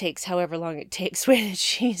takes however long it takes when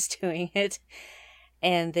she's doing it.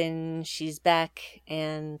 And then she's back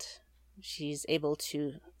and she's able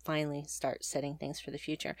to finally start setting things for the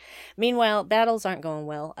future. Meanwhile, battles aren't going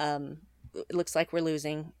well. It looks like we're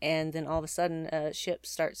losing, and then all of a sudden a ship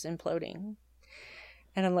starts imploding.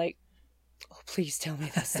 And I'm like, oh, please tell me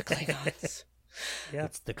that's the Klingons. Yeah,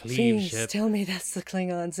 It's the Cleve Please ship. tell me that's the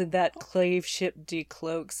Klingons. And that Clave ship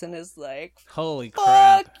decloaks and is like, Holy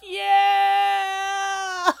crap. fuck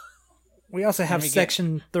yeah! we also have we get-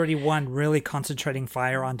 Section 31 really concentrating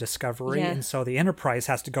fire on Discovery, Yeah. and so the Enterprise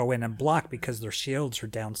has to go in and block because their shields are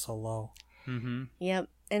down so low. Mm-hmm. Yep.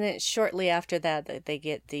 And it's shortly after that they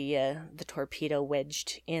get the torpedo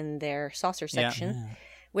wedged in their saucer Yeah. section,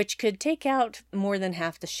 which could take out more than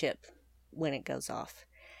half the ship when it goes off.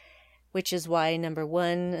 Which is why number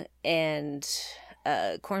one and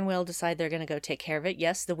Cornwell decide they're going to go take care of it.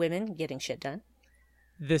 Yes, the women getting shit done.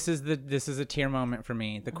 This is a tier moment for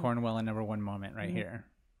me, the Cornwell and number one moment right here,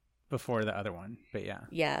 before the other one. But yeah.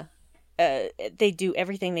 Yeah. They do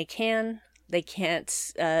everything they can. They can't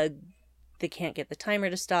get the timer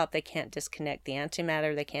to stop. They can't disconnect the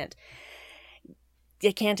antimatter.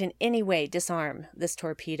 They can't in any way disarm this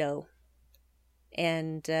torpedo.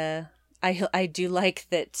 And I do like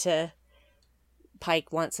that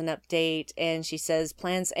Pike wants an update, and she says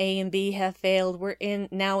plans A and B have failed. We're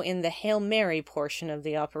now in the Hail Mary portion of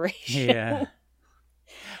the operation. Yeah.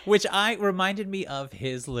 Which reminded me of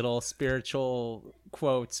his little spiritual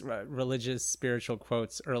quotes, religious spiritual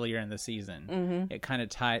quotes earlier in the season. Mm-hmm. It kind of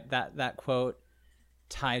that quote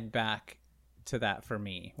tied back to that for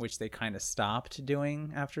me, which they kind of stopped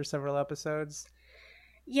doing after several episodes.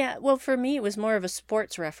 Yeah, well, for me, it was more of a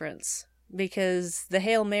sports reference, because the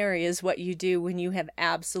Hail Mary is what you do when you have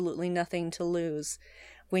absolutely nothing to lose.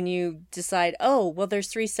 When you decide, oh, well, there's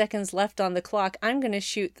 3 seconds left on the clock, I'm going to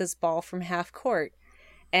shoot this ball from half court,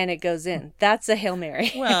 and it goes in. That's a Hail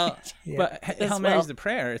Mary. Well, Yeah. but Hail Mary's the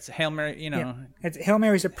prayer. It's Hail Mary, Yeah. Hail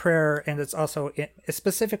Mary's a prayer, and it's also,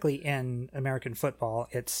 specifically in American football,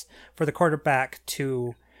 it's for the quarterback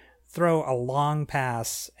to throw a long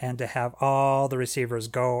pass and to have all the receivers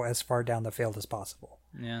go as far down the field as possible.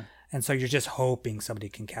 Yeah. And so you're just hoping somebody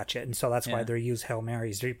can catch it. And so that's why Yeah. they use Hail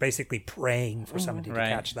Marys. They're basically praying for somebody to Right.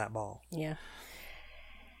 catch that ball. Yeah.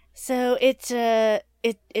 So it's not.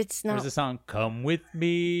 There's a song, Come With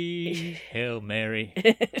Me, Hail Mary.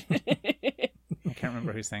 I can't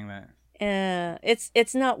remember who sang that.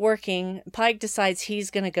 It's not working. Pike decides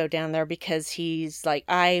he's gonna go down there because he's like,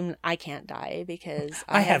 I can't die because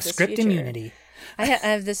I have this script future. immunity. I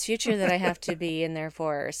have this future that I have to be in there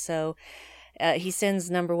for. So he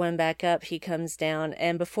sends number one back up. He comes down,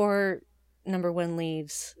 and before number one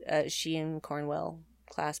leaves, she and Cornwell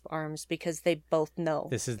clasp arms because they both know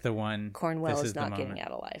This is the one. Cornwell this is the not moment. getting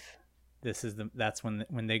out alive. This is that's when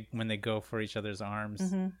they go for each other's arms.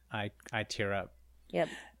 Mm-hmm. I tear up. Yep.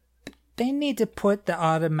 They need to put the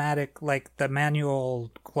automatic, like the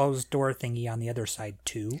manual closed door thingy on the other side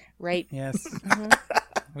too. Right. Yes.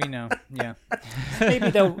 We know. Yeah. Maybe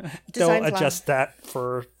they'll Design adjust that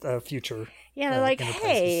for future. Yeah, they're like,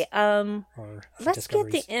 hey, Or let's get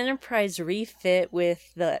discoveries. the Enterprise refit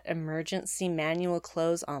with the emergency manual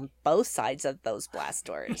close on both sides of those blast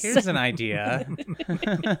doors. Here's an idea.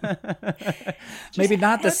 Maybe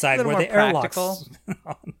not the That's a side little where more the airlocks. practical.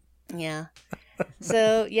 Yeah.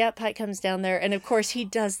 So, yeah, Pike comes down there, and of course he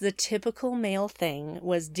does the typical male thing,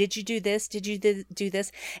 was, did you do this? Did you do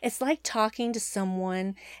this? It's like talking to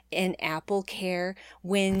someone in Apple Care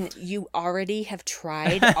when you already have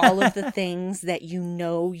tried all of the things that you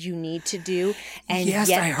know you need to do. And Yes,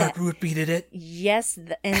 yet I heart repeated it. Yes,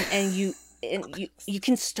 and you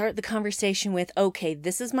can start the conversation with, okay,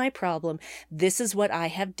 this is my problem. This is what I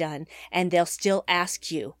have done. And they'll still ask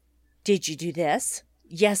you, did you do this?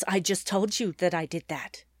 Yes, I just told you that I did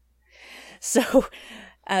that. So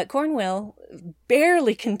Cornwell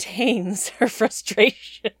barely contains her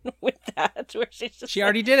frustration with that. Where she's just She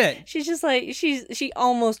already did it. She's just like, she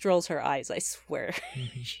almost rolls her eyes, I swear.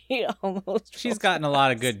 She almost She's rolls gotten her a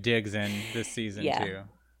lot of eyes. good digs in this season Yeah. too.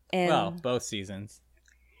 And Well, both seasons.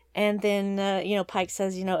 And then Pike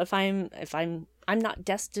says, if I'm not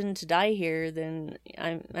destined to die here, then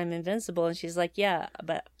I'm invincible. And she's like, yeah,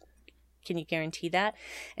 but can you guarantee that?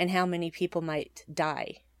 And how many people might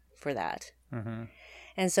die for that? Mm-hmm.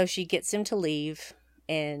 And so she gets him to leave,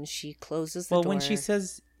 and she closes the door. Well, when she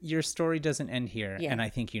says your story doesn't end here, Yeah. and I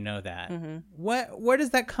think you know that, Mm-hmm. where does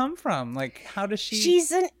that come from? Like, how does she?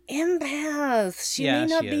 She's an empath. She Yeah, may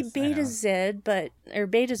not she be is, I know. Beta Z, or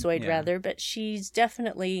Betazoid Yeah. rather, but she's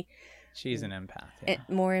definitely She's an empath. Yeah.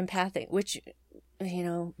 more empathic. Which,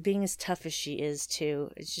 being as tough as she is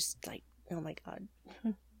too, it's just like, oh my god.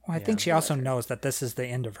 Well, I think she also knows that this is the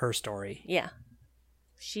end of her story. Yeah.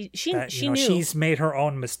 She That, knew. she's made her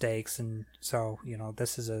own mistakes, and so,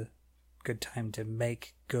 this is a good time to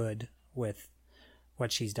make good with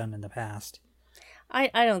what she's done in the past. I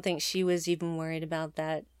don't think she was even worried about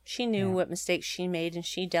that. She knew what mistakes she made, and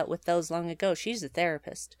she dealt with those long ago. She's a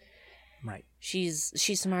therapist. Right. She's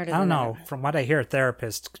smarter I than don't know. that. From what I hear,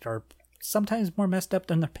 therapists are sometimes more messed up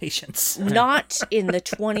than their patients. Not in the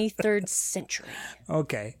 23rd century.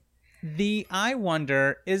 Okay. I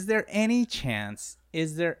wonder, is there any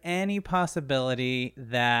possibility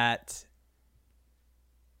that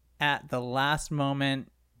at the last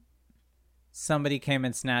moment somebody came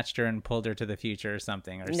and snatched her and pulled her to the future or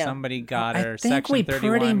something, or No. somebody got I her? think Section we 31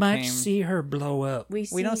 pretty much came. see her blow up. We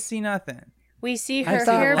don't see nothing. We see I her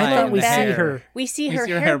thought, hair I blown thought we back. see her, We see We her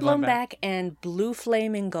see her hair blown back and blue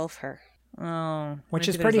flame engulf her. Oh, Which maybe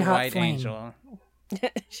is there's pretty a hot white flame. angel.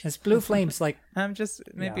 it's blue flames like, Maybe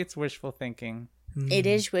Yeah. it's wishful thinking. It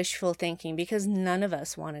is wishful thinking because none of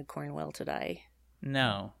us wanted Cornwell to die.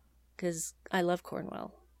 No. Because I love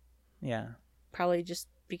Cornwell. Yeah. Probably just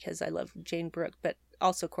because I love Jane Brooke, but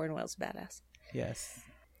also Cornwell's badass. Yes.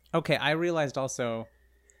 Okay, I realized also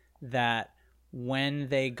that when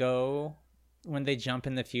they jump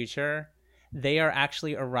in the future, they are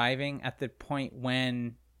actually arriving at the point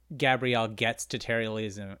when Gabrielle gets to Terra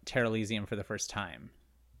Elysium for the first time.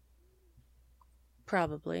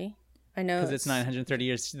 Probably. I know. Because it's 930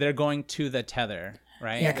 years. They're going to the tether,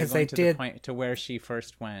 right? Yeah, They're 'cause going they to did- the point to where she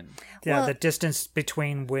first went. yeah, Well- the distance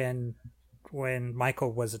between when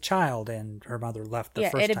Michael was a child and her mother left the Yeah,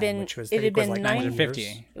 first it had time, been- which was, it I had think, was been like 950.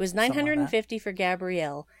 950. It was Something like that. 950 for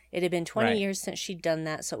Gabrielle. It had been 20 Right. years since she'd done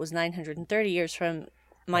that, so it was 930 years from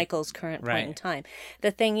Michael's current point in Right. time.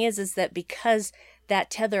 The thing is that because that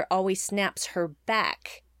tether always snaps her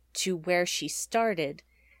back to where she started,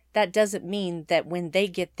 that doesn't mean that when they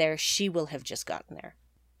get there, she will have just gotten there.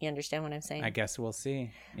 You understand what I'm saying? I guess we'll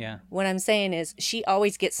see. Yeah. What I'm saying is she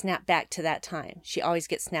always gets snapped back to that time. She always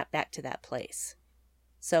gets snapped back to that place.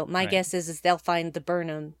 So my Right. guess is they'll find the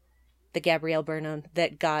Burnham, the Gabrielle Burnham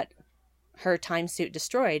that got her time suit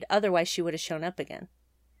destroyed. Otherwise, she would have shown up again.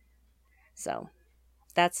 So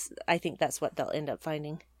I think that's what they'll end up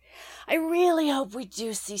finding. I really hope we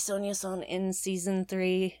do see Sonia Son in season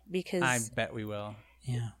 3 because I bet we will.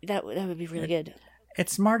 Yeah. that would be really good.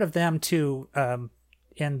 It's smart of them to,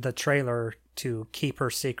 in the trailer, to keep her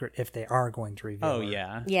secret if they are going to reveal Oh, her.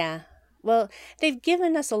 yeah. Yeah. Well, they've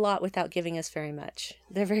given us a lot without giving us very much.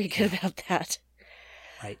 They're very good about that.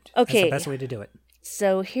 Right. Okay. That's the best way to do it.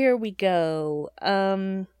 So here we go.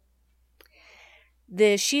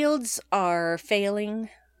 The shields are failing,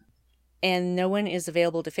 and no one is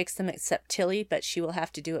available to fix them except Tilly, but she will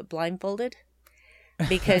have to do it blindfolded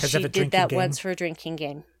because 'Cause she of a did drinking that game? once for a drinking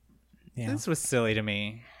game. Yeah. This was silly to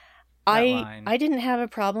me. That line. I didn't have a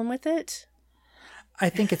problem with it. I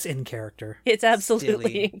think it's in character. It's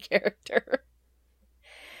absolutely Silly. in character.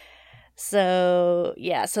 So,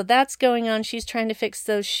 yeah, so that's going on. She's trying to fix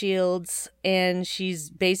those shields, and she's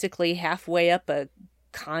basically halfway up a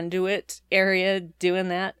conduit area doing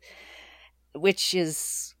that, which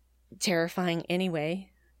is terrifying anyway.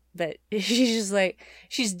 But she's just like,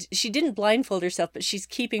 she didn't blindfold herself, but she's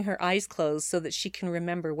keeping her eyes closed so that she can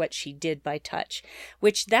remember what she did by touch,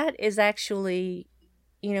 which that is actually,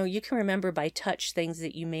 you can remember by touch things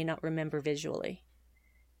that you may not remember visually.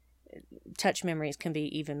 Touch memories can be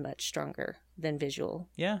even much stronger than visual.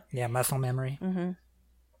 Yeah. Yeah, muscle memory. Mm-hmm.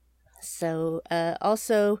 So,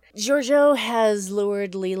 also, Giorgio has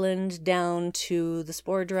lured Leland down to the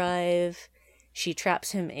spore drive. She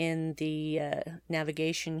traps him in the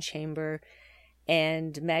navigation chamber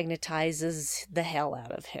and magnetizes the hell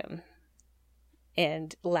out of him.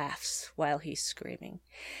 And laughs while he's screaming.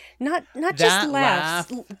 Not just That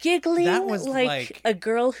laughs, laugh, giggling that was like a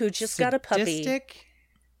girl who just got a puppy.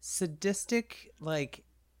 Sadistic, like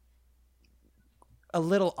a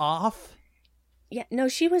little off. Yeah, no,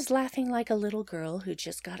 she was laughing like a little girl who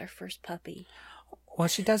just got her first puppy. Well,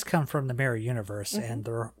 she does come from the mirror universe, Mm-hmm. and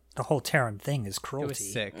the whole Terran thing is It cruelty.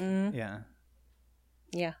 was sick. Mm. Yeah.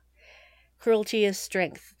 Yeah. Cruelty is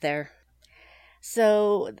strength there.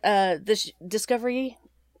 So the Discovery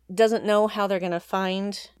doesn't know how they're going to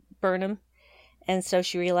find Burnham, and so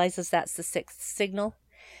she realizes that's the sixth signal.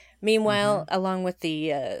 Meanwhile, along with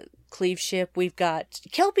the Cleave ship, we've got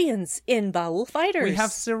Kelpians in Baul fighters. We have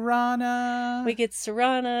Serana. We get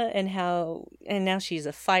Serana, and now she's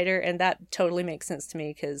a fighter, and that totally makes sense to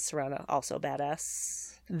me because Serana also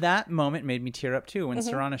badass. That moment made me tear up too when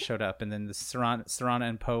Serana showed up, and then the Serana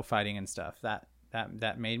and Poe fighting and stuff. That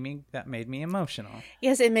made me emotional.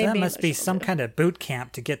 Yes, it made me. That must be some too. kind of boot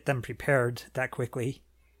camp to get them prepared that quickly.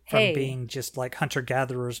 From being just like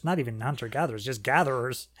hunter-gatherers, not even hunter-gatherers, just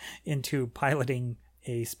gatherers into piloting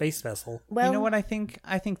a space vessel. Well, You know what I think?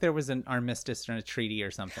 I think there was an armistice or a treaty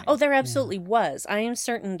or something. Oh, there absolutely was. I am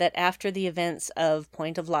certain that after the events of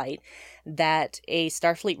Point of Light, that a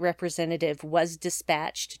Starfleet representative was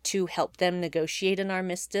dispatched to help them negotiate an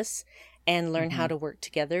armistice and learn how to work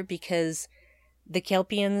together, because the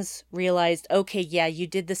Kelpians realized, okay, yeah, you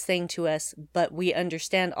did this thing to us, but we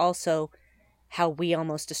understand also how we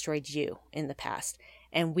almost destroyed you in the past,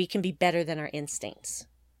 and we can be better than our instincts.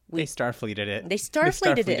 They Starfleeted it. They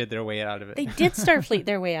Starfleeted Starfleeted their way out of it. They did Starfleet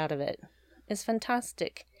their way out of it. It's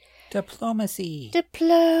fantastic. Diplomacy.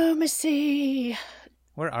 Diplomacy.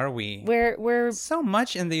 Where are we? We're So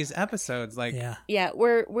much in these episodes. Like, Yeah.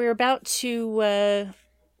 we're about to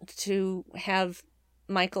have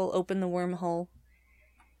Michael open the wormhole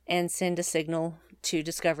and send a signal to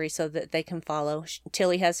Discovery so that they can follow.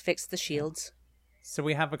 Tilly has fixed the shields. so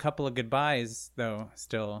we have a couple of goodbyes though.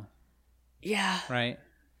 Still, Yeah. right?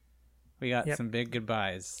 We got Yep. some big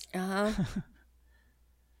goodbyes, Uh-huh.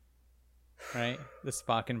 right? The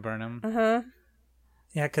Spock and Burnham. Uh-huh.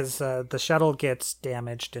 Yeah, because the shuttle gets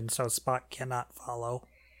damaged, and so Spock cannot follow.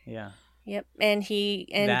 Yeah. Yep. And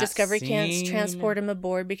That Discovery can't scene. transport him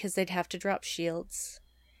aboard because they'd have to drop shields.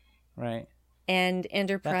 Right. And That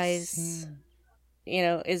Enterprise, scene-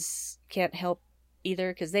 can't help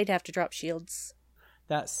either because they'd have to drop shields.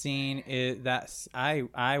 That scene is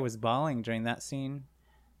I was bawling during that scene.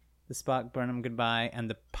 The Spock Burnham goodbye and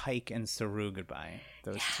the Pike and Saru goodbye.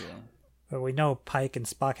 Those two. But we know Pike and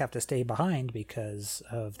Spock have to stay behind because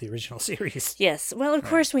of the original series. Yes. Well, of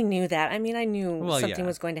course we knew that. I mean, I knew Well, something yeah.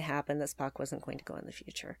 was going to happen, that Spock wasn't going to go in the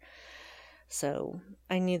future. So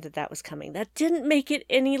I knew that was coming. That didn't make it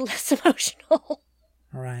any less emotional.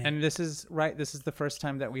 Right. And this is right. This is the first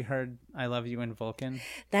time that we heard "I love you" in Vulcan.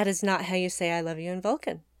 That is not how you say I love you in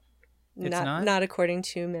Vulcan. It's not? Not according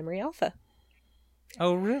to Memory Alpha.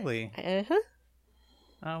 Oh, really?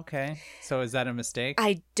 Uh-huh. Okay. So is that a mistake?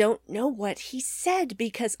 I don't know what he said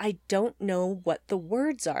because I don't know what the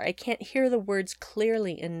words are. I can't hear the words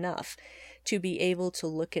clearly enough to be able to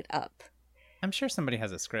look it up. I'm sure somebody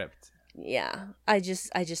has a script. Yeah, I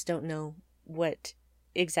just don't know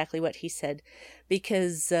exactly what he said,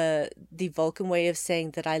 because the Vulcan way of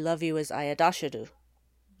saying that I love you is Ayadashiru.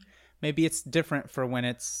 Maybe it's different for when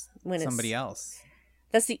it's When it's- somebody else.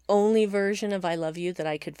 That's the only version of I love you that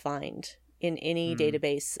I could find in any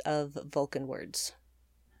database of Vulcan words.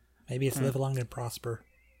 Maybe it's live long and prosper.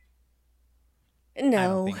 No, I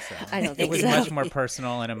don't think so. I don't think It was so. much more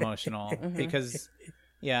personal and emotional because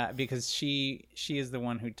she is the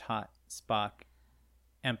one who taught Spock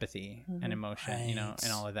empathy and emotion, Right.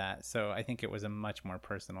 and all of that. So I think it was a much more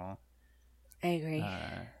personal, I agree.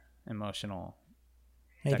 emotional.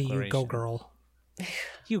 Maybe you go, declaration. girl.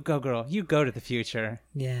 You go, girl. You go to the future.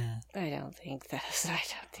 Yeah. I don't think that's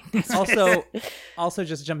what Also,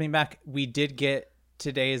 just jumping back, we did get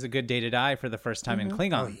 "Today is a Good Day to Die" for the first time in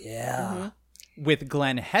Klingon. Yeah. With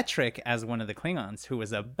Glenn Hetrick as one of the Klingons, who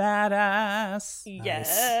was a badass.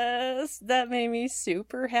 Yes, that made me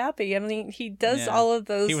super happy. I mean, he does Yeah. all of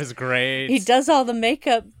those. He was great. He does all the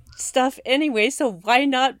makeup stuff anyway, so why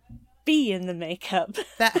not be in the makeup?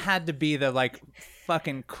 That had to be the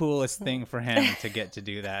fucking coolest thing for him to get to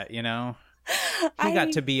do that, He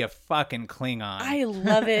got to be a fucking Klingon. I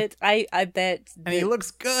love it. I bet. And he looks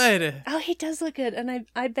good. Oh, he does look good, and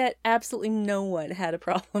I bet absolutely no one had a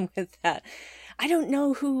problem with that. I don't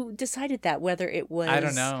know who decided that, whether it was I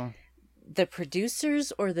don't know. the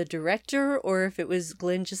producers or the director, or if it was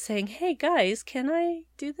Glenn just saying, "Hey guys, can I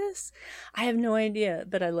do this?" I have no idea,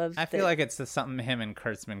 but I love. I feel like it's something him and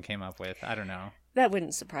Kurtzman came up with. I don't know. that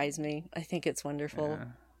wouldn't surprise me. I think it's wonderful. Yeah.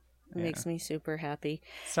 It makes me super happy.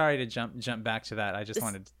 Sorry to jump back to that. I just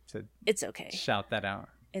wanted to It's okay. shout that out.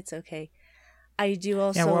 It's okay. I do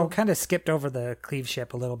also. Yeah, well, kind of skipped over the Cleave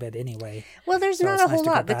ship a little bit anyway. Well, there's So not it's a nice whole to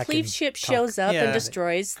go lot. The back Cleave and ship talk. shows up Yeah. and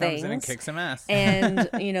destroys Comes things. in and kicks some ass. And,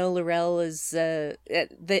 Laurel is,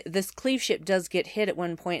 this Cleave ship does get hit at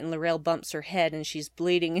one point, and Laurel bumps her head, and she's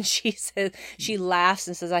bleeding, and she laughs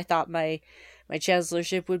and says, I thought my Chancellor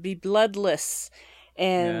ship would be bloodless.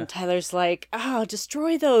 And Yeah. Tyler's like,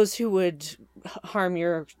 destroy those who would harm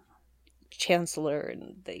your Chancellor,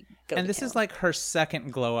 and they go And to this town. is like her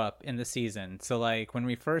second glow up in the season. So like when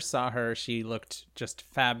we first saw her, she looked just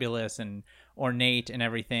fabulous and ornate and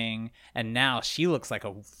everything, and now she looks like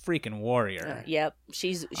a freaking warrior. Yep,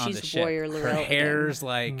 she's on the ship. warrior Her Laurel. hair's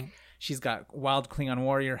like she's got wild Klingon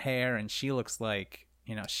warrior hair, and she looks like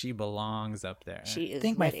she belongs up there. She is. I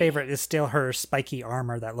think my ready. favorite is still her spiky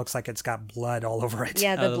armor that looks like it's got blood all over it.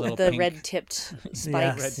 Yeah, Oh, the little the pink- red-tipped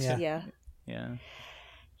spikes. Yeah. Yeah. Yeah.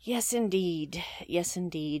 Yes, indeed. Yes,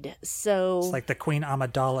 indeed. So, It's like the Queen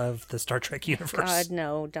Amidala of the Star Trek universe. God,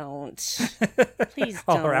 no, don't. Please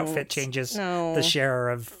All don't. her outfit changes. No. The share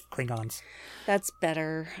of Klingons. That's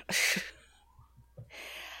better.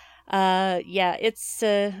 Yeah, it's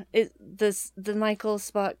the Michael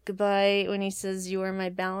Spock goodbye when he says, "You are my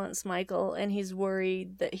balance, Michael," and he's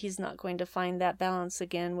worried that he's not going to find that balance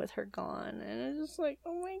again with her gone. And it's just like,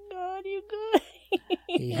 oh my God, you guys.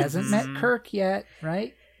 He hasn't met Kirk yet,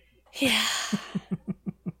 right? Yeah.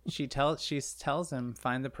 She tells him,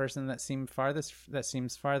 find the person that seems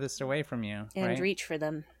farthest away from you. And right? reach for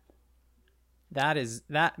them. That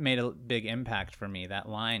made a big impact for me, that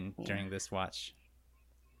line during this watch.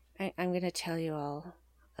 I'm going to tell you all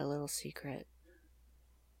a little secret.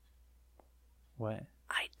 What?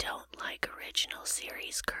 I don't like original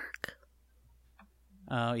series Kirk.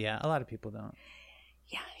 Oh yeah, a lot of people don't.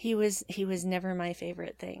 Yeah, he was never my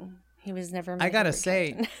favorite thing. He was never my I gotta favorite say,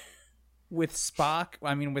 captain. with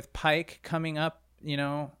Spock, with Pike coming up,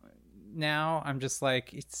 now I'm just like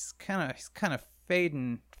he's kind of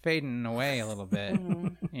fading away a little bit,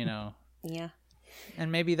 Yeah.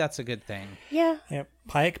 and maybe that's a good thing. Yeah. Yep.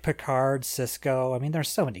 Pike, Picard, Cisco. There's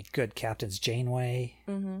so many good captains. Janeway,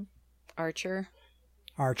 Archer.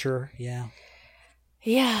 Archer, yeah.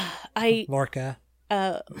 Yeah. Lorca.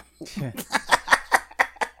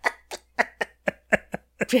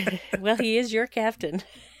 Well, he is your captain.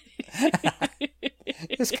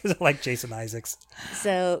 Just because I like Jason Isaacs.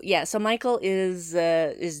 So Michael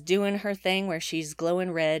is doing her thing where she's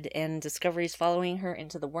glowing red, and Discovery's following her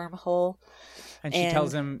into the wormhole And she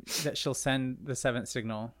tells him that she'll send the seventh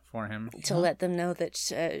signal for him. to let them know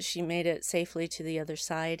that she made it safely to the other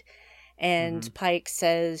side. And Pike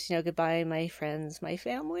says, goodbye, my friends, my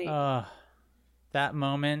family. That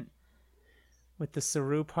moment with the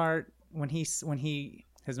Saru part, when his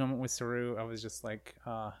moment with Saru, I was just like,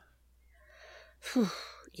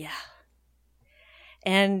 Yeah.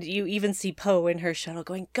 And you even see Poe in her shuttle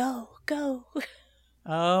going, go, go.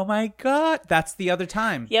 oh my God. That's the other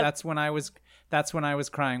time. Yep. That's when I was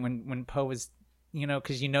crying when Poe was,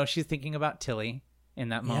 because she's thinking about Tilly in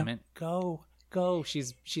that moment. Go.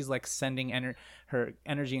 She's like sending her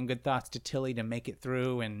energy and good thoughts to Tilly to make it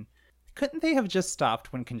through. And couldn't they have just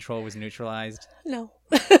stopped when Control was neutralized? No.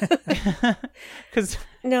 Because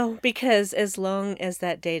No, because as long as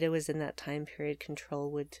that data was in that time period, Control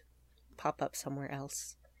would pop up somewhere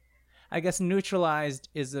else. I guess neutralized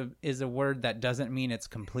is a word that doesn't mean it's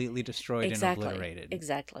completely destroyed and obliterated.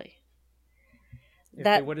 Exactly. If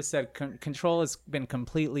they would have said Control has been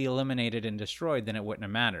completely eliminated and destroyed, then it wouldn't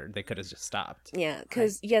have mattered. They could have just stopped. Yeah,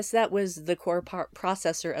 because yes, that was the core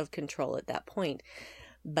processor of Control at that point.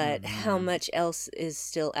 But how much else is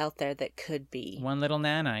still out there that could be? One little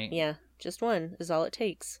nanite. Yeah, just one is all it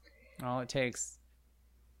takes. All it takes.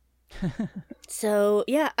 So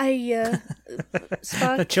yeah, The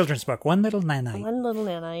Spock, children's book, One Little Nanite. one little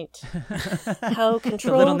nanite. How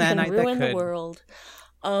Control little can nanite that ruin the could. world.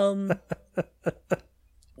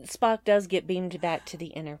 Spock does get beamed back to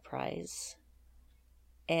the Enterprise.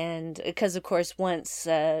 And because, of course, once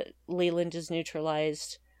Leland is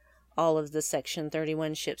neutralized, all of the Section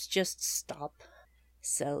 31 ships just stop.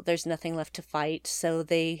 So there's nothing left to fight. So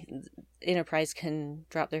Enterprise can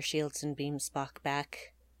drop their shields and beam Spock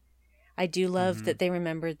back. I do love that they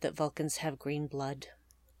remembered that Vulcans have green blood.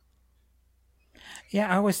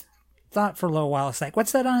 Yeah, I always thought for a little while, it's like,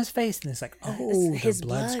 what's that on his face? And it's like, oh, his the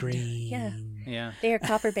blood's blood. green. Yeah. Yeah. They are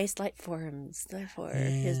copper-based life forms, therefore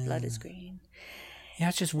his blood is green. Yeah,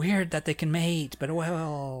 it's just weird that they can mate, but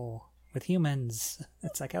with humans,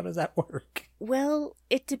 it's like, how does that work? Well,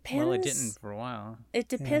 it depends. Well, it didn't for a while. It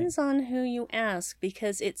depends on who you ask,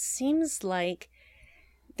 because it seems like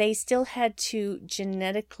they still had to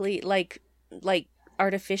genetically, like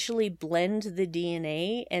artificially blend the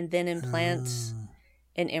DNA and then implant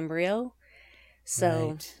an embryo.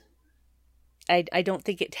 So I don't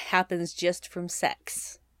think it happens just from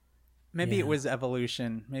sex. Maybe it was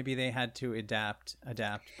evolution. Maybe they had to adapt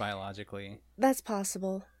biologically. That's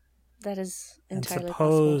possible. That is entirely and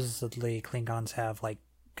possible. supposedly Klingons have like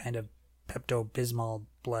kind of Pepto-Bismol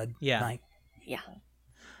blood. Yeah. Like,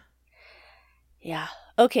 Yeah.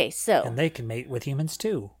 Okay, so. and they can mate with humans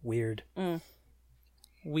too. Weird.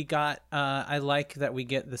 We got, I like that we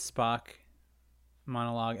get the Spock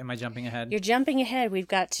monologue. Am I jumping ahead? You're jumping ahead. We've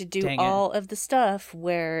got to do Dang it. all of the stuff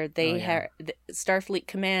where they yeah. Starfleet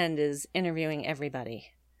Command is interviewing everybody.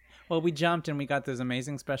 Well, we jumped and we got those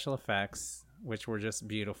amazing special effects, which were just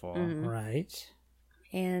beautiful. Right.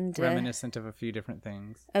 And Reminiscent of a few different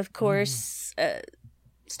things. of course,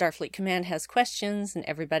 Starfleet Command has questions, and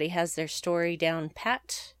everybody has their story down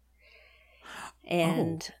pat.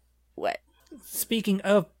 And what? Speaking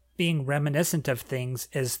of being reminiscent of things,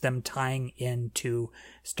 is them tying into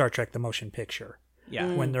Star Trek the Motion Picture.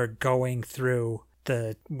 Yeah. When they're going through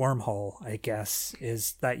the wormhole, I guess,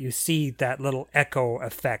 is that you see that little echo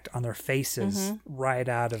effect on their faces right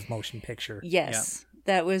out of Motion Picture. Yes,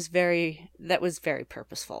 that was very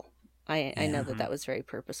purposeful. I know that was very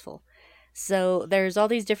purposeful. So there's all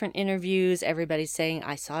these different interviews. Everybody's saying,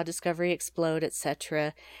 I saw Discovery explode,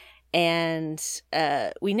 etc. And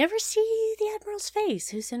we never see the Admiral's face.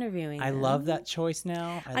 Who's interviewing I them? love that choice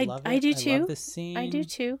now. I love it. I do too. I love this scene. I do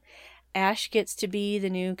too. Ash gets to be the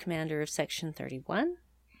new commander of Section 31.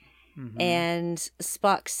 And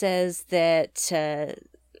Spock says that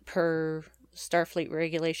per Starfleet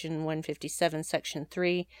Regulation 157, Section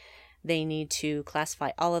 3, they need to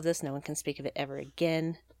classify all of this. No one can speak of it ever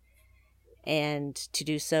again. And to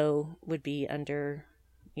do so would be under,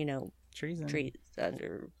 Treason.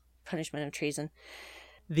 under punishment of treason.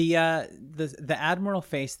 The Admiral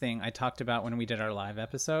face thing I talked about when we did our live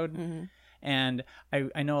episode. And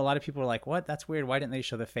I know a lot of people were like, what? That's weird. Why didn't they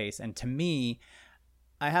show the face? And to me,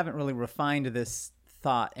 I haven't really refined this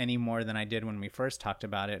thought any more than I did when we first talked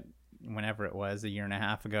about it, whenever it was, a year and a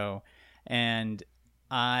half ago. And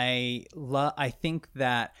I think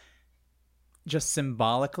that just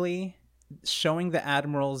symbolically showing the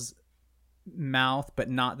Admiral's mouth, but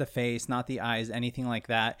not the face, not the eyes, anything like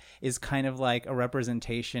that, is kind of like a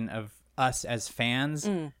representation of us as fans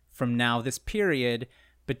from now, this period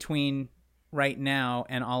between right now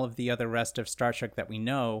and all of the other rest of Star Trek that we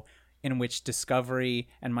know, in which Discovery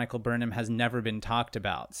and Michael Burnham has never been talked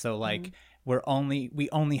about. So like we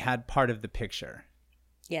only had part of the picture.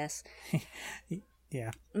 Yes.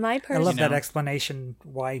 Yeah. My I love that explanation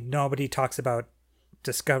why nobody talks about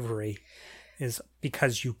Discovery is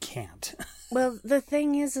because you can't. Well, the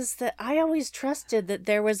thing is that I always trusted that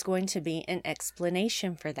there was going to be an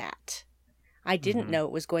explanation for that. I didn't know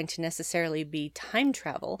it was going to necessarily be time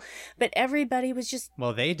travel, but everybody was just...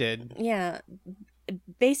 Well, they did. Yeah.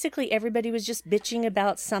 Basically, everybody was just bitching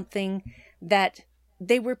about something that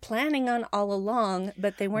they were planning on all along,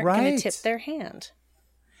 but they weren't going to tip their hand.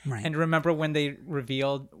 Right. And remember when they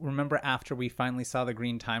remember after we finally saw the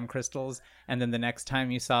green time crystals, and then the next time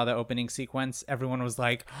you saw the opening sequence, everyone was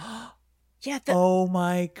like, yeah, oh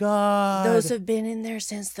my God. Those have been in there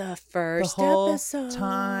since the first the whole episode.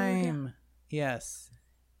 time. Yes.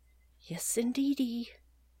 Yes, indeedy.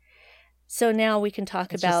 So now we can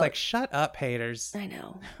talk It's about... just like, shut up, haters. I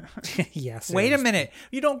know. Yes. Wait a minute.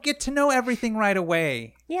 You don't get to know everything right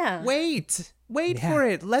away. Yeah. Wait for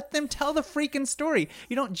it. Let them tell the freaking story.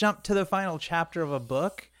 You don't jump to the final chapter of a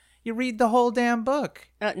book. You read the whole damn book.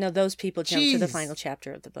 No, those people jump to the Jeez. final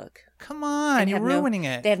chapter of the book. Come on, you're have ruining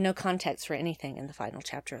it. They have no context for anything in the final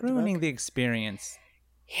chapter of Ruining the book. the experience.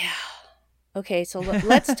 Yeah. Okay, so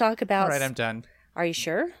let's talk about... All right, I'm done. Are you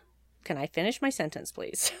sure? Can I finish my sentence,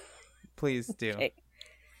 please? Please do. Okay.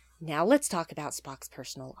 Now let's talk about Spock's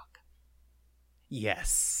personal log.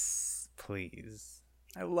 Yes, please.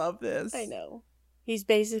 I love this. I know. He's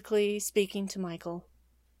basically speaking to Michael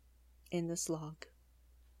in this log.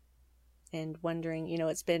 And wondering,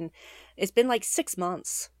 it's been like 6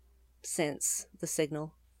 months since the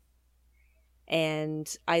signal.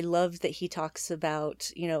 And I love that he talks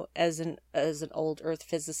about, as an old Earth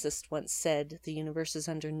physicist once said, the universe is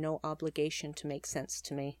under no obligation to make sense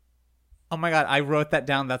to me. Oh my God, I wrote that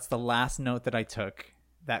down. That's the last note that I took.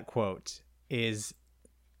 That quote is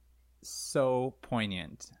so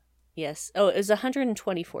poignant. Yes. Oh, it was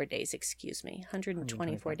 124 days, excuse me.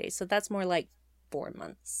 124 days. So that's more like 4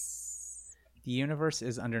 months. The universe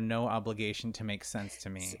is under no obligation to make sense to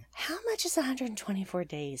me. How much is 124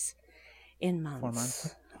 days in months? 4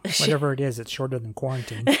 months. Whatever it is, it's shorter than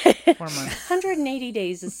quarantine. 4 months. 180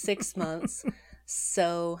 days is 6 months.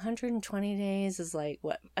 So 120 days is like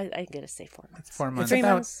what? I gotta say 4 months. It's 4 months. 3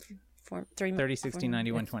 about- months. 3 30, 60,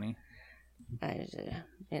 90, 120.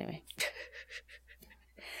 Anyway.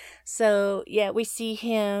 So, yeah, we see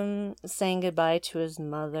him saying goodbye to his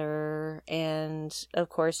mother, and of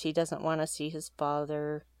course he doesn't want to see his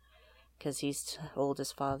father because he's told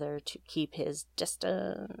his father to keep his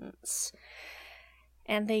distance.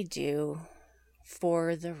 And they do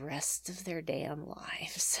for the rest of their damn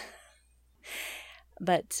lives.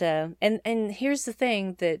 But, and here's the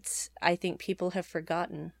thing that I think people have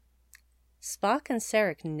forgotten. Spock and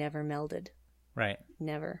Sarek never melded. Right.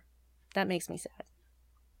 Never. That makes me sad.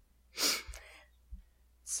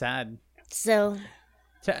 Sad. So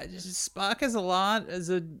Spock is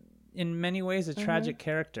in many ways a tragic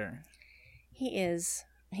character. he is.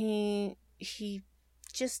 He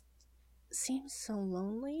just seems so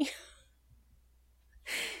lonely.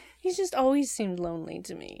 He's just always seemed lonely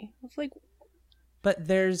to me. It's like, But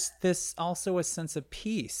there's this also a sense of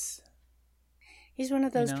peace. he's one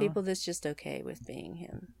of those You know? people that's just okay with being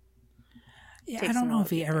him. Yeah, I Takes don't him know all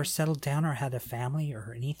if he to get ever there. settled down or had a family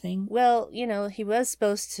or anything. Well, he was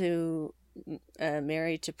supposed to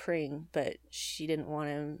marry to Pring, but she didn't want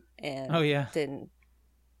him, and Oh, yeah. didn't.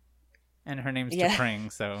 And her name's Yeah.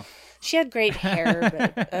 T'Pring, so She had great hair,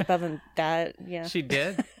 but above that, yeah. she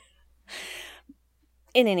did.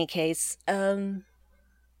 In any case,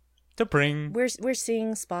 T'Pring. we're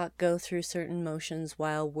seeing Spock go through certain motions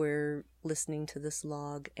while we're listening to this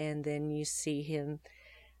log, and then you see him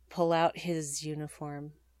pull out his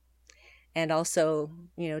uniform and also,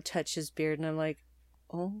 touch his beard, and I'm like,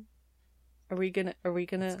 oh, are we gonna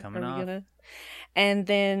coming off. and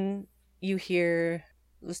then you hear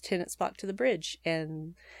Lieutenant Spock to the bridge,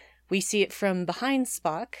 and we see it from behind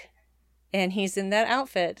Spock, and he's in that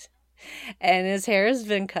outfit, and his hair has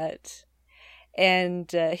been cut. And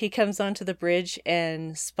he comes onto the bridge,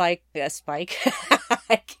 and Spike.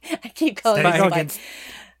 I keep calling There him you go Spike. against.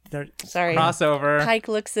 Sorry. Crossover. Pike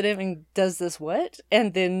looks at him and does this what?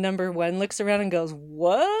 And then number one looks around and goes,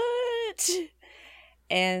 what?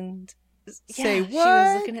 And Say she was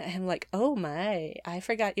what? looking at him like, oh my, I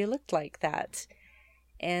forgot you looked like that.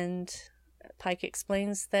 And Pike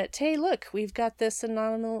explains that, hey, look, we've got this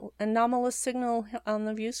anomalous signal on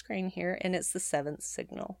the view screen here, and it's the 7th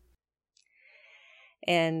signal.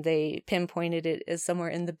 And they pinpointed it as somewhere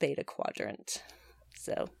in the beta quadrant.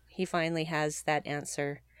 So he finally has that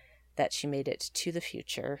answer that she made it to the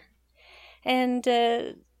future. And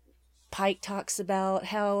Pike talks about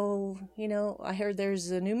how, I heard there's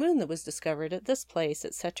a new moon that was discovered at this place,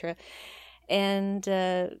 etc. And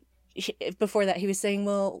before that, he was saying,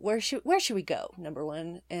 well, where should we go, number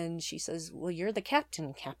one? And she says, well, you're the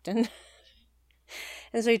captain.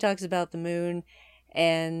 And so he talks about the moon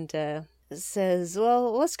and says,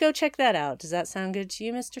 well, let's go check that out. Does that sound good to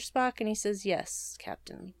you, Mr. Spock? And he says, yes,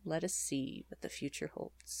 Captain. Let us see what the future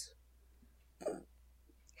holds.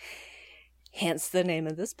 Hence the name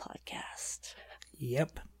of this podcast.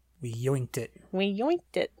 Yep, we yoinked it. We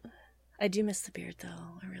yoinked it. I do miss the beard,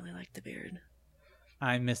 though. I really like the beard.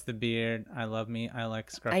 I miss the beard. I love me. I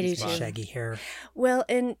like Scruffy I do Spock. too. Shaggy hair. Well,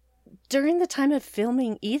 and during the time of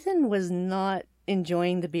filming, Ethan was not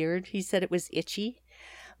enjoying the beard. He said it was itchy.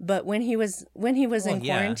 But when he was in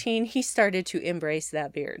yeah. quarantine, he started to embrace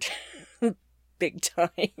that beard. Big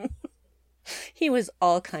time. He was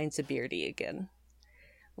all kinds of beardy again.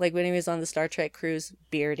 Like when he was on the Star Trek cruise,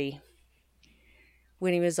 beardy.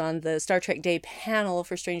 When he was on the Star Trek Day panel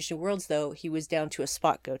for Strange New Worlds, though, he was down to a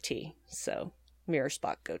Spock goatee. So, mirror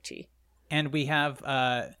Spock goatee. And we have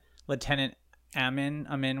Lieutenant Amin.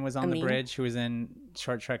 Amin was on the Amin. bridge, who was in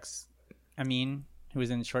Short Trek's Amin, who was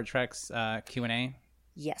in Short Trek's Q&A.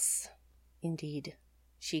 Yes, indeed.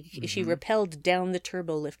 She rappelled down the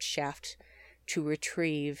turbo lift shaft to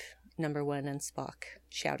retrieve number one and Spock,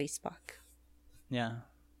 shouty Spock. Yeah.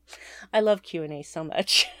 I love Q&A so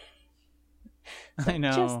much. I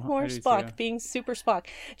know. Just more I do Spock too. being super Spock.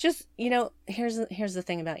 Just, here's the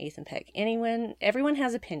thing about Ethan Peck. Everyone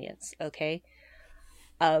has opinions, okay?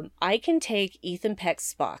 I can take Ethan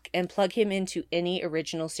Peck's Spock and plug him into any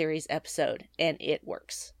original series episode, and it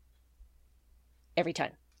works. Every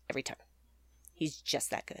time. He's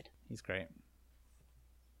just that good. He's great.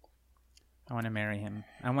 I want to marry him.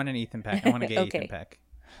 I want an Ethan Peck. I want to get Okay. Ethan Peck.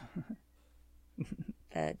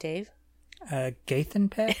 Dave? Gathan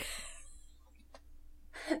Peck?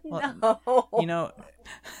 Well, No.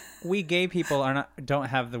 We gay people don't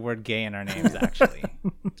have the word gay in our names, actually.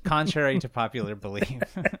 Contrary to popular belief.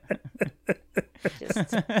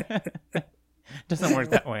 Just, Doesn't work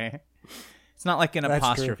that way. It's not like an That's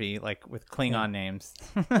apostrophe, like with Klingon names.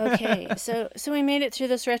 Okay, so we made it through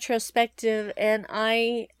this retrospective, and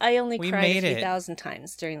I only We cried made a it. 3,000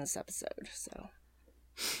 times during this episode. So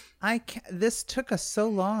This took us so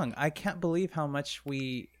long. I can't believe how much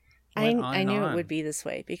we went on I and knew on. it would be this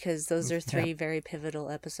way because those are three very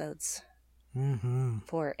pivotal episodes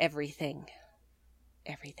for everything.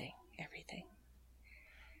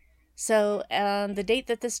 So the date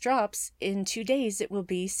that this drops, in 2 days, it will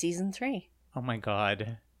be season 3. Oh my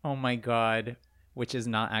god. Which is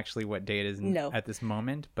not actually what date is at this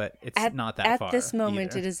moment, but it's not that far. At this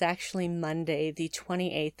moment, either. it is actually Monday, the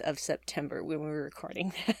 28th of September when we were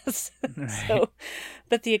recording this. Right. So,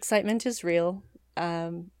 but the excitement is real.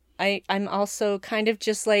 I'm also kind of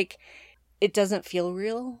just like, it doesn't feel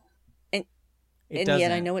real. And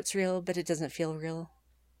yet I know it's real, but it doesn't feel real.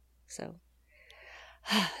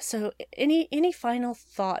 So any final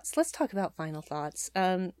thoughts? Let's talk about final thoughts.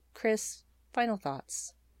 Chris, final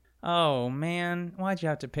thoughts. Oh man, why'd you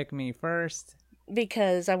have to pick me first?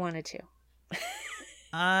 Because I wanted to.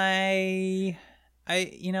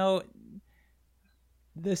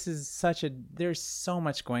 This is there's so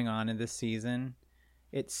much going on in this season.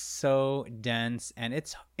 It's so dense, and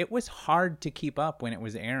it was hard to keep up when it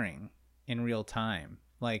was airing in real time.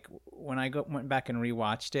 Like when I went back and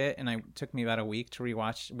rewatched it, and it took me about a week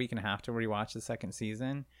and a half to rewatch the second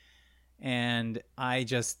season, and I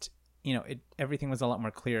just, everything was a lot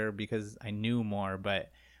more clear because I knew more.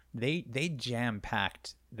 But they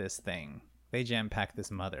jam-packed this thing. They jam-packed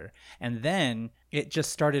this mother, and then it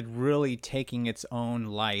just started really taking its own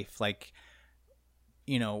life. Like,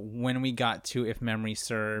 when we got to If Memory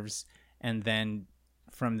Serves, and then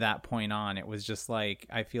from that point on, it was just like,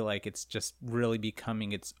 I feel like it's just really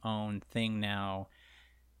becoming its own thing now.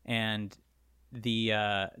 And the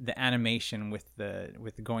animation with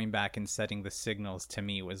going back and setting the signals, to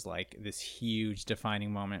me, was like this huge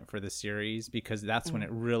defining moment for the series, because that's when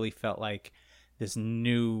it really felt like this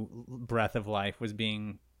new breath of life was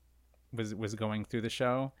going through the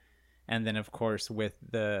show. And then, of course, with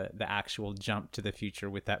the actual jump to the future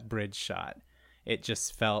with that bridge shot, it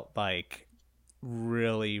just felt like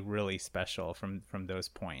really, really special from those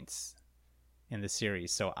points in the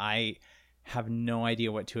series. So I have no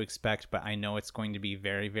idea what to expect, but I know it's going to be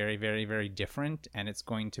very, very, very, very different, and it's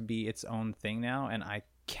going to be its own thing now, and I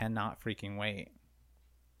cannot freaking wait.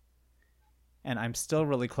 And I'm still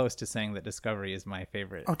really close to saying that Discovery is my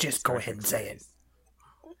favorite. Oh, just go ahead and say it.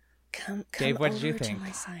 Come Dave, what did over you to think?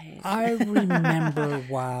 my side. I remember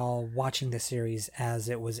while watching the series as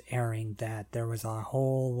it was airing that there was a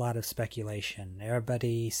whole lot of speculation.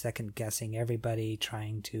 Everybody second guessing, everybody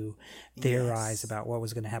trying to theorize about what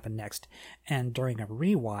was going to happen next. And during a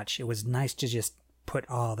rewatch, it was nice to just put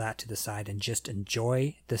all that to the side and just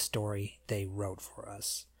enjoy the story they wrote for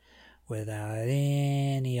us without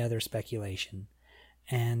any other speculation.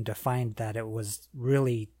 And to find that it was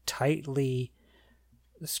really tightly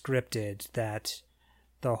scripted, that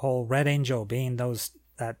the whole Red Angel being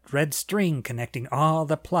that red string connecting all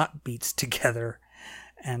the plot beats together,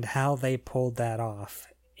 and how they pulled that off,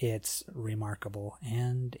 it's remarkable.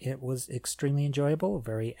 And it was extremely enjoyable,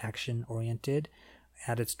 very action oriented,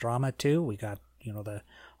 had its drama too. We got the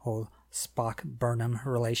whole Spock Burnham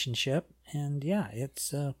relationship, and yeah,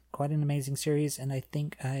 it's quite an amazing series. And I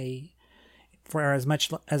think for as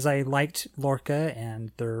much as I liked Lorca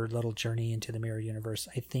and their little journey into the Mirror Universe,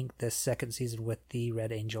 I think the second season with the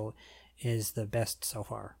Red Angel is the best so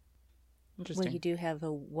far. Interesting. Well, you do have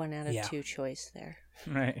a 1 out of 2 choice there.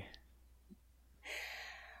 Right.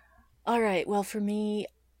 All right. Well, for me,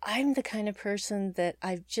 I'm the kind of person that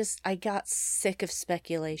I got sick of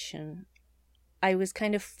speculation. I was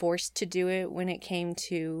kind of forced to do it when it came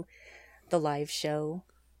to the live show.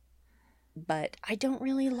 But I don't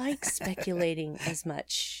really like speculating as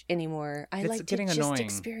much anymore. I like to just annoying.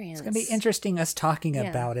 experience. It's going to be interesting us talking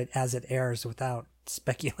about it as it airs without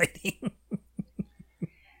speculating.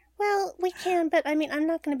 Well, we can, but I mean, I'm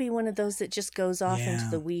not going to be one of those that just goes off into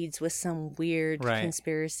the weeds with some weird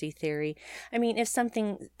conspiracy theory. I mean, if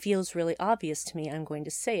something feels really obvious to me, I'm going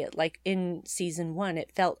to say it. Like in season 1,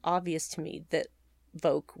 it felt obvious to me that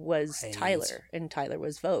Voq was Tyler and Tyler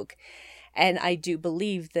was Voq. And I do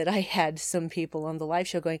believe that I had some people on the live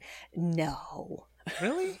show going, no.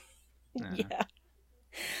 Really? Yeah.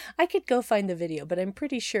 I could go find the video, but I'm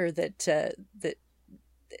pretty sure that that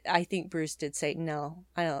I think Bruce did say, no,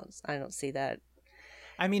 I don't see that.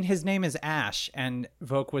 I mean, his name is Ash, and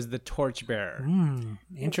Voq was the torchbearer.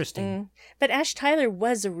 Interesting. But Ash Tyler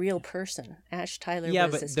was a real person. Ash Tyler was a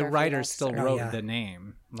but Starfleet the writers still officer. wrote the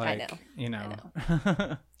name. Like, I know. you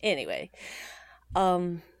know. Anyway,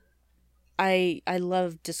 I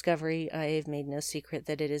love Discovery. I've made no secret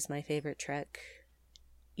that it is my favorite Trek,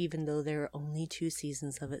 even though there are only 2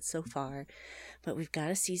 seasons of it so far. But we've got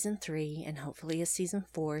a season 3 and hopefully a season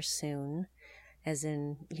 4 soon, as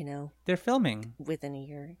in, They're filming. within a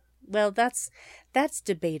year. Well, that's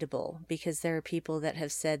debatable, because there are people that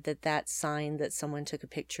have said that sign that someone took a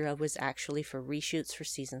picture of was actually for reshoots for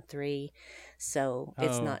season 3. So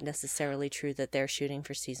it's Oh. not necessarily true that they're shooting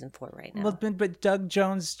for season 4 right now. Well, but Doug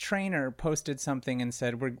Jones' trainer posted something and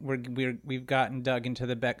said we've gotten Doug into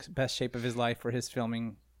the best shape of his life for his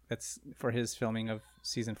filming. That's for his filming of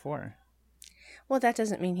season 4. Well, that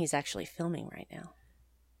doesn't mean he's actually filming right now.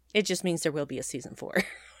 It just means there will be a season 4.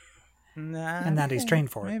 Nah, And that he's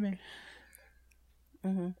trained for it. maybe.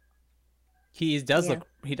 Mm-hmm. He does Yeah.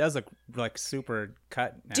 look like super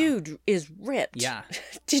cut now. Dude is ripped. Yeah.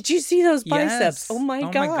 Did you see those biceps? Yes. Oh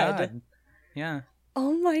my god. Yeah.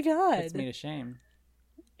 Oh my god. It's me to shame.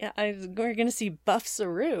 Yeah, we're gonna see Buff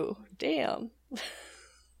Saru. Damn.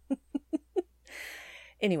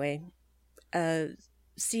 Anyway,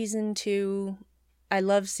 season 2. I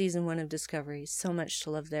love season 1 of Discovery. So much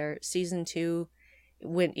to love there. Season 2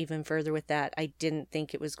 went even further with that. I didn't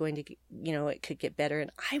think it was going to, it could get better.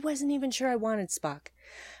 And I wasn't even sure I wanted Spock.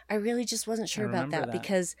 I really just wasn't sure about remember that that.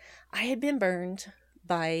 because I had been burned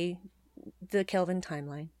by the Kelvin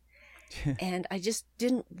timeline. And I just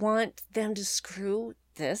didn't want them to screw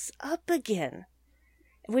this up again.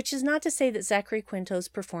 Which is not to say that Zachary Quinto's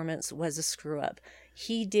performance was a screw up.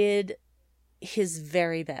 He did his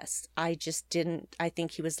very best. I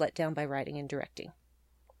think he was let down by writing and directing.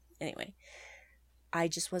 Anyway, I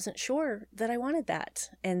just wasn't sure that I wanted that.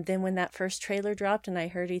 And then when that first trailer dropped and I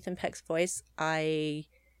heard Ethan Peck's voice, I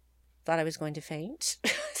thought I was going to faint. I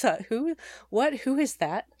thought, who is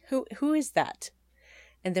that? Who is that?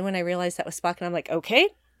 And then when I realized that was Spock, and I'm like, okay,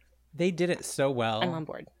 They did it so well. I'm on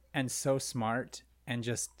board. And so smart, and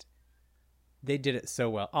just they did it so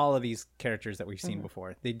well. All of these characters that we've seen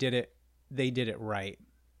before, they did it right.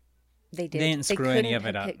 They did. They didn't screw any of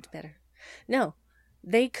couldn't it have up. Picked better. No,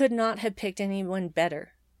 they could not have picked anyone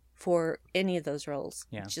better for any of those roles.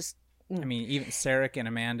 Yeah. Just I mean, even Sarek and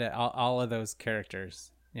Amanda, all of those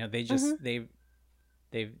characters, they just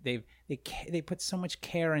they put so much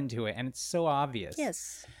care into it, and it's so obvious.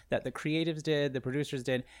 yes. That the creatives did, the producers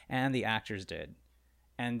did, and the actors did.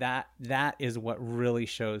 And that is what really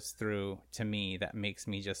shows through to me, that makes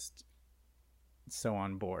me just so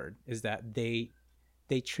on board, is that they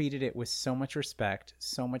treated it with so much respect,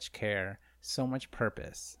 so much care, so much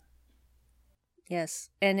purpose. Yes,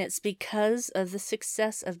 and it's because of the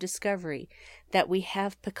success of Discovery that we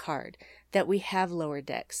have Picard, that we have Lower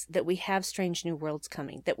Decks, that we have Strange New Worlds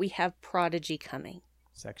coming, that we have Prodigy coming,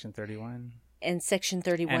 Section 31. and Section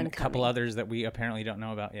 31 And a coming. couple others that we apparently don't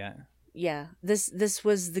know about yet. Yeah, this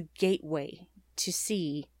was the gateway to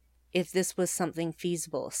see if this was something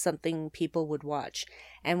feasible, something people would watch.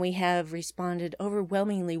 And we have responded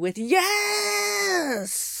overwhelmingly with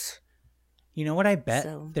yes! You know what I bet?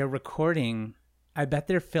 So- They're recording... I bet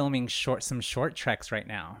they're filming some short treks right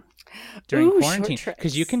now during Ooh, short quarantine, treks.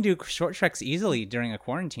 because you can do short treks easily during a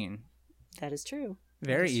quarantine, That is true.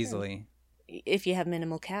 very That is true. easily, If you have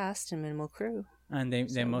minimal cast and minimal crew. and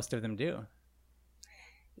they most of them do.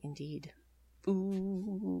 Indeed.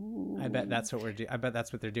 Ooh. I bet that's what I bet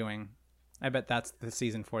that's what they're doing. I bet that's the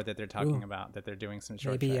season 4 that they're talking about. That they're doing some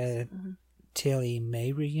short Maybe treks. a Tilly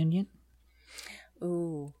May reunion.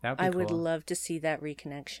 Ooh. That would be I would cool. love to see that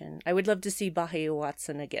reconnection. I would love to see Bahia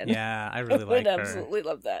Watson again. Yeah, I really I would like her. absolutely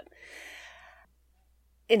love that.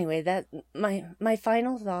 Anyway, that my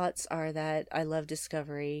final thoughts are that I love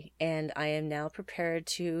Discovery, and I am now prepared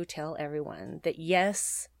to tell everyone that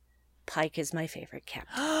yes, Pike is my favorite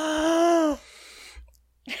captain.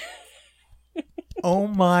 Oh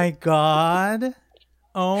my god.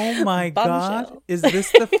 Oh my god. Bombshell. Is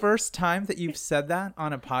this the first time that you've said that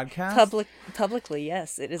on a podcast? Publicly,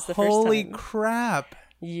 yes, it is the Holy first time. crap.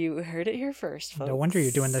 You heard it here first, folks. No wonder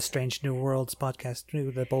you're doing the Strange New Worlds podcast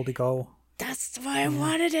too, the Boldy Go. That's why I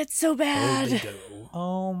wanted it so bad.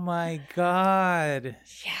 Oh my god.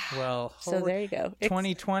 Yeah. Well, So there you go.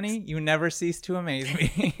 2020, you never cease to amaze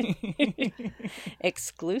me.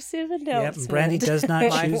 Exclusive Yep, announcement. Brandy does not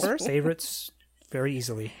My choose first- favorites very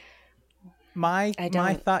easily. My I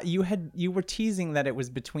don't- thought, you were teasing that it was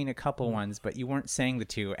between a couple ones, but you weren't saying the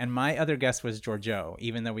two. And my other guess was Georgiou,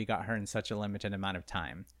 even though we got her in such a limited amount of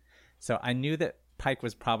time. So I knew that Pike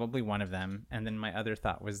was probably one of them, and then my other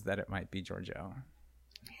thought was that it might be Georgiou.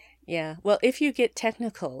 Yeah. Well, if you get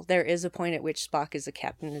technical, there is a point at which Spock is a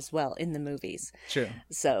captain as well in the movies. True.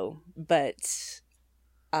 So, but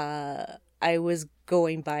I was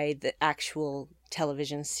going by the actual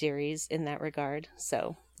television series in that regard.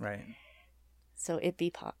 So Right. So it be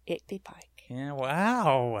Pike. Yeah.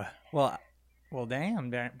 Wow. Well, damn,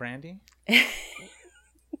 Brandy.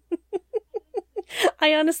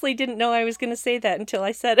 I honestly didn't know I was going to say that until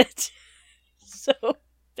I said it. So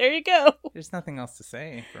there you go. There's nothing else to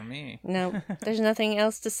say for me. No, there's nothing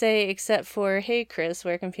else to say except for, hey, Chris,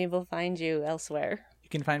 where can people find you elsewhere? You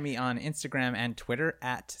can find me on Instagram and Twitter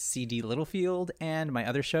at CD Littlefield, and my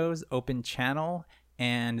other shows, Open Channel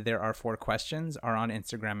and There Are 4 Questions, are on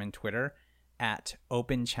Instagram and Twitter at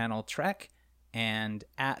Open Channel Trek and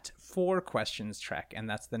at 4 Questions Trek, and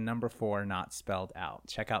that's the number 4 not spelled out.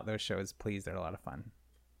 Check out those shows, please. They're a lot of fun.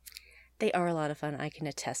 They are a lot of fun. I can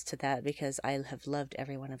attest to that because I have loved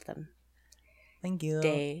every one of them. Thank you.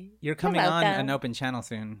 You're You're coming on welcome. an Open Channel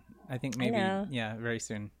soon. I think maybe, yeah, very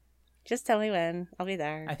soon. Just tell me when. I'll be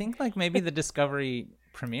there. I think like maybe the Discovery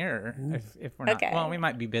premiere, if we're not. Okay. Well, we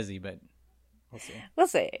might be busy, but we'll see. We'll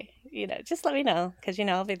see. Just let me know because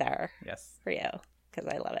I'll be there Yes. for you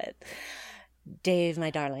because I love it. Dave,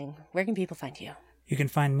 my darling, where can people find you? You can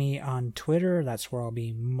find me on Twitter. That's where I'll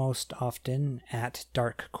be most often, at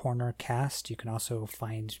Dark Corner Cast. You can also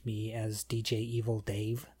find me as DJ Evil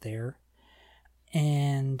Dave there.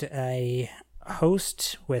 And I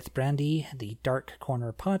host with Brandy the Dark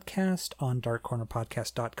Corner Podcast on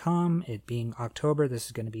darkcornerpodcast.com. It being October, this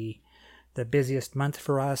is going to be the busiest month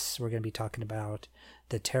for us. We're going to be talking about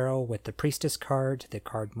the tarot with the Priestess card, the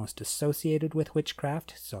card most associated with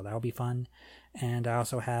witchcraft, so that'll be fun. And I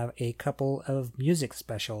also have a couple of music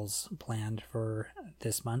specials planned for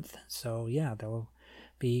this month. So yeah, there will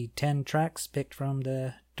be 10 tracks picked from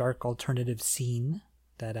the dark alternative scene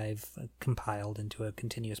that I've compiled into a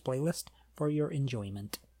continuous playlist for your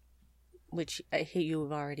enjoyment. Which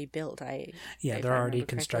you've already built. They're already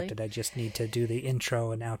constructed. I just need to do the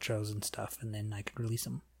intro and outros and stuff, and then I can release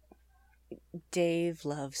them. Dave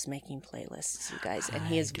loves making playlists, you guys, and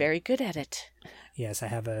he is very good at it. Yes, I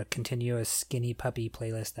have a continuous Skinny Puppy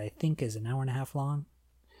playlist that I think is an hour and a half long.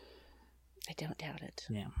 I don't doubt it.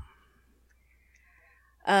 Yeah.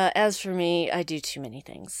 As for me, I do too many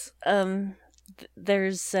things.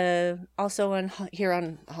 There's also here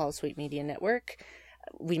on Holosuite Media Network,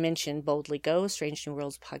 we mentioned Boldly Go, Strange New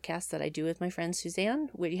Worlds podcast that I do with my friend Suzanne.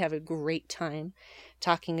 We have a great time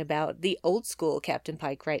talking about the old school Captain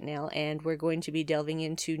Pike right now, and we're going to be delving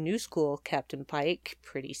into new school Captain Pike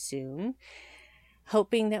pretty soon,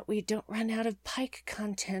 hoping that we don't run out of Pike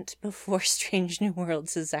content before Strange New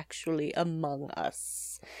Worlds is actually among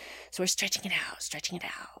us. So we're stretching it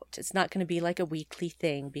out. It's not going to be like a weekly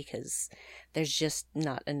thing because there's just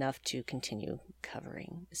not enough to continue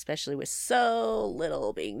covering, especially with so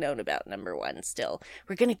little being known about number 1 still.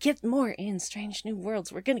 We're going to get more in Strange New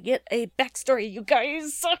Worlds. We're going to get a backstory, you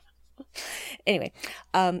guys. Anyway,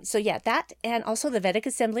 so yeah, that, and also the Vedic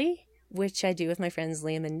Assembly, which I do with my friends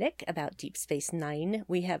Liam and Nick about Deep Space Nine.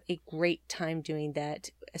 We have a great time doing that,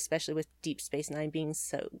 especially with Deep Space Nine being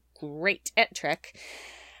so great at Trek.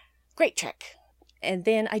 Great Trek. And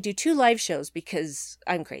then I do 2 live shows because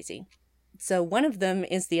I'm crazy. So one of them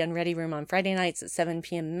is the Unready Room on Friday nights at 7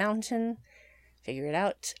 p.m. Mountain. Figure it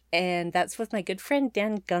out. And that's with my good friend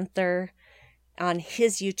Dan Gunther on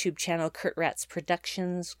his YouTube channel, Kurt Ratz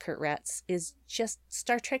Productions. Kurt Ratz is just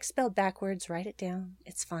Star Trek spelled backwards. Write it down.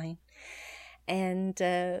 It's fine. And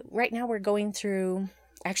right now we're going through...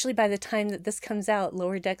 Actually, by the time that this comes out,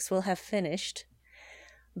 Lower Decks will have finished.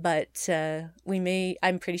 But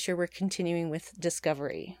I'm pretty sure we're continuing with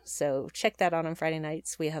Discovery. So check that out on Friday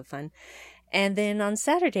nights. We have fun. And then on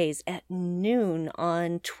Saturdays at noon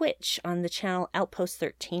on Twitch on the channel Outpost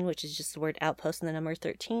 13, which is just the word Outpost and the number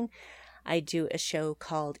 13, I do a show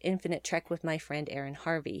called Infinite Trek with my friend Aaron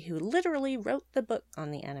Harvey, who literally wrote the book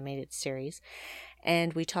on the animated series.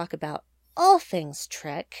 And we talk about all things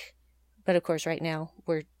Trek. But of course, right now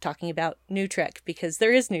we're talking about new Trek because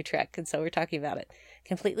there is new Trek. And so we're talking about it.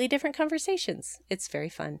 Completely different conversations. It's very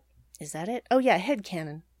fun. Is that it? Oh yeah,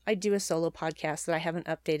 Headcanon. I do a solo podcast that I haven't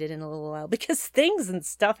updated in a little while because things and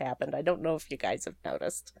stuff happened. I don't know if you guys have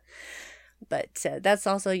noticed. But that's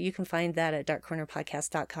also, you can find that at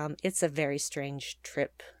darkcornerpodcast.com. It's a very strange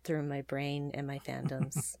trip through my brain and my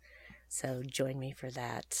fandoms. So join me for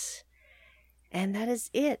that. And that is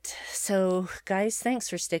it. So guys, thanks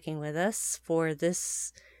for sticking with us for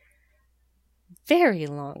this very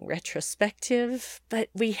long retrospective, but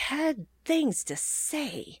we had things to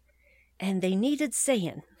say and they needed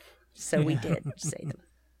saying. So we did say them.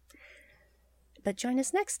 But join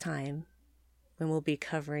us next time when we'll be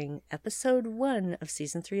covering episode 1 of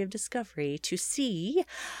season 3 of Discovery to see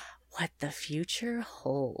what the future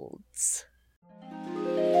holds.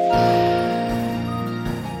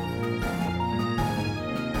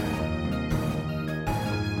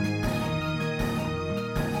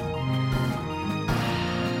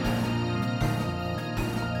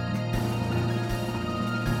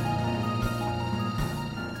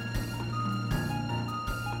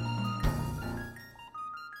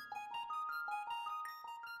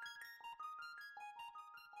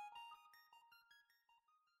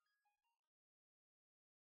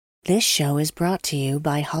 This show is brought to you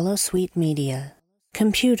by Holosuite Media.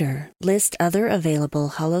 Computer, list other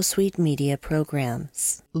available Holosuite Media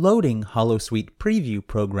programs. Loading Holosuite preview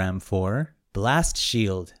program for Blast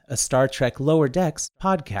Shield, a Star Trek Lower Decks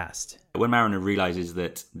podcast. When Mariner realizes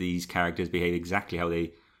that these characters behave exactly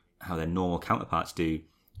how their normal counterparts do,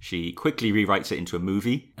 she quickly rewrites it into a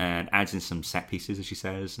movie and adds in some set pieces, as she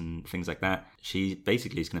says, and things like that. She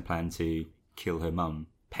basically is going to plan to kill her mum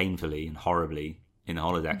painfully and horribly in the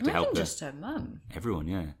holodeck to help her. Not just her mum. Everyone,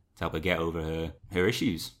 yeah. To help her get over her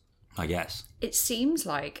issues, I guess. It seems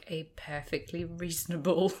like a perfectly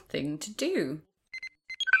reasonable thing to do.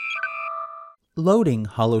 Loading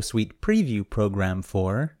Holosuite preview program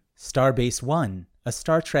for Starbase One, a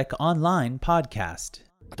Star Trek Online podcast.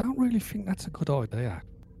 I don't really think that's a good idea.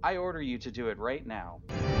 I order you to do it right now.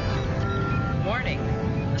 Warning.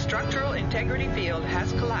 The structural integrity field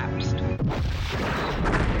has collapsed.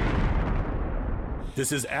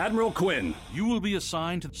 This is Admiral Quinn. You will be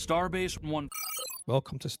assigned to Starbase One.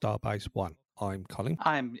 Welcome to Starbase One. I'm Colin.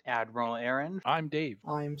 I'm Admiral Aaron. I'm Dave.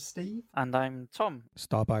 I'm Steve. And I'm Tom.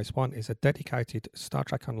 Starbase One is a dedicated Star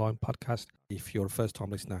Trek Online podcast. If you're a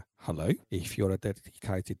first-time listener, hello. If you're a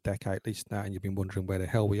dedicated decade listener and you've been wondering where the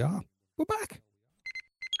hell we are, we're back.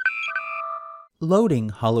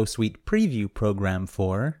 Loading Holosuite preview program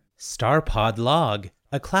for Starpod Log,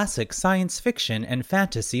 a classic science fiction and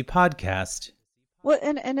fantasy podcast. Well,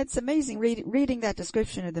 and it's amazing reading that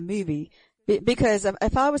description of the movie, because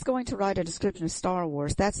if I was going to write a description of Star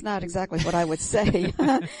Wars, that's not exactly what I would say.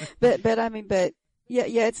 but yeah,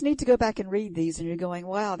 it's neat to go back and read these, and you're going,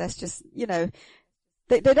 wow, that's just,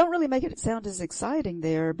 they don't really make it sound as exciting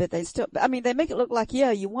there, but they still, they make it look like,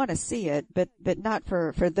 yeah, you want to see it, but not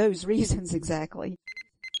for those reasons exactly.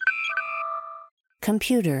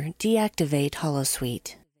 Computer, deactivate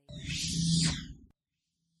Holosuite.